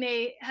 he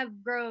may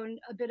have grown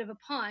a bit of a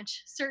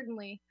paunch,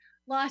 certainly,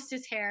 lost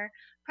his hair,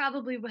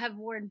 probably would have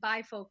worn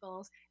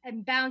bifocals,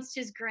 and bounced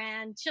his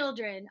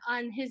grandchildren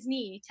on his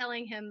knee,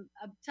 telling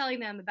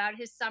them about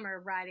his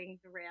summer riding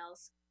the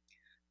rails.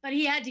 But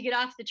he had to get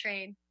off the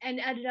train and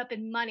ended up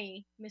in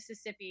Money,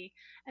 Mississippi,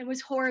 and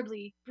was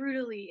horribly,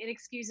 brutally,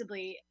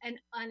 inexcusably, and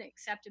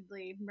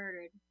unacceptably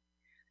murdered.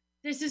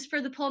 This is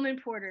for the Pullman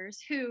porters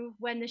who,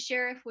 when the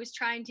sheriff was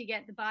trying to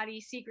get the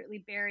body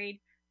secretly buried,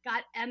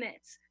 got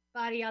Emmett's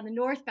body on the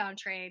northbound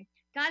train,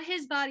 got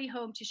his body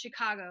home to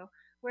Chicago,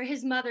 where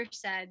his mother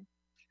said,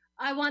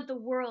 "I want the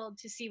world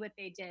to see what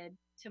they did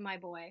to my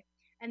boy."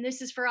 And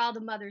this is for all the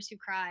mothers who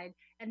cried.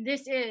 And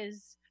this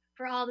is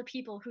for all the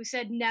people who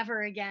said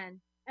never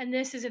again. And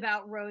this is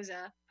about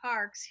Rosa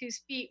Parks,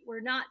 whose feet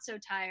were not so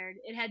tired.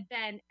 It had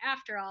been,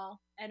 after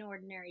all, an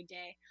ordinary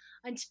day,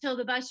 until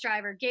the bus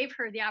driver gave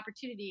her the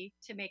opportunity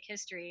to make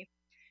history.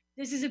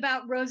 This is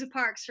about Rosa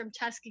Parks from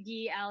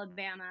Tuskegee,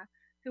 Alabama,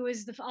 who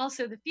was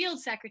also the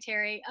field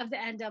secretary of the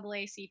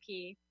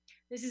NAACP.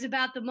 This is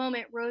about the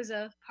moment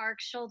Rosa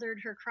Parks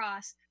shouldered her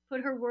cross,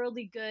 put her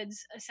worldly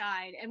goods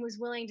aside, and was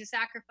willing to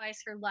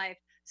sacrifice her life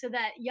so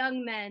that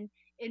young men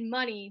in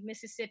Money,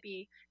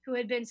 Mississippi, who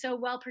had been so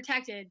well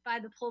protected by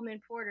the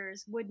Pullman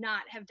porters, would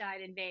not have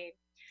died in vain.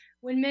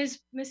 When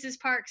Mrs.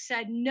 Parks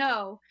said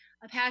no,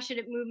 a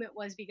passionate movement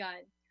was begun.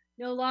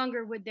 No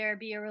longer would there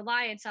be a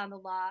reliance on the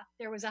law.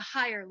 There was a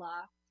higher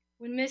law.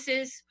 When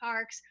Mrs.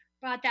 Parks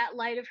brought that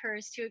light of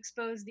hers to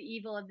expose the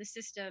evil of the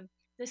system,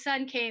 the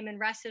sun came and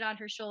rested on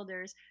her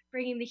shoulders,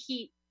 bringing the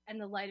heat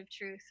and the light of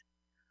truth.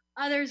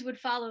 Others would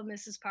follow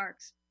Mrs.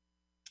 Parks.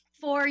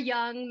 4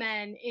 young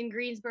men in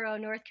Greensboro,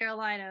 North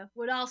Carolina,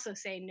 would also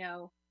say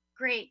no.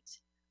 Great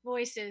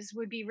voices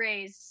would be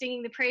raised,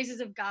 singing the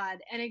praises of God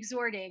and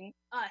exhorting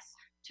us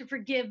to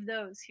forgive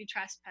those who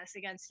trespass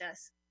against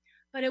us.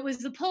 But it was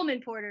the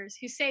Pullman porters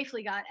who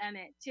safely got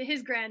Emmett to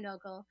his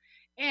granduncle,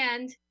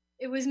 and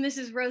it was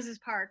Mrs. Rosa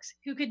Parks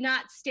who could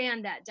not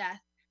stand that death,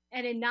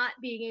 and in not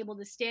being able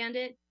to stand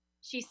it,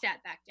 she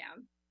sat back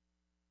down.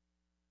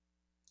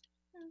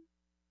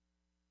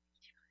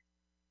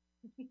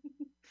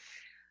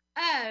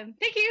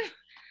 Thank you.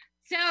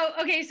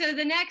 So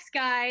the next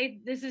guy,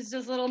 this is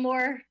just a little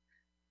more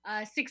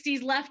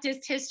 60s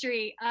leftist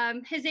history.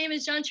 His name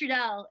is John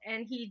Trudell,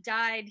 and he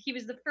died. He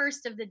was the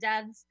first of the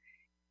deaths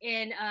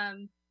in,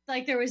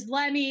 there was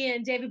Lemmy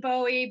and David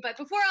Bowie, but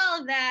before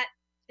all of that,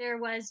 there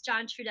was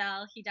John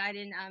Trudell. He died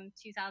in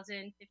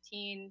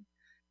 2015,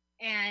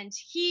 and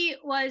he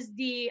was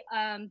the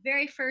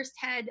very first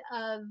head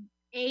of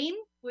AIM,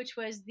 which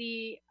was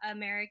the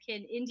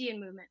American Indian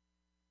movement.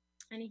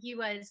 And he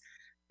was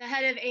the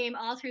head of AIM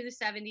all through the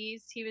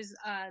 70s. He was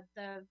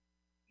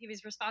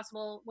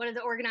responsible, one of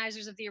the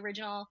organizers of the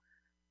original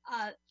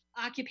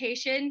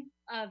occupation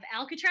of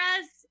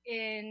Alcatraz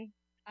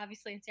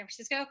obviously in San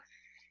Francisco.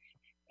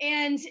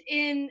 And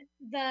in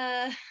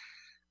the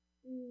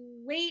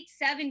late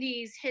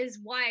 70s, his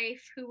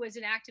wife, who was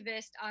an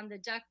activist on the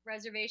Duck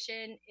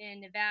Reservation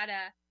in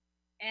Nevada,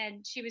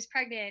 and she was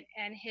pregnant,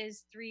 and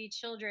his 3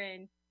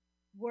 children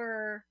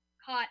were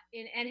caught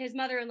in, and his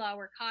mother-in-law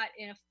were caught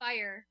in a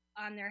fire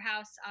on their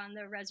house on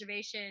the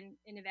reservation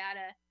in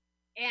Nevada.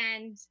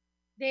 And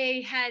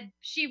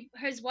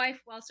his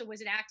wife also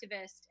was an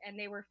activist, and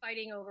they were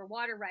fighting over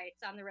water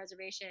rights on the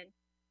reservation.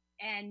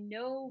 And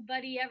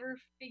nobody ever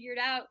figured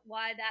out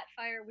why that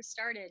fire was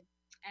started.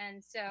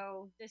 And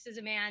so this is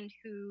a man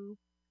who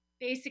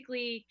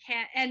basically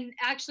and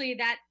actually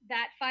that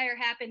fire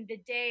happened the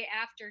day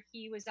after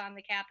he was on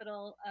the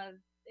Capitol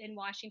in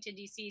Washington,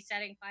 D.C.,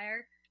 setting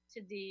fire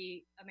to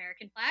the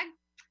American flag.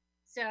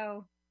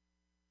 So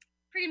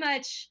pretty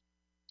much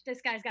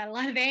this guy's got a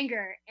lot of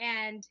anger.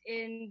 And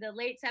in the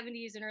late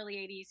 70s and early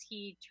 80s,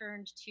 he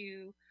turned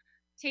to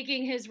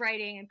taking his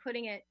writing and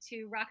putting it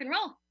to rock and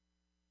roll.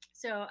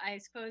 So I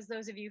suppose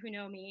those of you who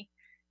know me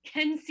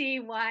can see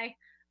why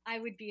I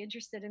would be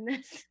interested in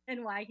this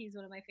and why he's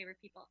one of my favorite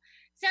people.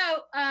 So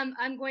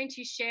I'm going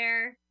to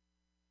share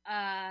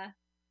a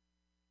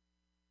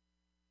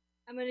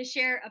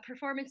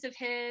performance of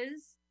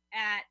his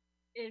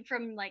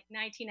from like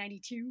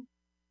 1992.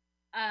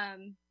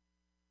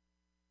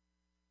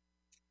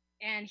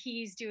 And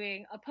he's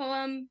doing a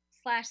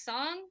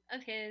poem/song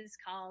of his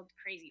called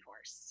Crazy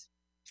Horse.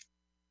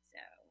 So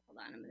hold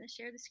on, I'm going to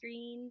share the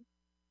screen.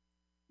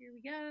 Here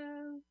we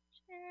go.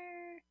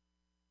 Share.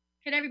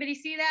 Can everybody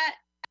see that?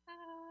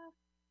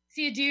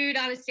 See a dude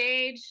on a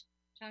stage.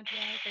 John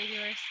Piano, Crazy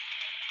Horse.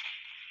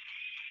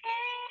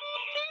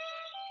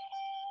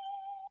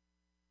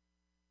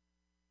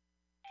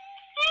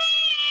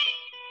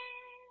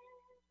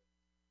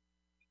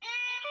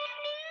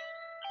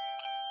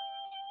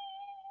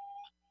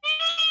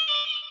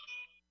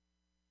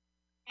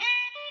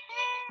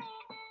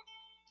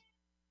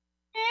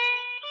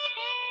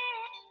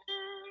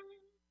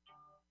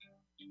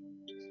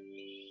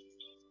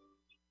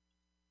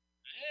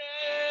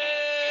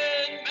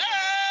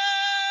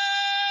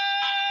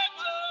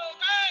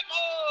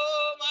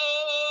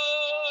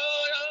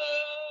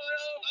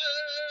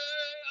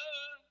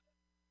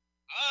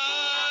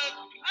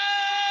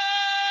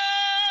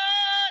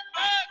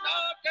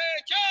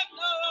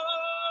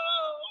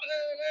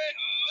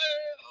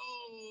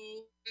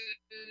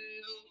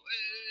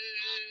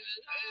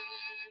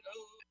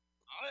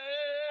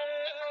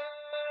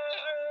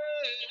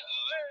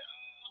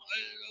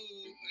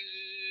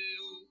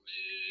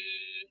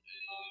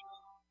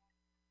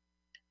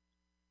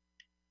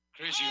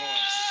 Crazy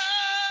Horse,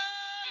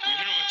 we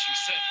hear what you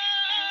say.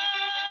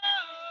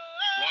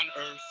 One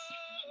earth,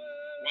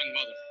 one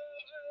mother.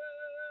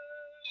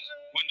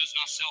 One does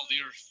not sell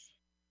the earth,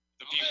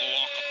 the people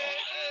walk upon.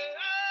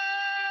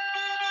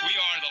 We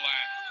are the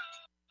land.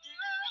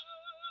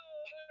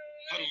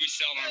 How do we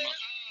sell our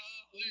mother?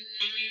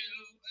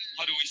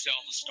 How do we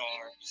sell the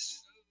stars?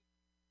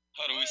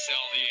 How do we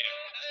sell the air?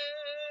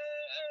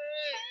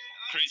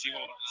 Crazy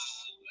Horse,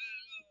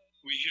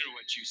 we hear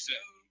what you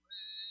say.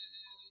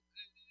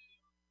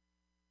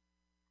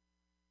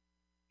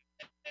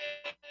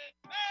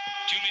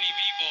 Too many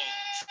people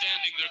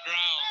standing their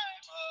ground,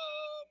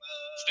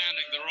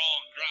 standing the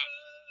wrong ground.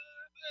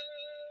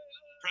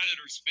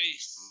 Predator's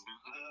face,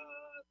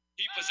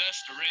 he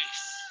possessed a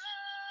race.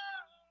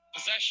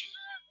 Possession,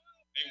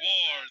 a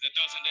war that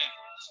doesn't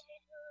end.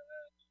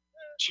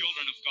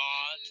 Children of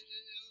God,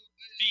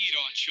 feed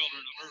on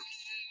children of earth.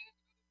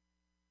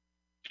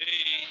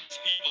 These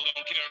people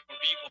don't care for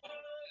people.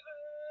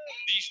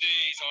 These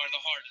days are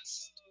the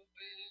hardest.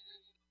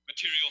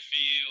 Material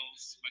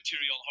fields,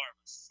 material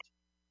harvest.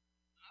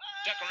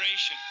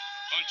 Decoration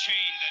on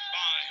chain that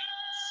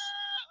binds.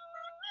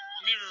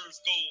 Mirrors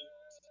gold.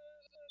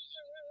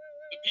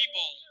 The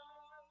people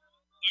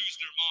lose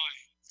their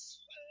minds.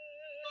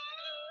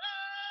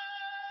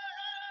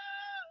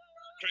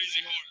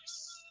 Crazy Horse,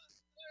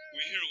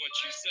 we hear what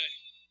you say.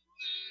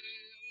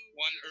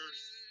 One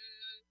earth,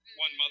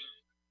 one mother.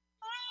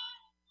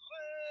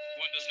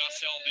 One does not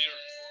sell the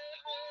earth.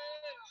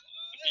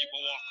 The people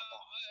walk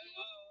upon.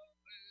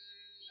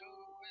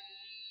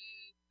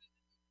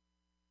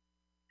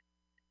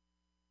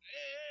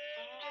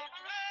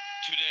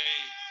 Today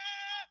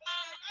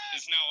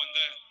is now and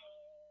then.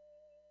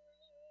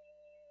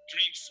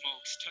 Dream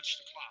smokes touch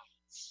the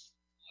clouds.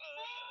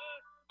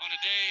 On a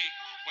day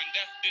when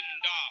death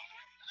didn't die,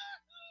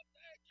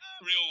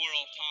 real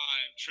world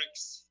time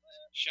tricks,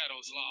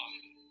 shadows lie.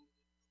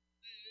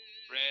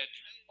 Red,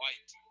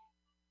 white,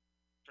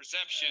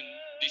 perception,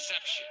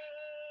 deception.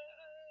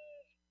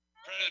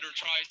 Predator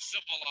tries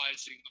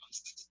civilizing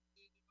us,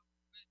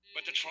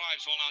 but the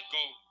tribes will not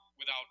go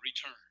without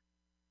return.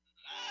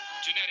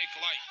 Genetic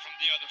light from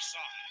the other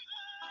side.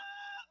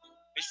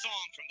 A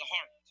song from the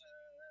heart.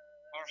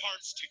 our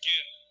hearts to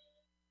give.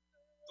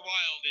 The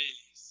wild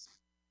days,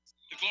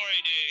 the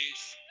glory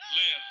days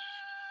live.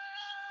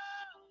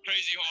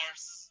 Crazy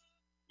horse,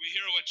 we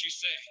hear what you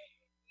say.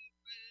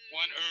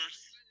 One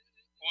earth,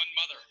 one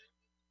mother.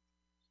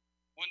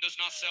 One does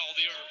not sell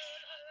the earth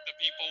the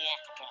people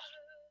walk upon.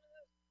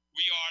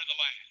 We are the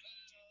land.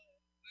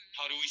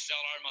 How do we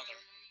sell our mother?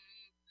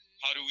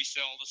 How do we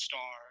sell the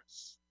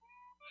stars?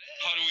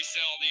 How do we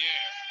sell the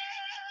air?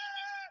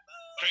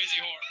 Crazy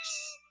horse,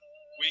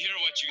 we hear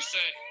what you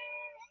say.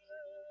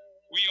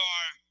 We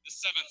are the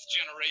seventh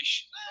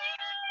generation.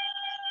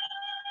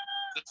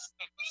 The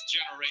seventh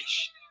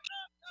generation.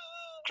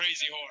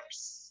 Crazy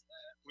horse,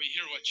 we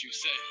hear what you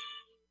say.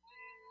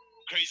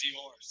 Crazy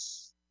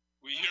horse,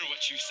 we hear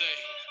what you say.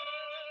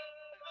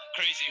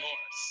 Crazy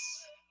horse,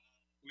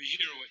 we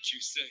hear what you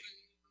say.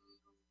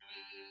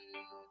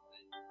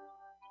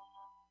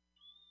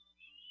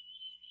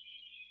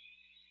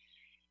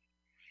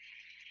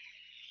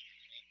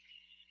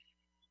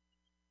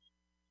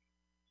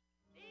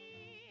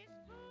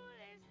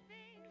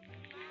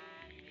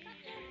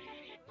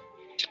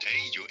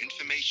 Today, your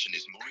information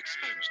is more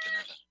exposed than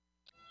ever.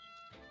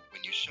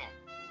 When you shop.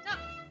 No.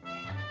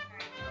 Alright,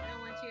 I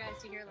don't want you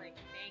guys to hear like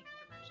bank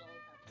commercials.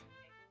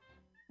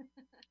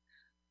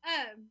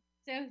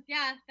 So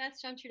yeah,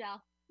 that's John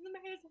Trudell.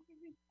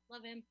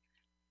 Love him.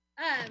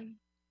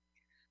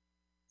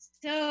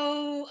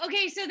 So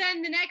okay, so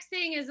then the next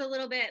thing is a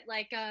little bit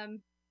like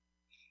it's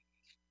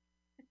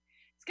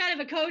kind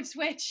of a code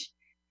switch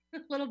a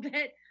little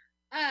bit.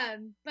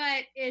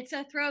 But it's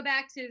a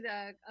throwback to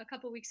a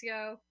couple weeks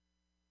ago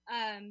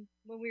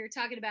when we were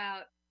talking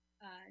about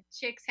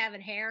chicks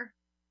having hair.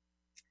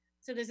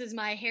 So this is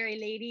my hairy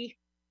lady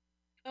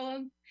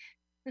poem.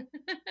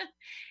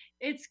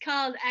 It's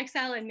called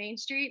Exile in Main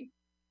Street.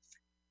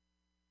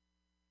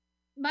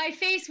 My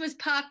face was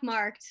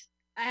pockmarked.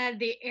 I had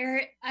the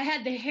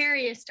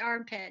hairiest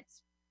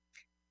armpits.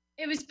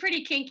 It was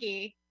pretty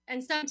kinky,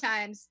 and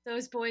sometimes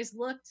those boys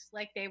looked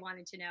like they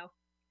wanted to know.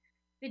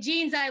 The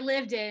jeans I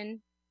lived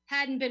in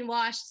hadn't been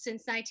washed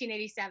since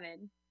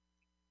 1987.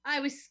 I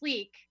was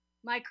sleek,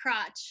 my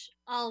crotch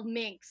all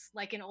minks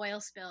like an oil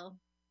spill.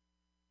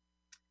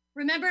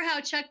 Remember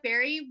how Chuck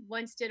Berry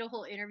once did a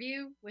whole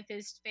interview with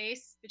his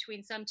face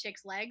between some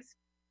chick's legs?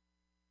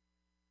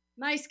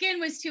 My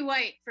skin was too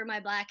white for my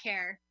black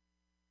hair.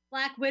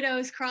 Black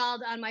widows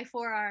crawled on my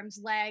forearms,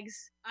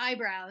 legs,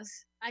 eyebrows.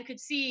 I could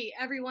see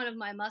every one of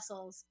my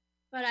muscles,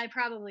 but I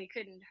probably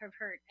couldn't have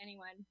hurt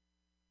anyone.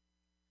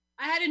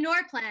 I had a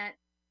Norplant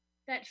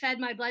that fed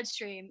my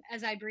bloodstream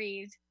as I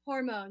breathed,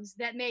 hormones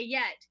that may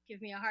yet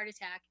give me a heart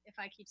attack if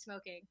I keep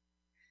smoking.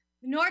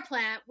 The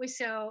Norplant was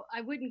so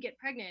I wouldn't get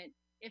pregnant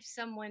if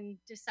someone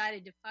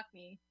decided to fuck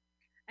me,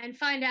 and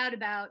find out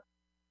about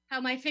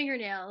how my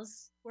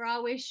fingernails were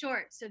always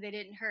short so they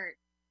didn't hurt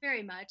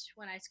very much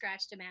when I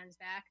scratched a man's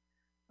back,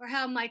 or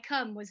how my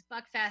cum was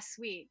buckfast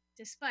sweet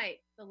despite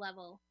the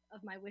level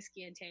of my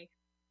whiskey intake.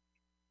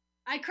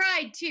 I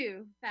cried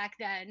too back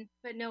then,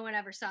 but no one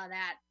ever saw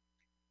that.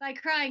 By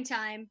crying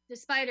time, the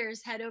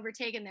spiders had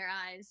overtaken their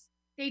eyes.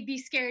 They'd be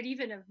scared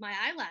even of my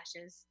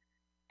eyelashes.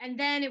 And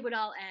then it would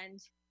all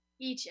end,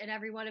 each and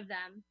every one of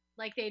them,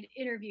 like they'd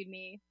interviewed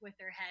me with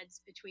their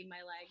heads between my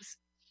legs.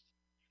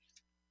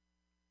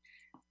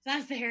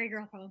 That's the hairy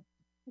girl poem.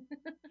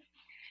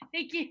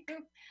 Thank you.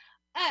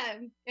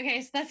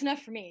 Okay, so that's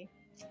enough for me.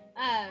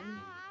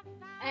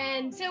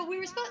 And so we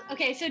were supposed.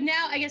 Okay, so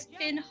now I guess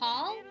Finn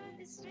Hall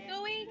is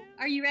going.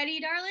 Are you ready,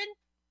 darling?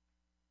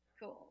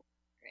 Cool,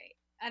 great.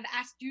 I've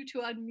asked you to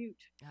unmute.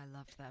 I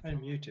loved that. I'm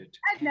muted.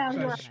 No,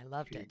 you are. I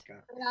loved it.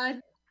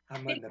 I'm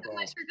Thanks so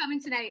much for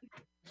coming tonight.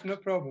 No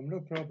problem, no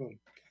problem.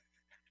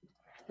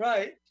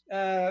 Right.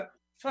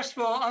 First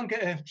of all,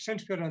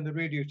 since we're on the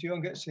radio too,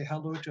 I'm going to say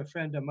hello to a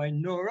friend of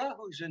mine, Nora,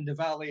 who's in the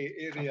Valley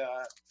area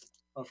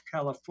of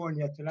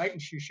California tonight,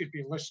 and she should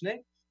be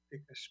listening.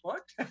 Because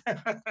what?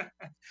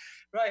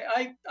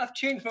 Right, I've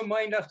changed my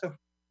mind after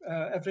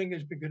everything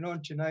has been going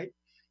on tonight,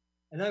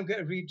 and I'm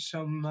going to read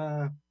some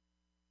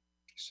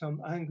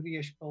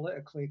angryish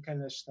politically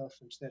kind of stuff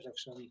instead of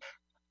some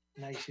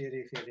nice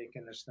airy-fairy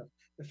kind of stuff.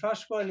 The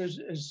first one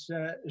is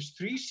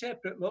three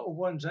separate little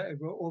ones that I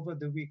wrote over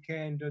the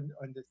weekend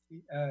on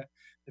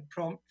the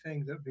prompt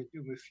thing that we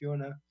do with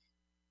Fiona,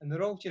 and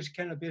they're all just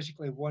kind of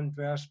basically one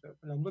verse, but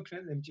when I'm looking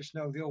at them just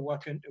now, they all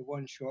work into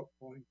one short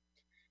poem.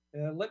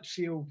 Let's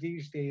seal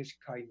these days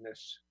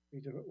kindness.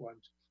 Read it at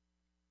once.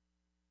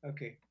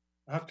 Okay,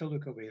 I have to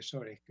look away,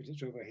 sorry, because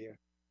it's over here.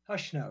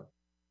 Hush now.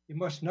 You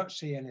must not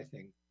say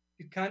anything.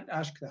 You can't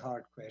ask the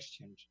hard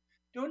questions.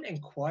 Don't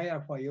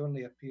inquire why he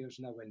only appears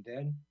now and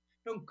then.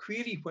 Don't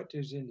query what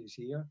is in his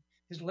ear.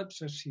 His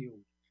lips are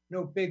sealed.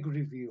 No big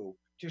reveal.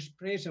 Just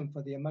praise him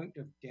for the amount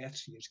of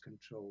deaths he has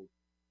controlled.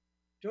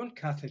 Don't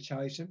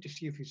catechize him to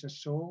see if he's a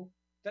soul.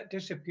 That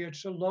disappeared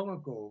so long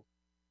ago.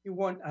 He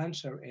won't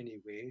answer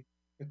anyway,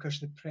 because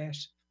the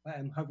press let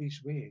him have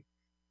his way.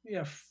 We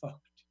are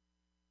fucked.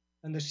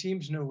 And there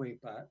seems no way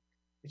back.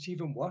 It's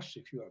even worse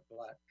if you are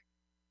black.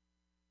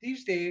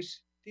 These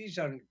days, these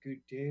aren't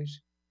good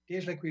days.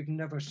 days like we've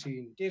never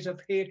seen, days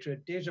of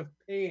hatred, days of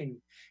pain,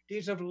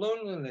 days of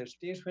loneliness,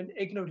 days when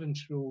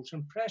ignorance rules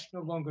and press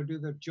no longer do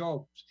their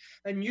jobs,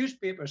 and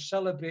newspapers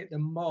celebrate the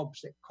mobs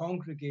that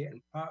congregate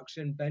in parks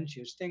and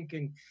benches,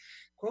 thinking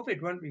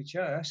COVID won't reach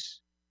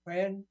us,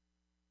 when,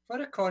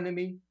 for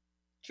economy,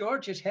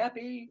 George is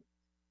happy.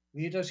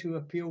 Leaders who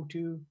appeal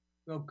to,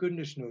 well,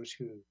 goodness knows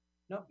who,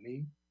 not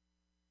me.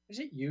 Is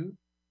it you?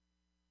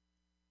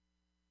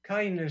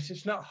 Kindness,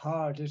 it's not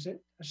hard, is it?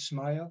 A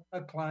smile,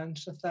 a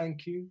glance, a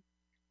thank you.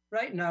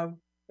 Right now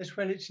is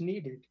when it's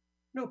needed.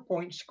 No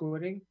point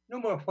scoring, no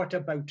more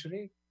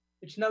whataboutery.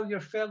 It's now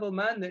your fellow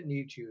man that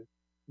needs you.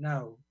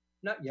 Now,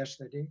 not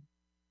yesterday,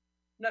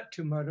 not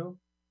tomorrow.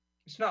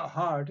 It's not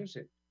hard, is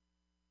it?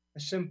 A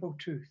simple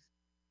truth.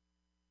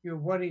 Your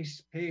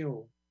worries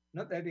pale,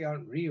 not that they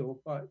aren't real,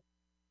 but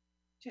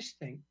just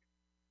think,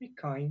 be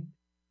kind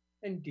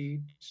in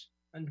deeds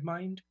and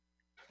mind.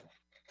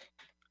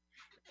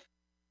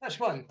 That's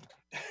one.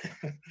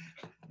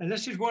 And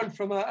this is one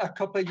from a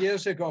couple of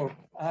years ago.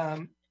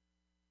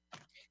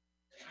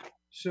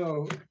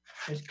 So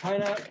it's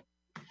kind of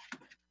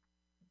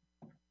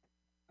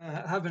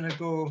having a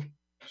go.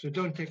 So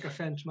don't take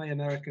offense, my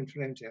American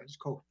friends here. It's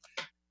called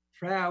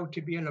Proud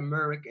to be an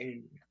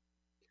American.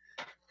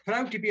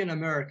 Proud to be an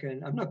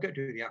American. I'm not going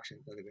to do the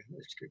accent, by the way.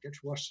 It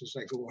gets worse as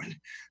I go on.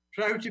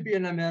 Proud to be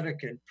an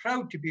American.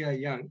 Proud to be a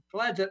young.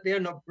 Glad that they're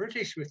not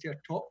British with your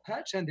top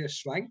hats and their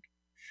swank.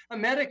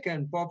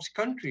 American Bob's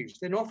countries,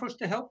 then offers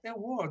to help their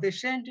war. They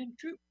send in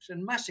troops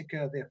and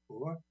massacre their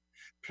poor.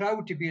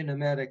 Proud to be an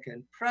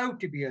American, proud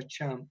to be a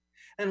champ,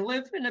 and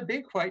live in a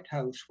big white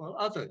house while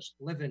others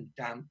live in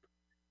damp.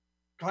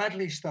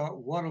 Gladly start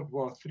World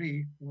War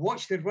III,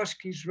 watch the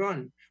Ruskies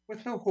run,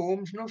 with no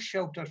homes, no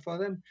shelter for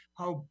them,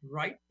 how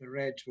bright the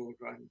Reds will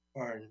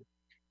burn.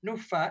 No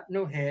fat,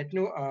 no head,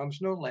 no arms,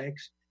 no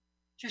legs,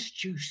 just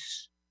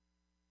juice.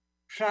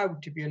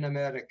 Proud to be an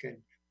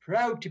American,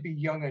 proud to be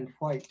young and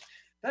white.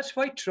 That's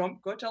why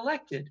Trump got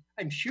elected,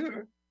 I'm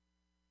sure.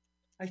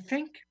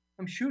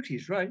 I'm sure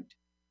he's right.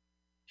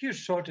 He'll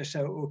sort us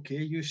out okay,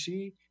 you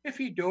see. If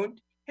he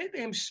don't, hit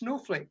them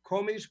snowflake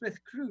commies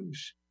with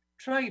crews,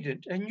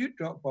 Trident and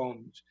neutron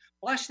bombs.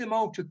 Blast them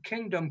all to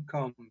kingdom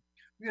come.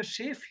 We're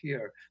safe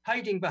here,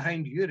 hiding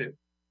behind Europe.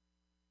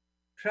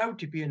 Proud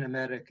to be an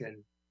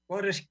American.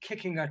 Boris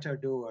kicking at our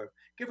door.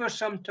 Give her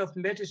some tough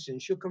medicine,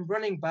 she'll come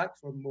running back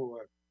for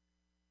more.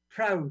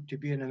 Proud to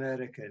be an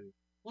American.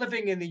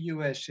 Living in the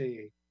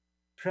USA,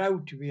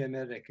 proud to be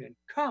American.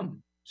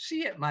 Come,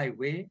 see it my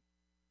way,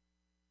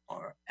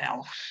 or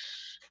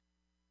else.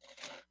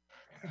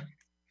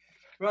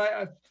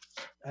 Right,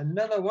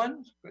 another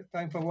one, got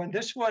time for one.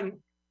 This one,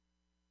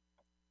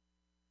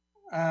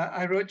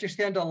 I wrote just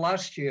the end of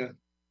last year,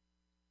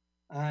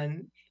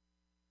 and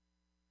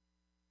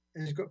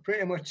it's got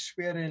pretty much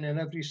swearing in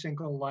every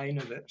single line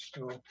of it,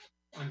 so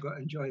I'm going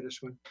to enjoy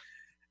this one.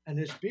 And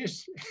it's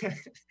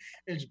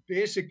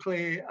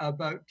basically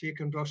about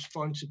taking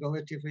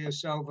responsibility for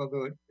yourself,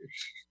 although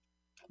it's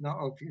not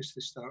obvious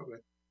to start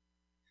with.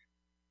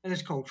 And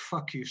it's called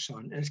Fuck You,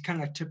 Son. And it's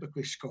kind of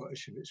typically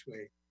Scottish in its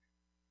way.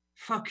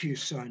 Fuck you,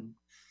 son.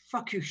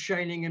 Fuck you,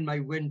 shining in my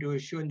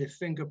windows, showing the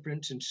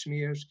fingerprints and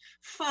smears.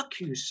 Fuck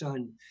you,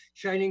 son.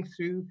 Shining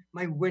through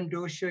my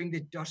window, showing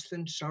the dust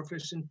and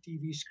surface and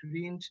TV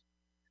screens.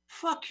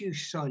 Fuck you,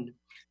 son.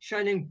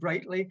 Shining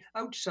brightly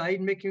outside,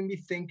 making me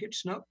think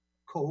it's not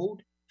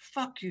cold.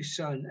 Fuck you,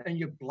 son, and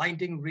your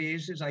blinding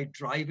rays as I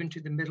drive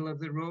into the middle of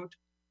the road.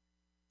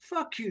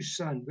 Fuck you,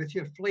 son, with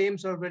your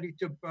flames all ready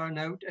to burn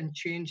out and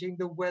changing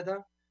the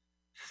weather.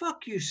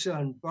 Fuck you,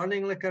 son,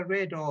 burning like a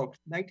red orb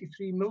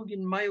 93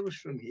 million miles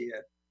from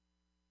here.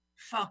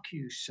 Fuck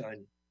you,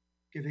 son,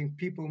 giving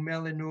people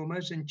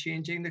melanomas and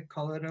changing the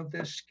color of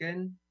their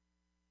skin.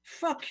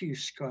 Fuck you,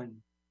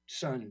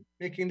 son,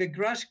 making the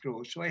grass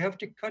grow so I have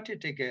to cut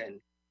it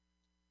again.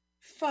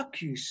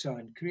 Fuck you,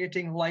 son,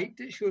 creating light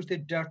that shows the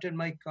dirt in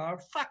my car.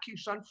 Fuck you,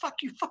 son,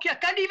 fuck you, I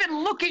can't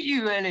even look at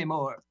you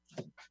anymore.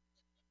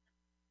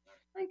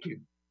 Thank you.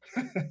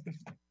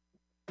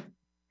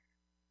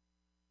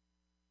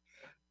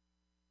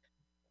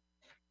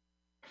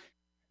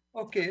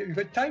 Okay, we've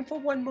got time for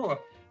one more.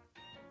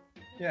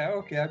 Yeah,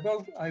 okay, I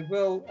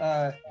will,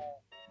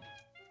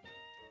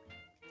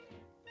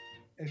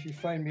 if you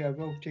find me, I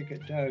will take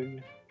it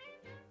down.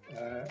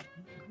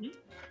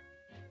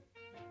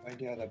 Find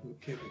the other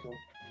book, here we go.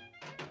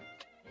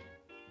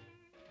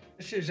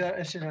 This is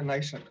a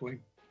nicer poem.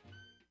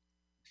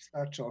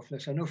 Starts off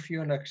this. I know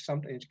Fiona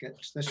sometimes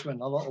gets this one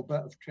a little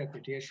bit of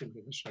trepidation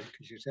with this one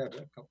because she's heard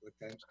it a couple of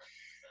times.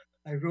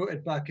 I wrote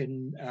it back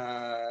in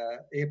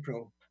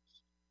April.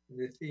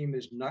 The theme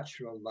is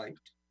natural light.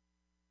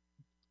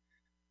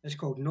 It's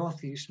called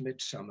Northeast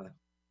Midsummer.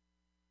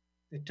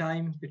 The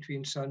time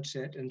between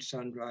sunset and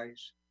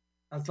sunrise,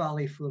 a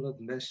valley full of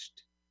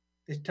mist,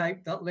 the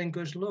type that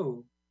lingers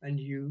low, and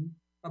you,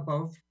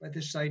 above, by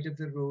the side of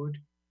the road,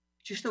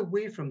 just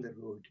away from the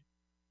road,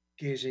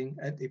 gazing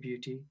at the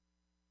beauty,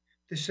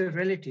 the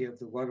serenity of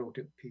the world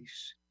at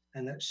peace,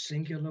 and that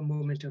singular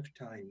moment of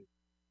time,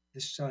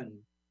 the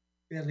sun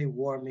barely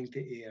warming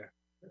the air,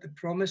 But the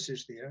promise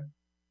is there,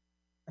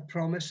 a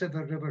promise of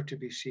a river to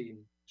be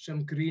seen,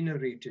 some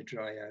greenery to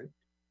dry out.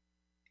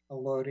 A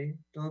lorry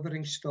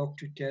delivering stock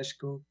to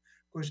Tesco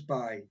goes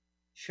by,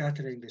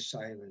 shattering the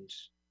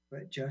silence,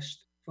 but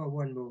just for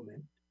one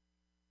moment,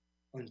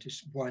 on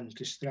one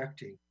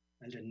distracting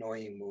and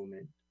annoying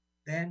moment.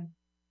 Then,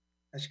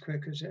 as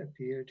quick as it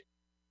appeared,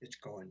 it's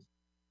gone.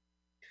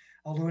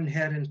 A lone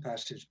heron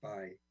passes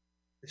by,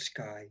 the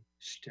sky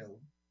still,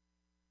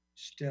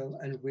 still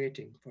and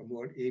waiting for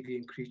more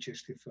avian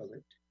creatures to fill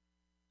it.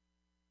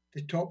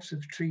 The tops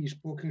of trees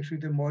poking through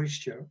the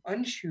moisture,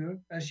 unsure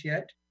as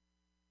yet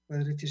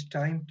whether it is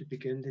time to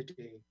begin the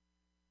day.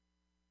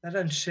 That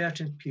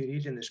uncertain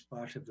period in this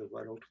part of the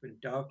world when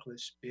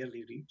darkness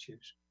barely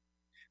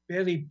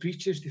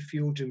breaches the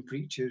fields and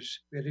breaches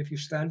where if you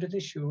stand on the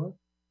shore,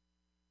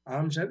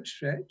 arms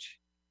outstretched,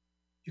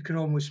 you can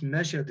almost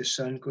measure the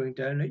sun going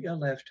down at your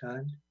left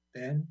hand.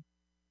 Then,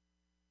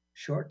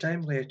 short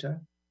time later,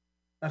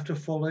 after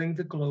following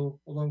the glow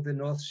along the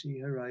North Sea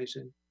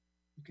horizon,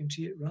 you can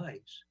see it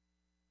rise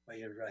by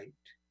your right.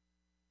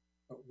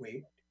 But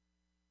wait,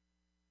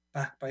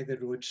 back by the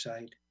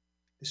roadside,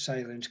 the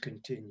silence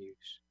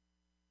continues.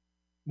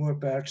 More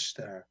birds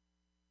stir.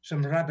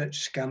 Some rabbits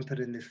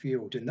scamper in the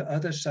field, in the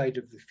other side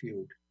of the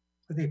field,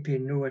 where they pay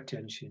no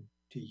attention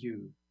to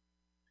you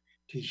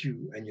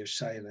and your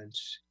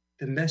silence.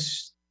 The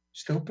mist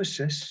still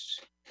persists,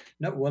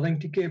 not willing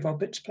to give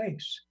up its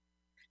place.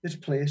 This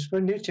place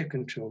where nature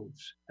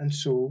controls and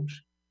souls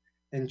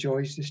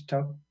enjoys this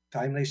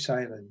timely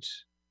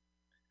silence.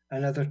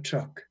 Another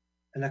truck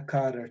and a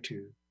car or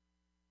two,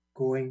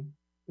 going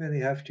where they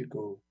have to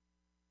go.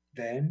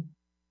 Then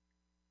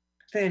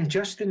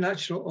just the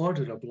natural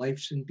order of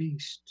lives and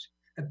beasts.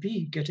 A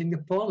bee getting the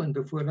pollen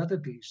before other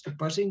bees, the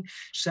buzzing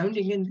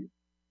sounding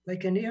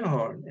like an air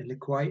horn in the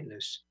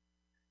quietness.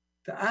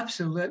 The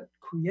absolute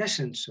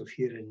quiescence of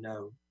here and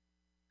now.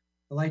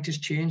 The light is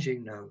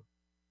changing now,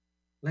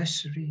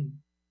 less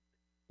serene,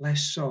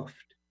 less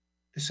soft.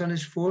 The sun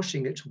is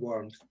forcing its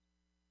warmth,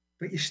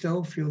 but you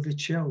still feel the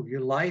chill. You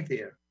lie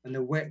there on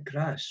the wet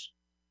grass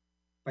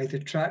by the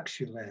tracks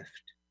you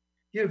left.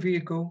 Your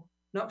vehicle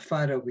not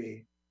far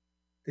away,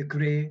 the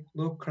grey,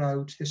 low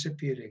clouds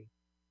disappearing,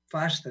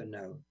 faster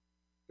now,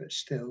 but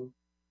still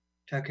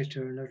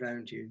taciturn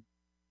around you,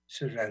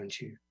 surround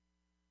you.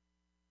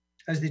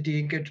 As the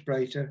day gets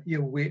brighter,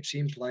 your weight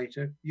seems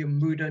lighter, your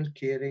mood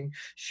uncaring,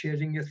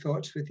 sharing your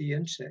thoughts with the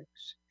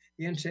insects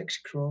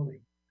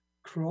crawling,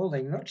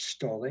 not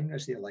stalling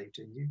as they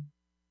lighten you.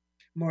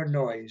 More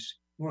noise,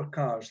 more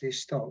cars, they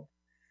stop.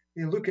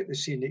 They look at the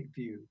scenic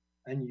view,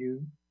 and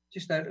you,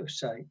 just out of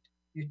sight,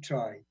 you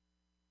try.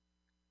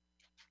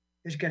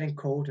 It's getting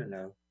colder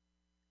now,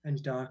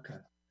 and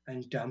darker,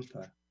 and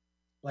damper.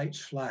 Lights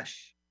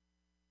flash,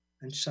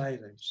 and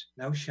silence,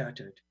 now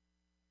shattered.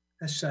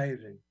 A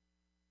siren.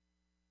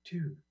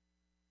 Too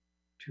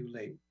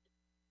late.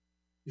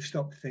 You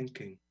stop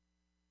thinking,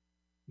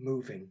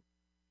 moving.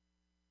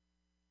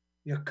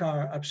 Your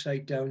car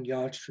upside down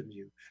yards from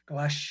you,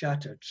 glass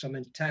shattered, some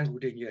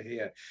entangled in your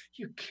hair.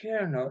 You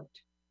care not,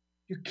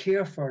 you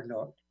care for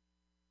not.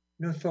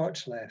 No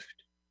thoughts left.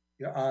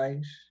 Your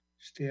eyes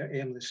stare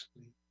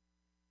aimlessly.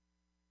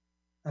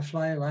 A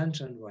fly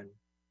lands on one.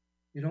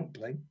 You don't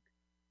blink,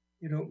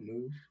 you don't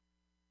move,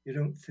 you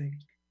don't think.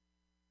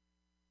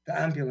 The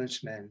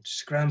ambulance men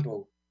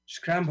scramble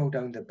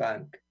down the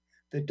bank,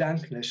 the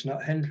dankness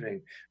not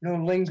hindering,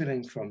 no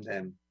lingering from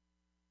them.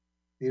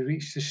 They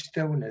reach the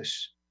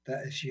stillness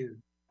that is you.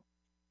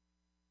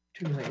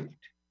 Too late.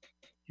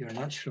 Your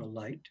natural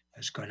light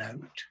has gone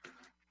out.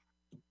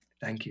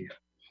 Thank you.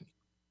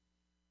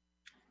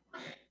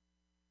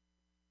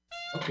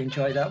 Hope you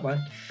enjoy that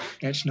one.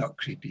 It's not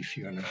creepy,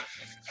 Fiona.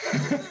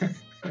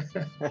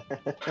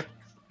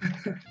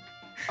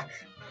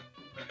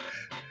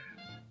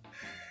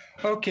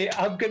 Okay,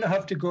 I'm going to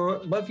have to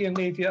go. Love you and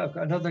leave you. I've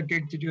got another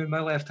gig to do on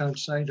my left-hand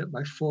side at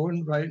my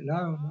phone right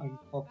now. I'm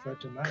popular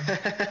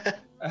demand.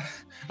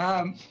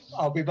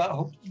 I'll be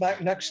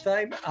back next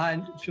time.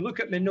 And if you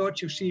look at my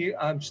notes, you'll see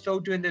I'm still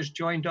doing this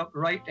joined-up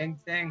writing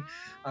thing.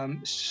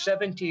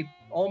 70,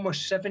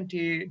 almost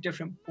 70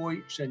 different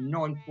poets and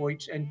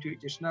non-poets into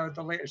it just now.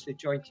 The latest they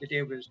joined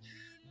today was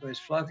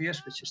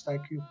Flavius, which is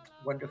thank you,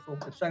 wonderful.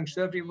 And thanks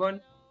to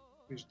everyone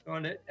who's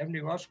done it.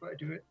 Anyone else want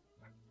to do it,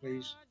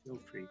 please feel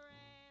free.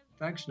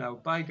 Thanks now.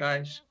 Bye,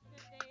 guys.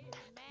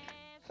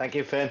 Thank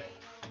you, Finn.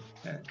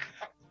 Yeah.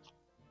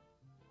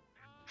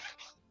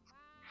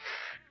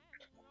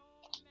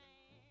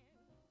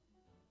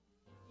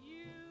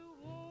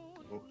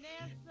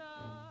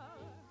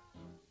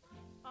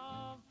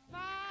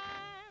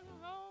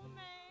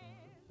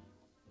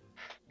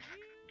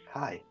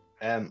 Hi.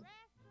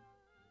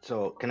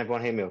 So can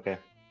everyone hear me okay?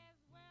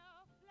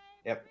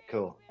 Yep,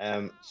 cool.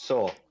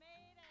 So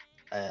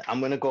I'm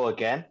gonna go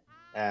again.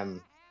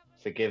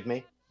 Forgive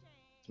me.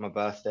 It's my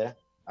birthday.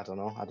 I don't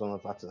know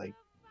if that's like,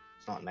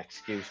 it's not an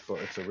excuse, but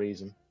it's a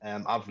reason.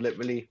 I've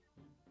literally,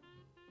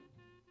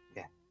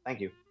 yeah,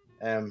 thank you.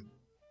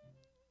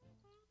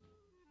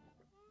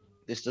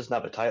 this doesn't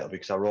have a title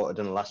because I wrote it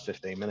in the last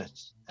 15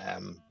 minutes.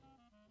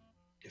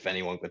 If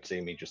anyone could see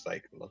me just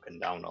like looking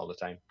down all the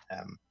time.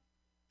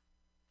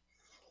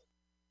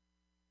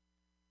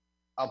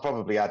 I'll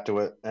probably add to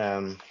it.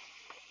 I'm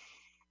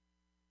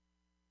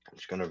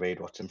just going to read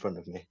what's in front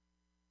of me.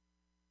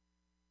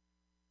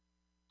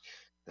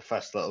 The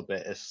first little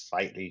bit is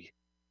slightly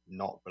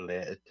not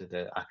related to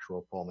the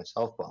actual poem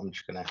itself, but I'm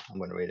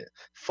gonna read it.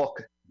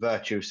 Fuck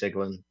virtue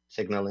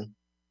signaling.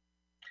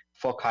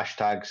 Fuck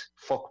hashtags.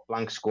 Fuck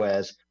blank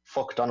squares.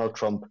 Fuck Donald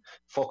Trump.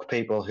 Fuck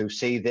people who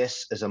see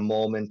this as a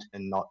moment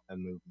and not a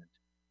movement.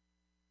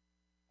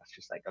 That's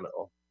just like a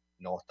little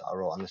note that I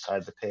wrote on the side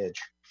of the page.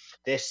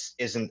 This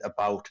isn't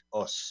about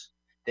us.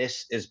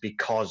 This is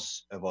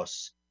because of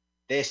us.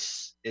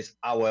 This is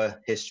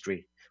our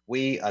history.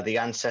 We are the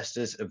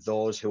ancestors of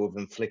those who have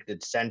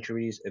inflicted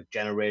centuries of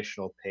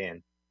generational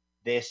pain.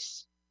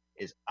 This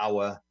is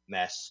our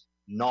mess,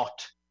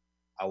 not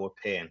our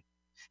pain.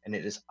 And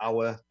it is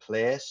our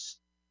place,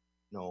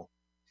 no,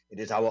 it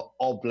is our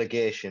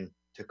obligation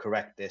to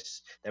correct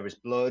this. There is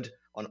blood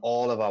on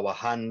all of our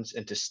hands,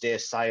 and to stay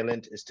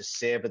silent is to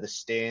savor the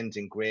stains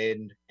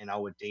ingrained in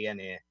our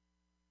DNA.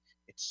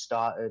 It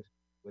started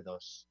with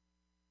us.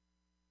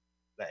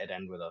 Let it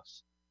end with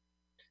us.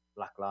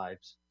 Black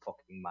lives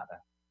fucking matter.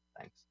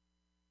 Thanks.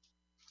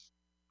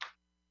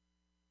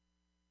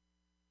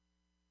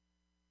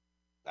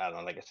 I don't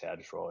know, like I said, I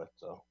just wrote it,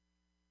 so.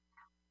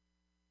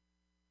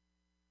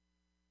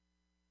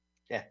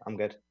 Yeah, I'm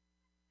good.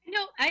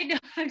 No, I know.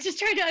 I'm just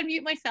trying to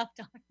unmute myself,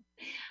 Don.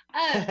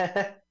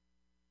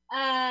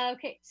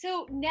 Okay,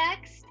 so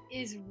next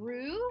is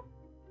Rue.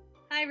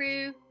 Hi,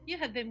 Rue. You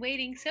have been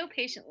waiting so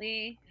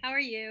patiently. How are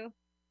you?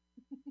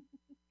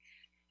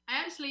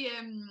 I actually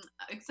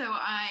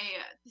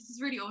this is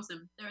really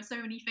awesome. There are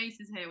so many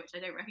faces here which I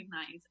don't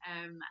recognize,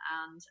 and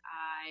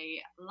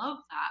I love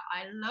that.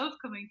 I love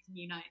coming to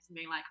new nights and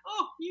being like,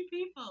 oh, new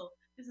people,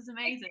 this is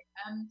amazing.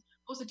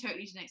 Also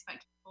totally didn't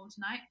expect people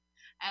tonight,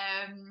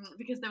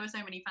 because there were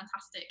so many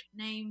fantastic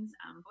names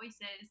and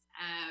voices,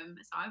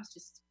 so I was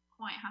just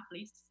quite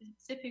happily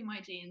sipping my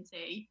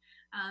G&T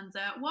and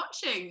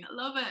watching.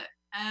 Love it.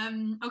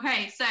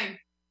 Okay, so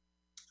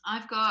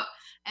I've got,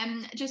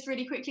 just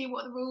really quickly,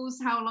 what are the rules?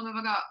 How long have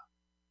I got?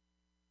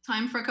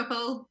 Time for a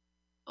couple?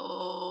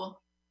 Or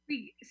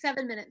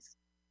 7 minutes.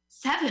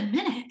 7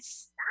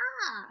 minutes?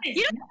 Ah,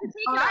 you don't have to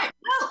take all it right. off.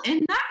 Well,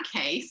 in that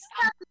case, You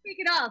don't have to take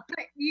it off,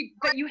 but you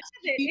have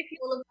it. If you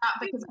all of that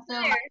because I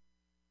feel like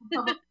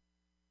probably...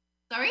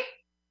 Sorry?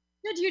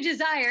 Should you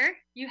desire,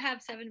 you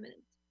have 7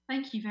 minutes.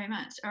 Thank you very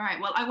much. All right.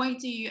 Well, I won't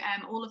do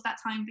all of that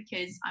time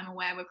because I'm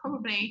aware we're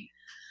probably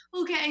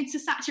all getting to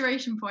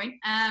saturation point.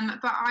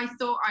 But I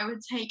thought I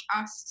would take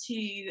us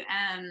to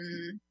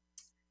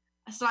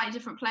a slightly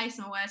different place.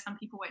 I'm aware some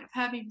people won't have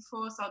heard me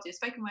before, so I'll do a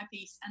spoken word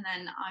piece, and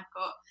then I've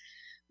got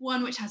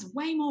one which has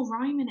way more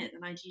rhyme in it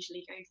than I'd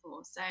usually go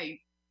for. So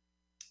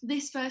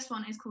this first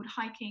one is called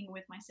Hiking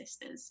with My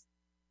Sisters.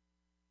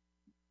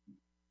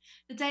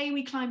 The day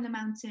we climb the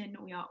mountain,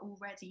 we are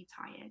already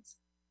tired.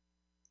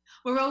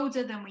 We're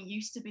older than we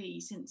used to be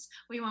since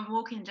we went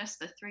walking just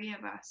the three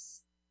of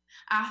us.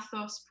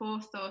 Athos,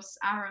 Porthos,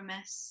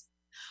 Aramis.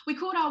 We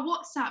called our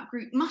WhatsApp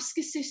group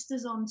Musker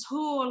Sisters on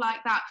Tour,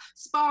 like that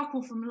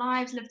sparkle from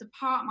lives lived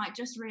apart might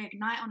just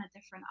reignite on a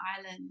different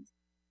island.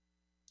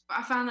 But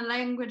I found the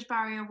language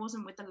barrier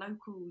wasn't with the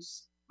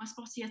locals, my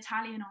spotty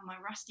Italian or my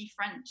rusty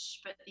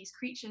French, but these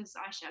creatures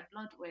I share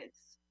blood with.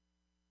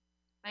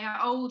 They are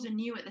old and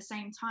new at the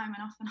same time,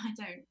 and often I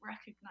don't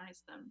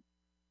recognise them.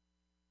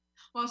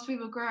 Whilst we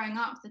were growing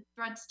up, the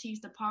threads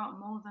teased apart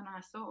more than I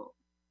thought.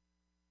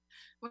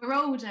 We're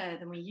older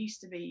than we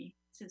used to be,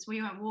 since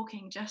we went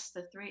walking just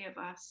the three of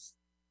us.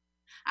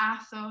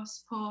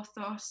 Athos,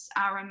 Porthos,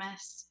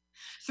 Aramis.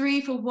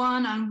 3 for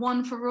 1 and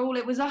 1 for all.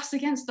 It was us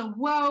against the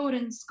world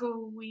in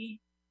school. We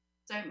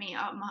don't meet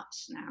up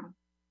much now.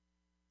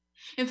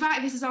 In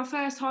fact, this is our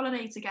first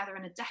holiday together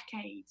in a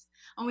decade,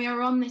 and we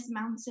are on this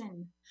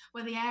mountain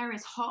where the air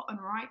is hot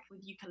and ripe with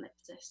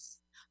eucalyptus,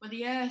 where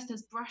the earth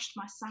has brushed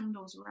my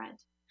sandals red,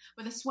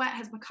 where the sweat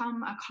has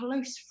become a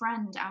close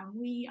friend, and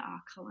we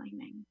are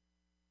climbing.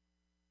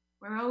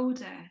 We're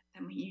older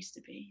than we used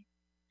to be,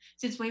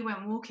 since we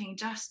went walking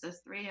just the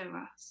three of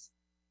us.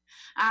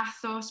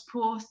 Athos,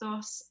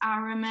 Porthos,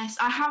 Aramis.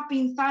 I have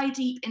been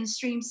thigh-deep in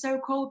streams so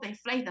cold they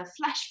flay the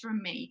flesh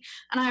from me,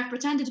 and I have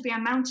pretended to be a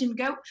mountain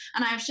goat,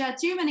 and I have shared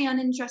too many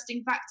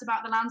uninteresting facts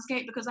about the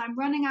landscape because I'm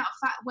running out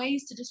of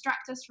ways to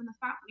distract us from the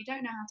fact we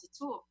don't know how to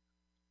talk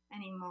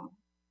anymore.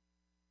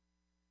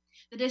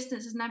 The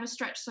distance has never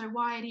stretched so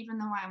wide, even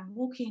though I am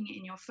walking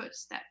in your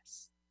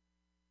footsteps.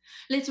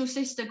 Little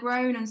sister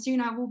grown, and soon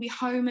I will be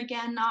home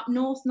again, up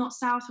north, not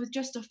south, with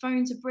just a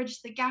phone to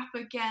bridge the gap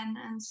again.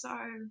 And so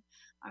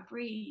I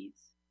breathe,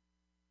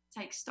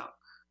 take stock,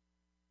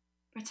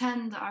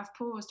 pretend that I've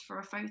paused for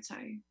a photo,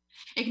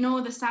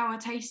 ignore the sour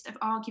taste of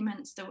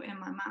argument still in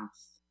my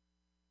mouth.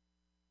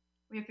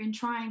 We have been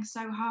trying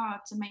so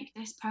hard to make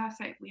this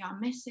perfect. We are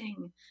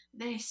missing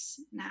this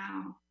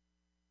now.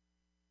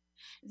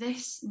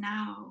 This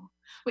now,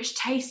 which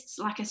tastes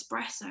like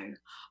espresso,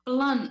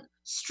 blunt,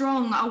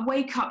 strong, a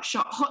wake-up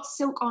shot, hot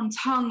silk on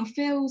tongue,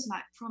 feels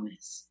like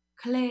promise,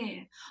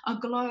 clear,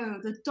 aglow,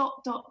 the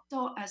dot, dot,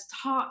 dot as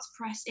hearts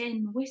press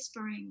in,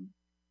 whispering.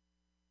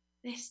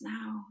 This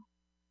now,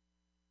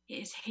 it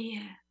is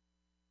here,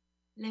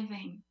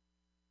 living.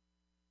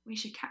 We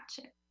should catch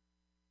it.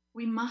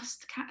 We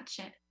must catch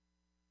it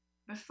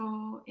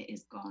before it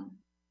is gone.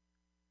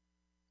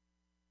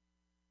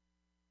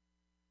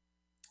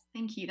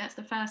 Thank you, that's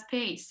the first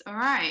piece. All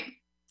right.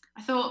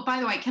 I thought, by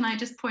the way, can I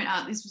just point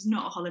out, this was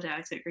not a holiday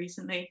I took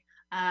recently.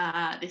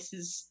 This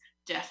has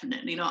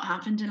definitely not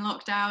happened in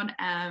lockdown,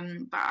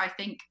 but I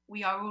think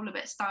we are all a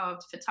bit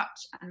starved for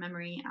touch and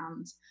memory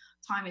and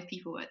time with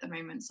people at the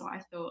moment. So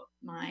I thought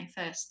my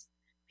first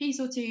piece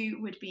or two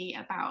would be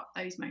about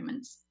those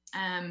moments.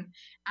 And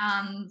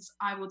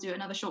I will do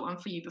another short one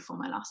for you before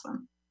my last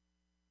one.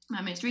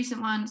 My most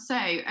recent one. So,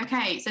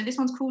 okay, so this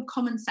one's called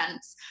Common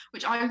Sense,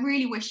 which I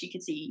really wish you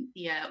could see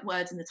the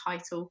words in the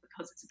title,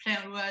 because it's a play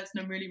on words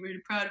and I'm really, really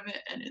proud of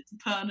it, and it's a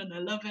pun and I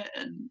love it,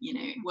 and, you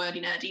know,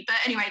 wordy nerdy. But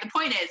anyway, the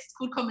point is, it's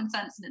called Common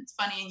Sense and it's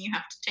funny and you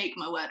have to take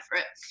my word for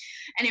it.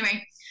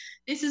 Anyway,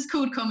 this is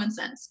called Common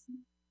Sense.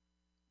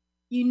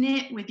 You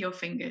knit with your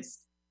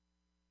fingers,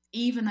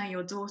 even though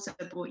your daughter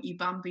brought you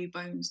bamboo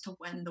bones to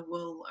wend the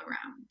wool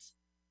around.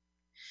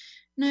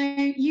 No,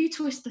 you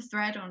twist the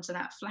thread onto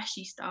that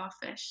fleshy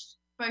starfish,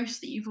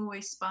 boast that you've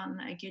always spun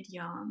a good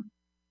yarn.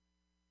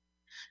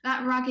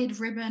 That ragged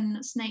ribbon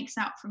snakes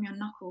out from your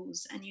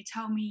knuckles and you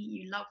tell me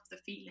you love the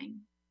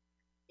feeling.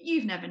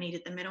 You've never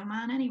needed the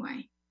middleman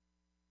anyway.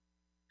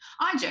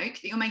 I joke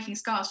that you're making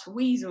scarves for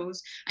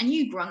weasels, and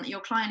you grunt that your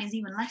client is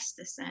even less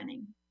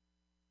discerning.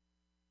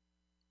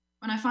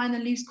 When I find the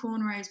loose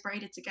cornrows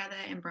braided together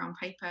in brown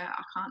paper,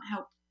 I can't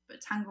help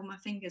but tangle my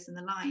fingers in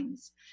the lines,